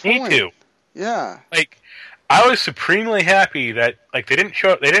 That's they the don't need point. to. Yeah. Like, I was supremely happy that like they didn't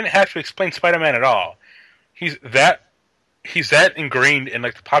have to explain Spider-Man at all. He's that ingrained in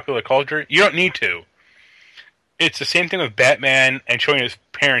like the popular culture. You don't need to. It's the same thing with Batman and showing his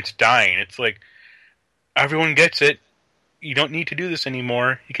parents dying. It's like everyone gets it. You don't need to do this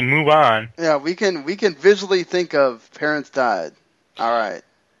anymore. You can move on. Yeah, we can visually think of parents died. All right,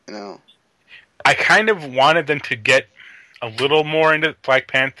 you know. I kind of wanted them to get a little more into Black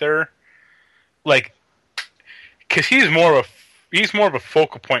Panther, like, because he's more of a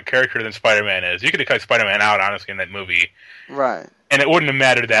focal point character than Spider-Man is. You could have cut Spider-Man out, honestly, in that movie, Right. and it wouldn't have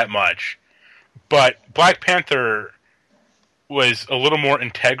mattered that much. But Black Panther was a little more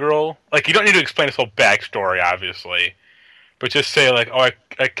integral. Like, you don't need to explain his whole backstory, obviously, but just say like, "Oh,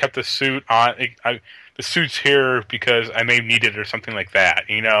 I kept the suit on. The suit's here because I may need it," or something like that,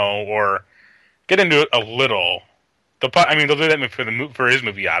 you know, or get into it a little. I mean, they'll do that for his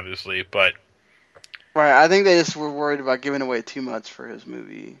movie, obviously, but Right. I think they just were worried about giving away too much for his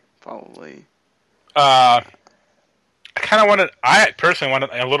movie, probably. I personally wanted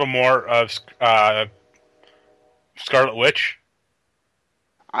a little more of Scarlet Witch.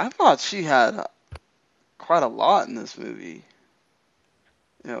 I thought she had quite a lot in this movie.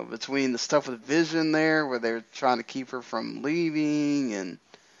 You know, between the stuff with Vision there, where they're trying to keep her from leaving, and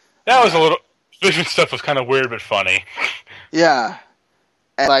that was a little Vision stuff was kind of weird but funny. Yeah,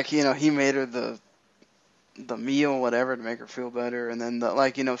 and like, you know, he made her the meal, whatever, to make her feel better, and then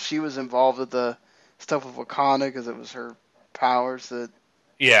she was involved with the stuff with Wakanda because it was her powers that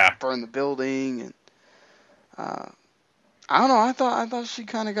burned the building, and I don't know. I thought she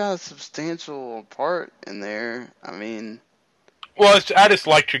kind of got a substantial part in there. I mean, well, I just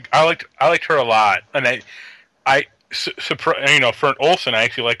liked her. I liked her a lot, and for an Olsen, I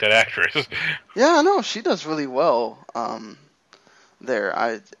actually like that actress. Yeah, no, she does really well. There,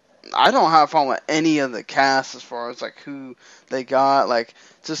 I don't have a problem with any of the cast as far as like who they got. Like,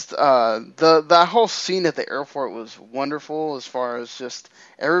 just that whole scene at the airport was wonderful. As far as just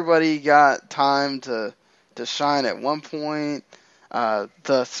everybody got time to shine at one point.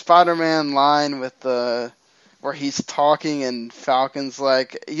 The Spider-Man line with where he's talking and Falcon's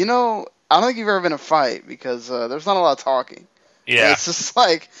like, I don't think you've ever been in a fight because there's not a lot of talking. Yeah. And it's just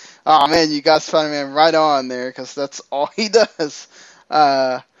like, oh man, you got Spider-Man right on there because that's all he does.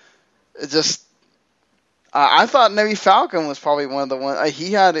 I thought maybe Falcon was probably one of the ones.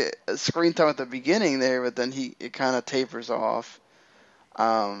 He had a screen time at the beginning there, but then it kind of tapers off.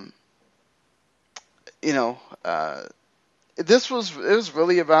 It was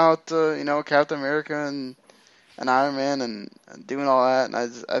really about Captain America and Iron Man and doing all that, and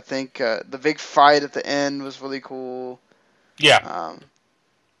I think the big fight at the end was really cool. Yeah.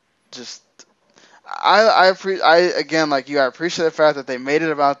 I appreciate the fact that they made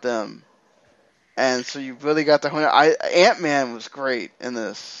it about them, and so you really got the Ant-Man was great in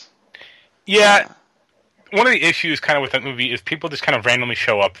this. Yeah. One of the issues kind of with that movie is people just kind of randomly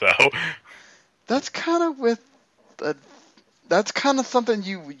show up, though. That's kind of something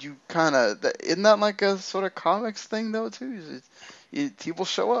you kind of, isn't that like a sort of comics thing though too? People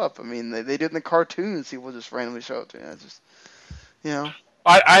show up. I mean, they did in the cartoons. People just randomly show up to it.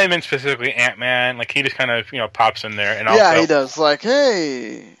 I meant specifically Ant-Man. Like, he just kind of pops in there, and he does. Like,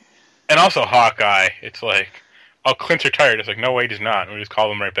 hey. And also Hawkeye. It's like, oh, Clint's retired. It's like, no, wait, he's not. We just call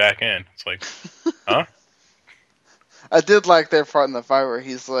him right back in. It's like, huh? I did like their part in the fight where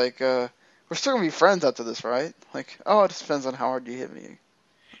he's like, we're still going to be friends after this, right? Like, oh, it just depends on how hard you hit me.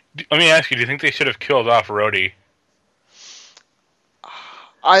 Let me ask you, do you think they should have killed off Rhodey?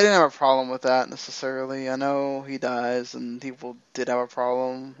 I didn't have a problem with that, necessarily. I know he dies, and people did have a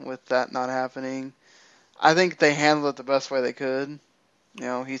problem with that not happening. I think they handled it the best way they could.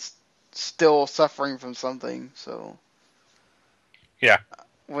 He's still suffering from something, so... Yeah.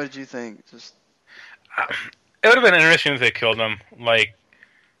 What did you think? It would have been interesting if they killed him.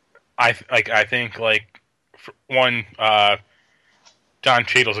 I think Don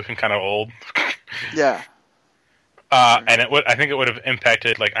Cheadle's looking kind of old. Yeah. And I think it would have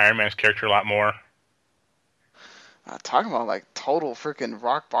impacted Iron Man's character a lot more. Talking about total freaking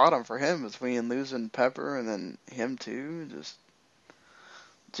rock bottom for him between losing Pepper and then him too. Just,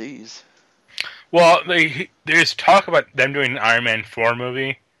 jeez. Well, there's talk about them doing an Iron Man 4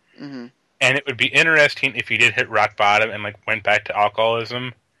 movie, mm-hmm. and it would be interesting if he did hit rock bottom and went back to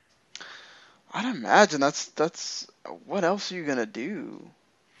alcoholism. I'd imagine that's what else are you gonna do?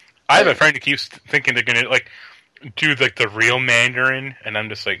 I have a friend who keeps thinking they're gonna do the real Mandarin, and I'm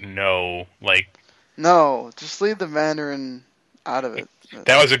just like, no, no, just leave the Mandarin out of it.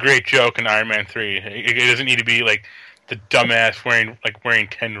 That was a great joke in Iron Man 3. It doesn't need to be the dumbass wearing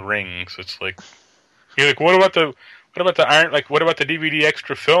 10 rings. It's like you're like, what about the iron? Like, what about the DVD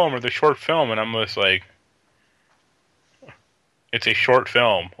extra film or the short film? And I'm just like, it's a short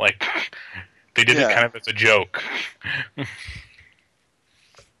film. Like, they did it kind of as a joke.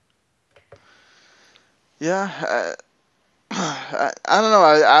 Yeah, I don't know.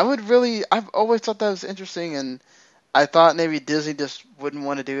 I would really. I've always thought that was interesting, and I thought maybe Disney just wouldn't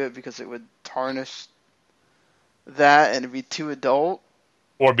want to do it because it would tarnish that and it'd be too adult.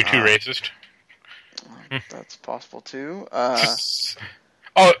 Or be too racist. That's possible too. Oh,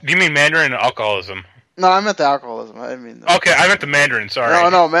 do you mean Mandarin and alcoholism? No, I meant the alcoholism. I didn't mean the... Okay, I meant the Mandarin, sorry.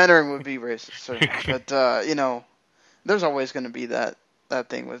 No, Mandarin would be racist, certainly. But, you know, there's always going to be that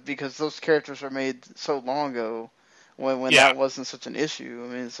thing with, because those characters were made so long ago when that wasn't such an issue.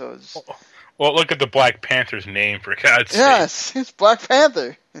 I mean, so it's... Well, look at the Black Panther's name, for God's sake. Yes, it's Black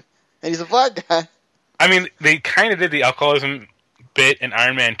Panther. And he's a black guy. I mean, they kind of did the alcoholism bit in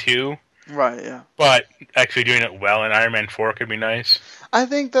Iron Man 2. Right, yeah. But actually doing it well in Iron Man 4 could be nice. I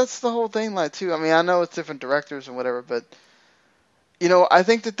think that's the whole thing, like, too. I mean, I know it's different directors and whatever, but, you know, I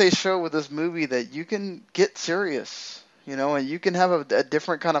think that they show with this movie that you can get serious, you know, and you can have a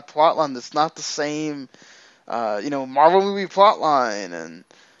different kind of plot line that's not the same, you know, Marvel movie plot line. And,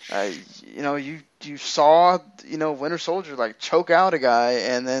 you know, you saw, you know, Winter Soldier, like, choke out a guy,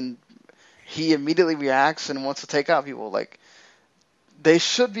 and then he immediately reacts and wants to take out people. Like, they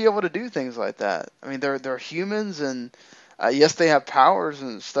should be able to do things like that. I mean, they're humans, and yes, they have powers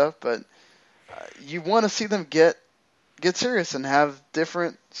and stuff, but you want to see them get serious and have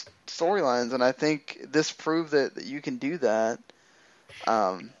different storylines, and I think this proved that you can do that.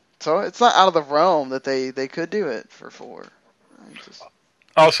 So it's not out of the realm that they could do it for 4.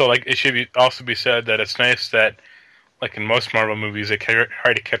 Also, like, it should also be said that it's nice that, like in most Marvel movies, they try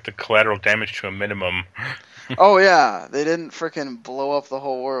to keep the collateral damage to a minimum. Oh yeah, they didn't freaking blow up the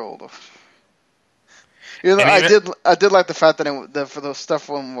whole world. You know, I did like the fact that for the stuff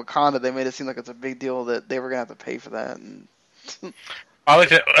from Wakanda, they made it seem like it's a big deal that they were gonna have to pay for that. And I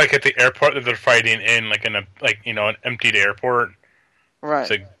like it, like at the airport that they're fighting in, like in an emptied airport. Right.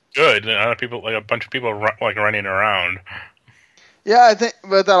 It's like good. And a bunch of people running around. Yeah, I think,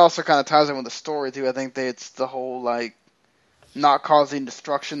 but that also kind of ties in with the story too. I think it's the whole like not causing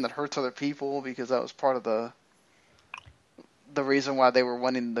destruction that hurts other people, because that was part of the reason why they were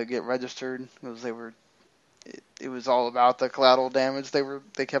wanting to get registered, was it was all about the collateral damage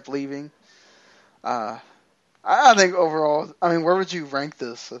they kept leaving. I think overall, I mean, where would you rank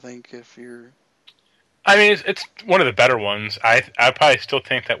this? I think if you're, I mean, it's one of the better ones. I probably still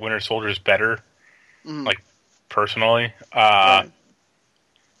think that Winter Soldier is better, like personally. Right.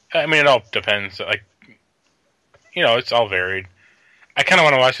 I mean, it all depends. Like, you know, it's all varied. I kind of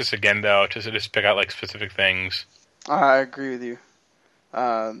want to watch this again though, just to pick out like specific things. I agree with you.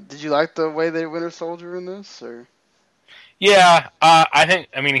 Did you like the way they Winter Soldier in this, or? Yeah, I think.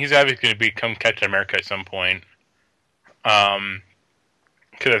 I mean, he's obviously going to become Captain America at some point.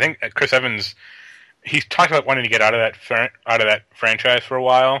 Because I think Chris Evans, he's talked about wanting to get out of that franchise for a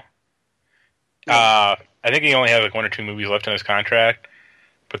while. I think he only has like 1 or 2 movies left in his contract,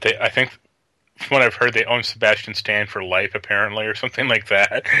 but I think from what I've heard, they own Sebastian Stan for life, apparently, or something like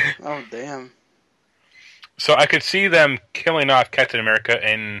that. Oh, damn. So I could see them killing off Captain America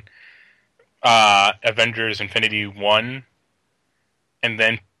in Avengers Infinity 1, and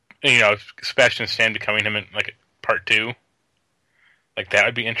then, you know, Sebastian Stan becoming him in, like, Part 2. Like, that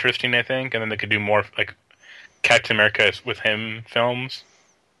would be interesting, I think, and then they could do more, like, Captain America with him films.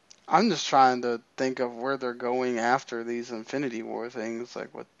 I'm just trying to think of where they're going after these Infinity War things.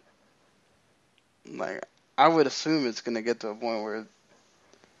 Like, what... Like, I would assume it's going to get to a point where...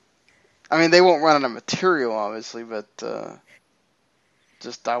 I mean, they won't run out of material, obviously, but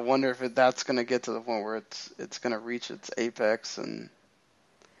just I wonder if that's going to get to the point where it's going to reach its apex. And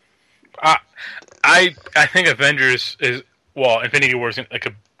I think Avengers is, well, Infinity War is like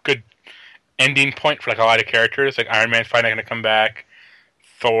a good ending point for like a lot of characters. Like Iron Man's probably not going to come back.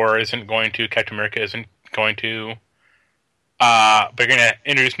 Thor isn't going to. Captain America isn't going to. But you're going to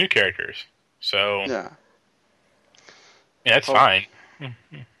introduce new characters. So yeah, that's fine.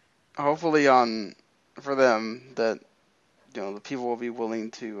 Hopefully, for them, that, you know, the people will be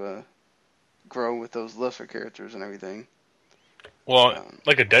willing to grow with those lesser characters and everything. Well,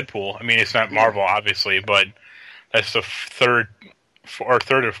 like a Deadpool. I mean, it's not Marvel, obviously, but that's the third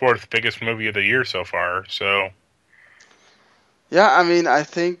or fourth biggest movie of the year so far. So, yeah, I mean, I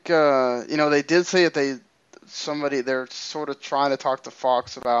think you know, they did say that they're sort of trying to talk to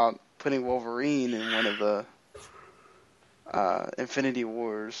Fox about putting Wolverine in one of the Infinity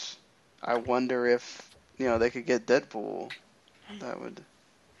Wars. I wonder if they could get Deadpool. That would.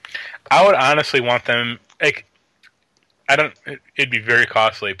 I would honestly want them like. I don't. It'd be very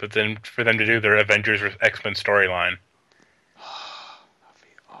costly, but then for them to do their Avengers or X-Men storyline. That'd be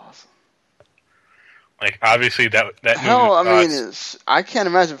awesome. Like obviously that hell, I movie mean, I can't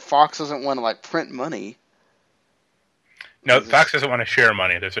imagine Fox doesn't want to like print money. No, Fox doesn't want to share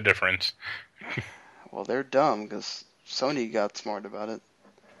money. There's a difference. Well, they're dumb because Sony got smart about it.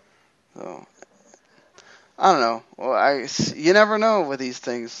 So I don't know. Well, you never know with these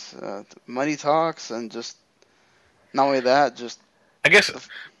things. Money talks, and just not only that, just I guess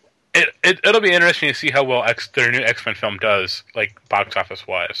it'll be interesting to see how well their new X-Men film does, like box office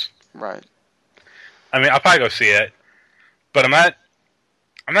wise. Right. I mean, I'll probably go see it, but I'm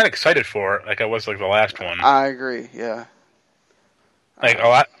not excited for it like I was like the last one. I agree. Yeah. Like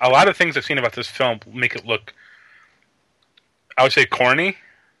a lot of things I've seen about this film make it look, I would say, corny,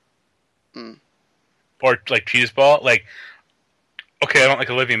 or like cheeseball. Like, okay, I don't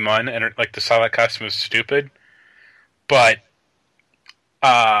like Olivia Munn, and like the Starlight costume is stupid, but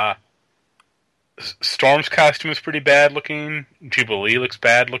Storm's costume is pretty bad looking. Jubilee looks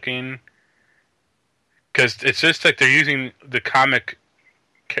bad looking, because it's just like they're using the comic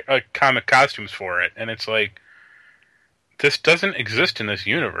costumes for it, and it's like, this doesn't exist in this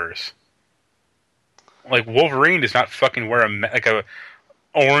universe. Like, Wolverine does not fucking wear a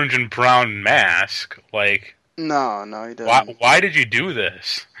orange and brown mask. Like, no, he doesn't. Why did you do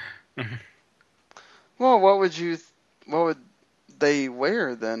this? Well, what would they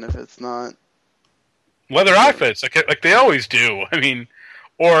wear then if it's not leather outfits like they always do? I mean,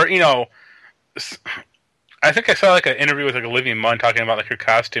 or I think I saw like an interview with like Olivia Munn talking about like her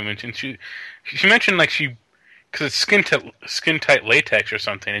costume, and she mentioned like because it's skin tight latex or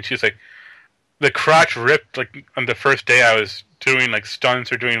something, and she's like, the crotch ripped like on the first day I was doing like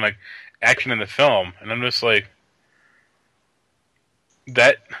stunts or doing like action in the film, and I'm just like,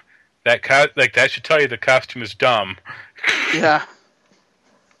 that should tell you the costume is dumb. Yeah.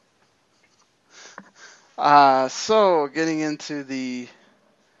 So getting into the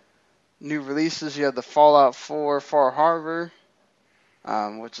new releases, you have the Fallout 4 Far Harbor,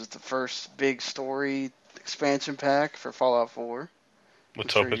 which is the first big story expansion pack for Fallout 4.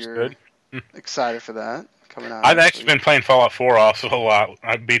 Let's hope it's good. Excited for that coming out. I've actually been playing Fallout 4 also a lot.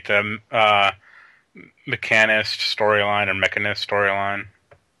 I beat the Mechanist storyline.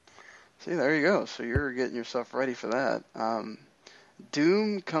 See, there you go. So you're getting yourself ready for that.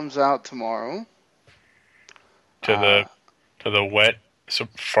 Doom comes out tomorrow. To the wet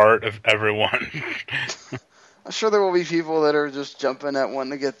fart of everyone. I'm sure there will be people that are just jumping at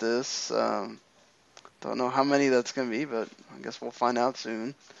wanting to get this. Don't know how many that's going to be, but I guess we'll find out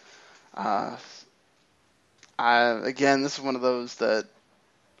soon. Again, this is one of those that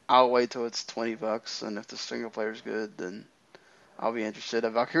I'll wait till it's $20, and if the single player is good, then I'll be interested.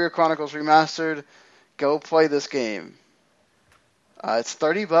 Valkyria Chronicles Remastered, go play this game. It's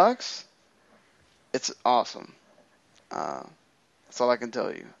 $30. It's awesome. That's all I can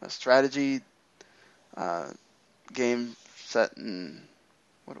tell you. A strategy game set in,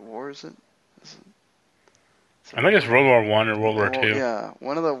 what war is it? I think it's World War I or World War II. Yeah,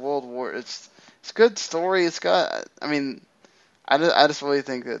 one of the World War. It's a good story. It's got. I mean, I just really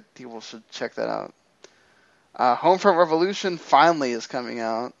think that people should check that out. Homefront Revolution finally is coming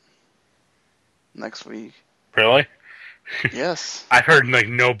out next week. Really? Yes. I heard like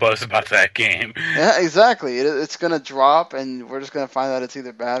no buzz about that game. Yeah, exactly. It's gonna drop, and we're just gonna find out it's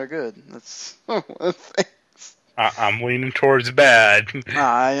either bad or good. That's one of the things. I'm leaning towards bad.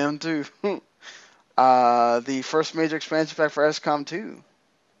 I am too. The first major expansion pack for XCOM 2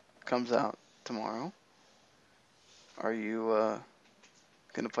 comes out tomorrow. Are you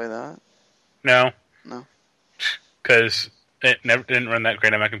gonna play that? No. No. Because it didn't run that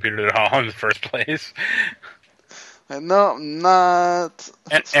great on my computer at all in the first place. No, not.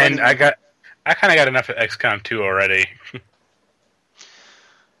 And I kind of got enough of XCOM 2 already.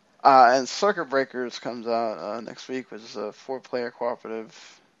 And Circuit Breakers comes out next week, which is a 4-player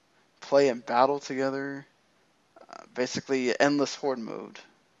cooperative play and battle together. Basically, endless horde mode.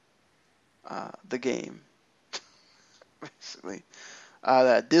 The game. Basically.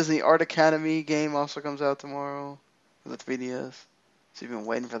 That Disney Art Academy game also comes out tomorrow with 3DS. So you've been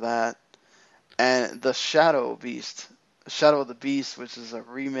waiting for that. And the Shadow of the Beast, which is a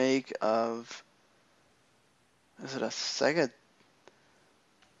remake of, is it a Sega?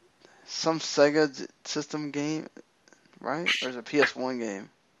 Some Sega system game, right? Or is it a PS1 game?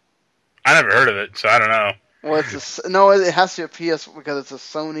 I never heard of it, so I don't know. Well, it has to be a PS because it's a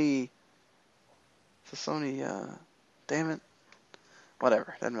Sony. It's a Sony. Damn it.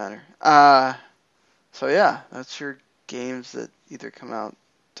 Whatever, doesn't matter. So yeah, that's your games that either come out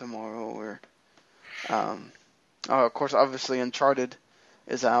tomorrow or, of course, obviously Uncharted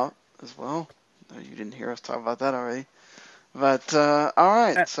is out as well. You didn't hear us talk about that already. But,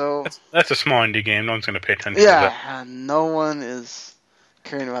 alright, so... That's a small indie game. No one's going to pay attention to that. Yeah, no one is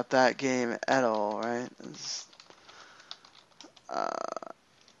caring about that game at all, right?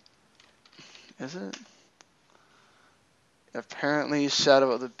 Is it? Apparently,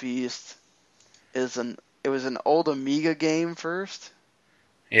 Shadow of the Beast it was an old Amiga game first.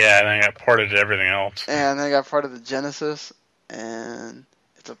 Yeah, and then I got ported to everything else. And then I got part of the Genesis, and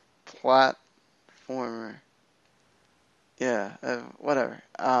it's a platformer. Yeah, whatever.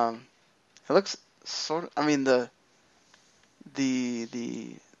 It looks sort of. I mean, the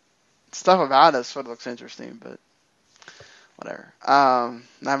stuff about it sort of looks interesting, but whatever.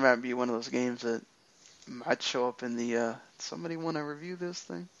 That might be one of those games that might show up in the. Somebody want to review this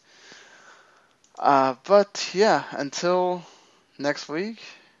thing? But yeah, until next week,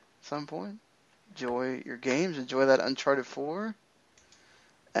 at some point, enjoy your games, enjoy that Uncharted 4,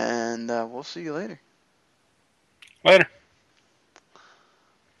 and we'll see you later. Later.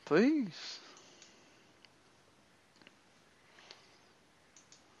 Please.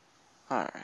 Alright.